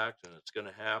action packed and it's going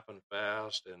to happen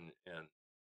fast, and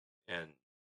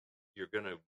you're going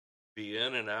to be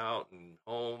in and out and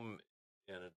home,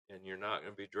 and you're not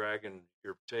going to be dragging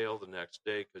your tail the next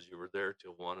day because you were there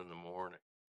till 1 a.m.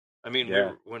 I mean,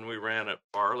 when we ran at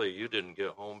Farley, you didn't get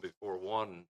home before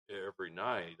 1 every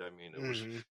night. I mean, it was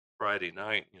Friday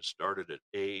night and you started at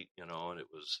 8, and it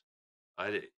was,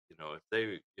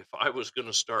 if I was going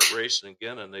to start racing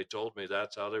again and they told me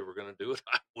that's how they were going to do it,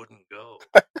 I wouldn't go,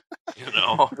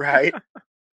 Right.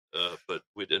 But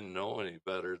we didn't know any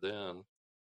better then.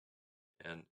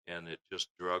 And it just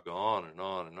drug on and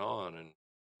on and on, and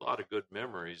a lot of good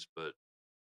memories, but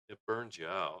it burns you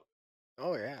out.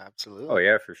 Oh yeah, absolutely. Oh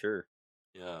yeah, for sure.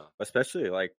 Yeah. Especially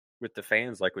like with the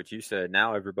fans, like what you said,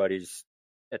 now everybody's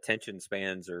attention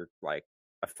spans are like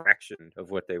a fraction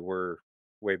of what they were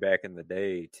way back in the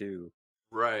day too.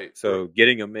 Right. So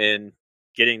getting them in,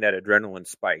 getting that adrenaline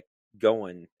spike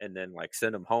going, and then like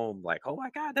send them home like, oh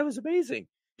my God, that was amazing.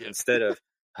 Yeah. Instead of,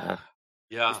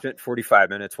 we spent 45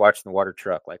 minutes watching the water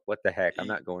truck. Like, what the heck? I'm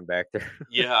not going back there.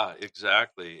 Yeah,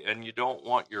 exactly. And you don't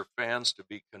want your fans to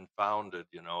be confounded,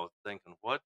 thinking,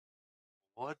 why'd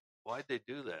they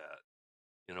do that?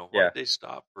 Why'd they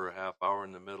stop for a half hour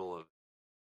in the middle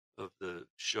of the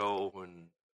show when,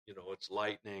 it's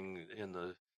lightning in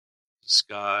the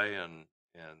sky, and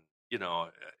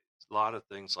a lot of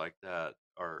things like that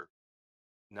are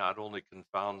not only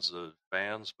confounds the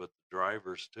fans but the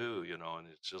drivers too, and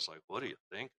it's just like, what do you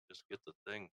think? Just get the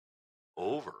thing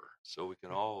over so we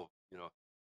can all,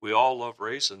 we all love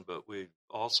racing, but we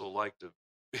also like to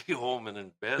be home and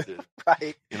in bed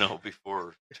right.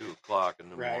 Before 2:00 in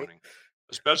the morning,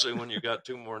 especially when you got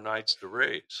 2 more nights to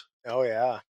race. Oh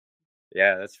yeah.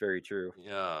 Yeah, that's very true.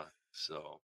 Yeah.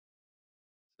 So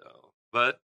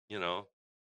but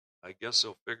I guess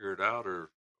they'll figure it out,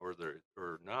 or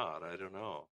not. I don't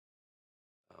know.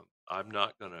 I'm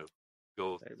not going to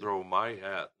go throw my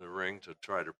hat in the ring to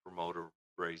try to promote a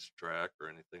racetrack or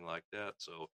anything like that,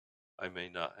 so I may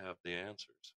not have the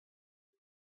answers.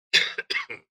 It's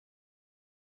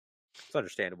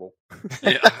understandable.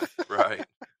 Yeah, right.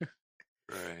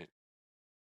 Right.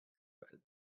 But,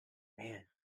 man,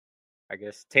 I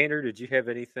guess, Tanner, did you have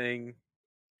anything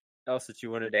else that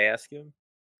you wanted to ask him?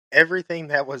 Everything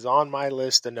that was on my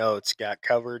list of notes got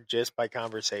covered just by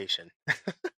conversation.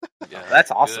 Yeah,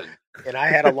 that's awesome. Good. And I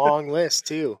had a long list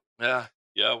too. Yeah,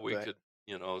 we could,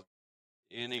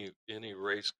 any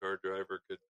race car driver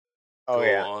could go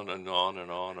on and on and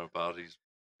on about his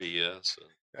BS.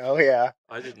 And,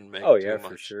 I didn't make too much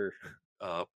for sure.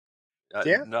 up.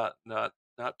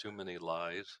 Not too many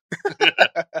lies.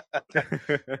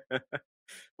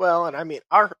 Well, and I mean,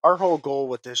 our whole goal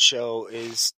with this show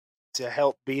is to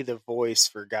help be the voice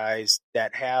for guys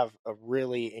that have a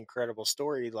really incredible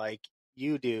story like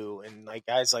you do, and like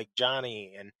guys like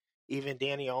Johnny and even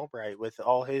Danny Albright with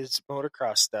all his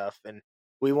motocross stuff. And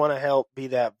we want to help be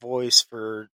that voice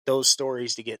for those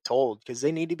stories to get told, because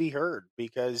they need to be heard,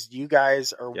 because you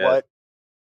guys are what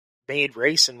made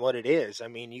racing what it is. I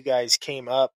mean, you guys came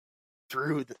up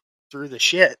through the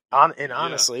shit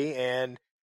honestly, and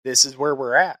this is where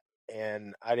we're at.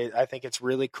 And I think it's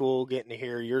really cool getting to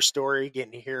hear your story,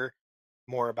 getting to hear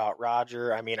more about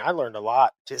Roger. I mean, I learned a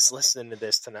lot just listening to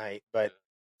this tonight, but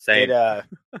same.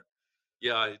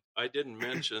 Yeah, I didn't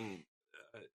mention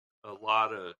a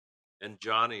lot of, and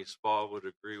Johnny Spa would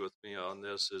agree with me on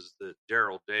this, is that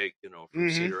Daryl Dake, from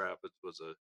Cedar Rapids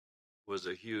was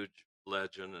a huge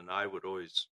legend, and I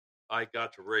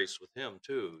got to race with him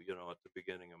too, at the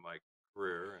beginning of my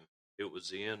career, and it was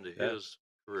the end of his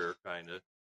career kind of,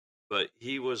 but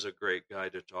he was a great guy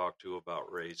to talk to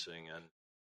about racing,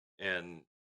 and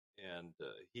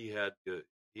he had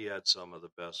some of the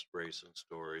best racing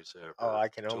stories ever. Oh, I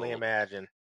can only imagine.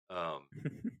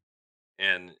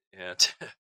 And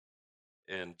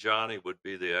and Johnny would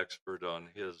be the expert on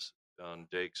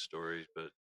Dake's stories,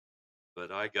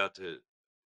 but I got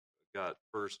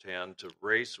firsthand to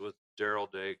race with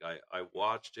Daryl Dake. I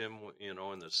watched him, in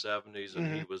the 70s,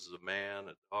 and he was the man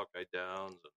at Hawkeye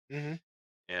Downs,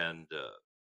 and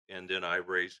then I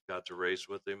got to race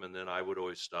with him, and then I would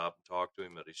always stop and talk to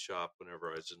him at his shop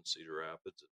whenever I was in Cedar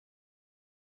Rapids, and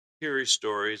hear his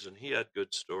stories, and he had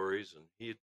good stories, and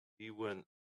he went,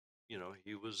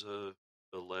 he was a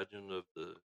legend of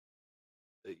the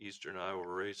Eastern Iowa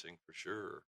racing for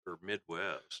sure, or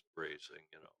Midwest racing,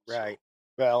 Right. So.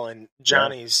 Well, and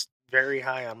Johnny's very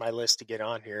high on my list to get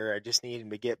on here. I just need him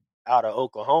to get out of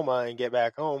Oklahoma and get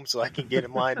back home so I can get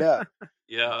him lined up.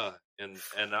 Yeah, and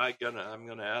I'm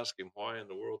gonna ask him why in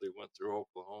the world he went through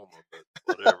Oklahoma,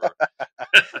 but whatever.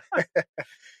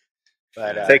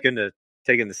 But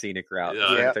taking the scenic route.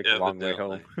 Yeah, take the long way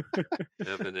home.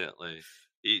 Evidently,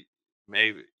 he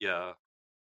maybe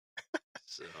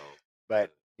So, but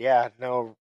yeah,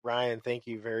 no, Ryan, thank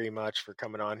you very much for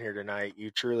coming on here tonight.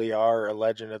 You truly are a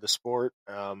legend of the sport.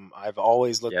 I've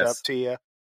always looked up to you.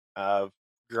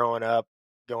 Growing up,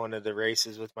 going to the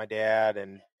races with my dad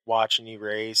and watching you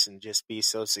race and just be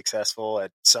so successful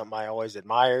at something I always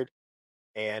admired.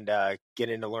 And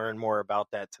getting to learn more about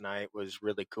that tonight was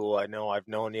really cool. I know I've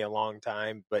known you a long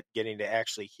time, but getting to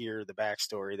actually hear the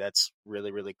backstory, that's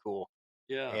really, really cool.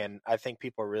 Yeah. And I think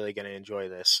people are really going to enjoy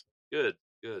this. Good.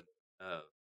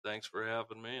 Thanks for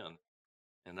having me,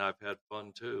 and I've had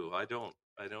fun too. I don't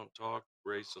talk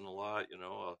racing a lot,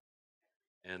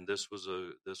 and this was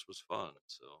fun.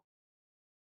 So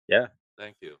yeah,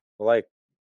 thank you. Well,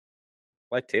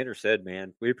 like Tanner said,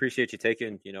 man, we appreciate you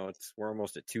taking, we're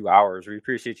almost at 2 hours. We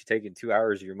appreciate you taking 2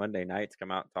 hours of your Monday night to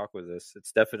come out and talk with us.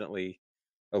 It's definitely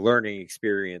a learning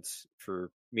experience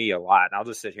for me a lot. And I'll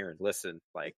just sit here and listen,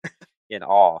 like in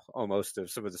awe almost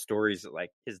of some of the stories that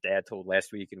like his dad told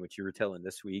last week and what you were telling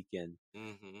this week. And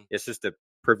it's just a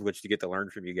privilege to get to learn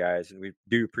from you guys. And we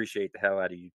do appreciate the hell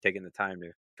out of you taking the time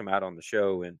to come out on the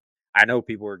show. And I know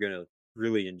people are going to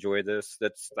really enjoy this.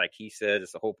 That's like he said,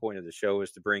 it's the whole point of the show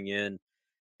is to bring in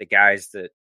the guys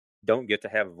that don't get to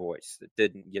have a voice, that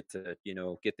didn't get to,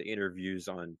 get the interviews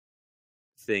on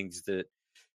things that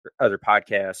other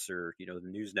podcasts or, the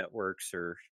news networks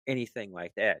or anything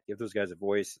like that. Give those guys a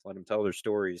voice, let them tell their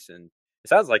stories. And it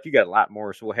sounds like you got a lot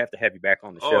more, so we'll have to have you back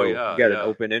on the show. Oh, yeah, you got an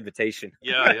open invitation.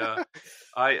 Yeah.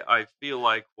 I feel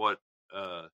like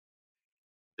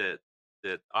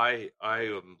that I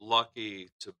am lucky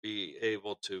to be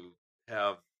able to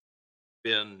have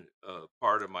been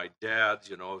part of my dad's,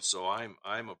 so I'm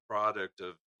a product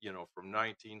of, from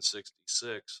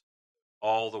 1966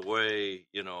 all the way,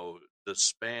 the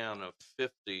span of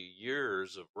 50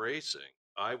 years of racing.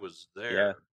 I was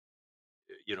there,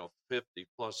 50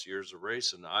 plus years of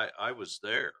racing. I was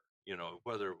there,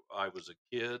 whether I was a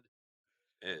kid,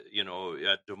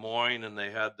 at Des Moines, and they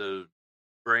had the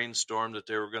brainstorm that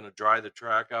they were going to dry the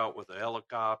track out with a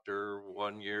helicopter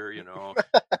one year,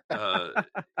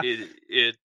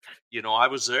 I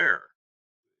was there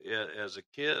as a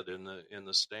kid in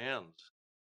the stands,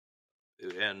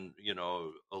 and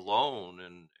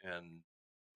alone and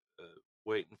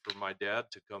waiting for my dad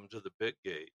to come to the pit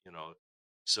gate,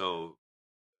 so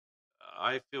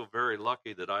I feel very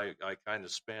lucky that I kind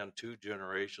of spanned two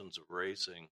generations of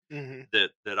racing,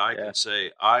 that I can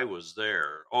say I was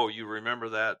there. Oh, you remember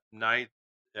that night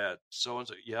at so and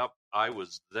so? Yep, I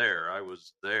was there.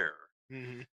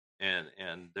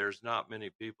 And there's not many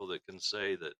people that can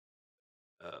say that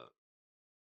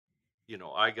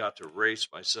I got to race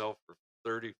myself for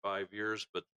 35 years,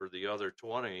 but for the other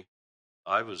 20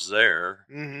 I was there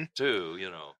too,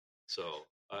 so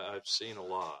I've seen a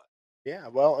lot. Yeah,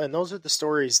 well, and those are the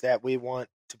stories that we want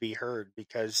to be heard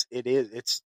because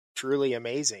it's truly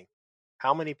amazing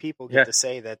how many people get to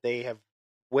say that they have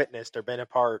witnessed or been a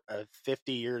part of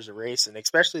 50 years of racing,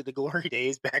 especially the glory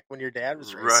days back when your dad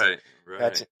was racing. Right.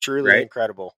 That's truly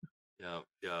incredible.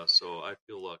 Yeah, so I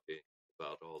feel lucky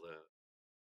about all that.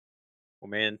 Well,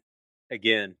 man,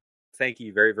 again, thank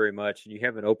you very, very much. And you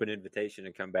have an open invitation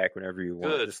to come back whenever you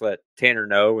want. Good. Just let Tanner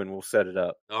know and we'll set it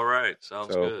up. All right.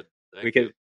 Sounds good. Thank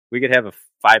you. We could have a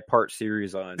 5-part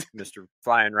series on Mr.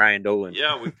 Flyin Ryan Dolan.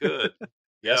 Yeah, we could.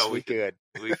 Yes, we could.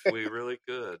 We really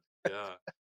could. Yeah.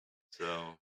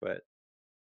 So. But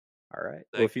all right.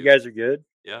 Well, if you guys are good,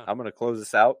 I'm going to close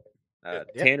this out.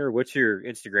 Tanner, what's your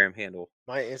Instagram handle?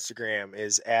 My Instagram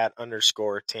is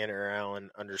 @_ Tanner Allen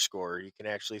 _. You can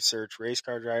actually search race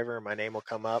car driver. My name will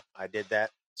come up. I did that,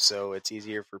 so it's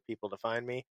easier for people to find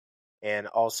me. And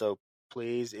also,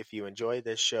 please, if you enjoy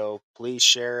this show, please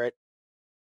share it.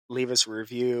 Leave us a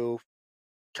review,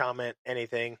 comment,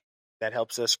 anything that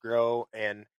helps us grow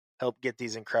and help get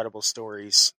these incredible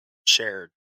stories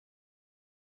shared.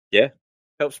 Yeah.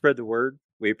 Help spread the word.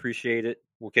 We appreciate it.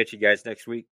 We'll catch you guys next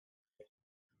week.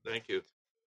 Thank you.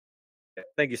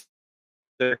 Thank you,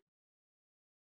 sir.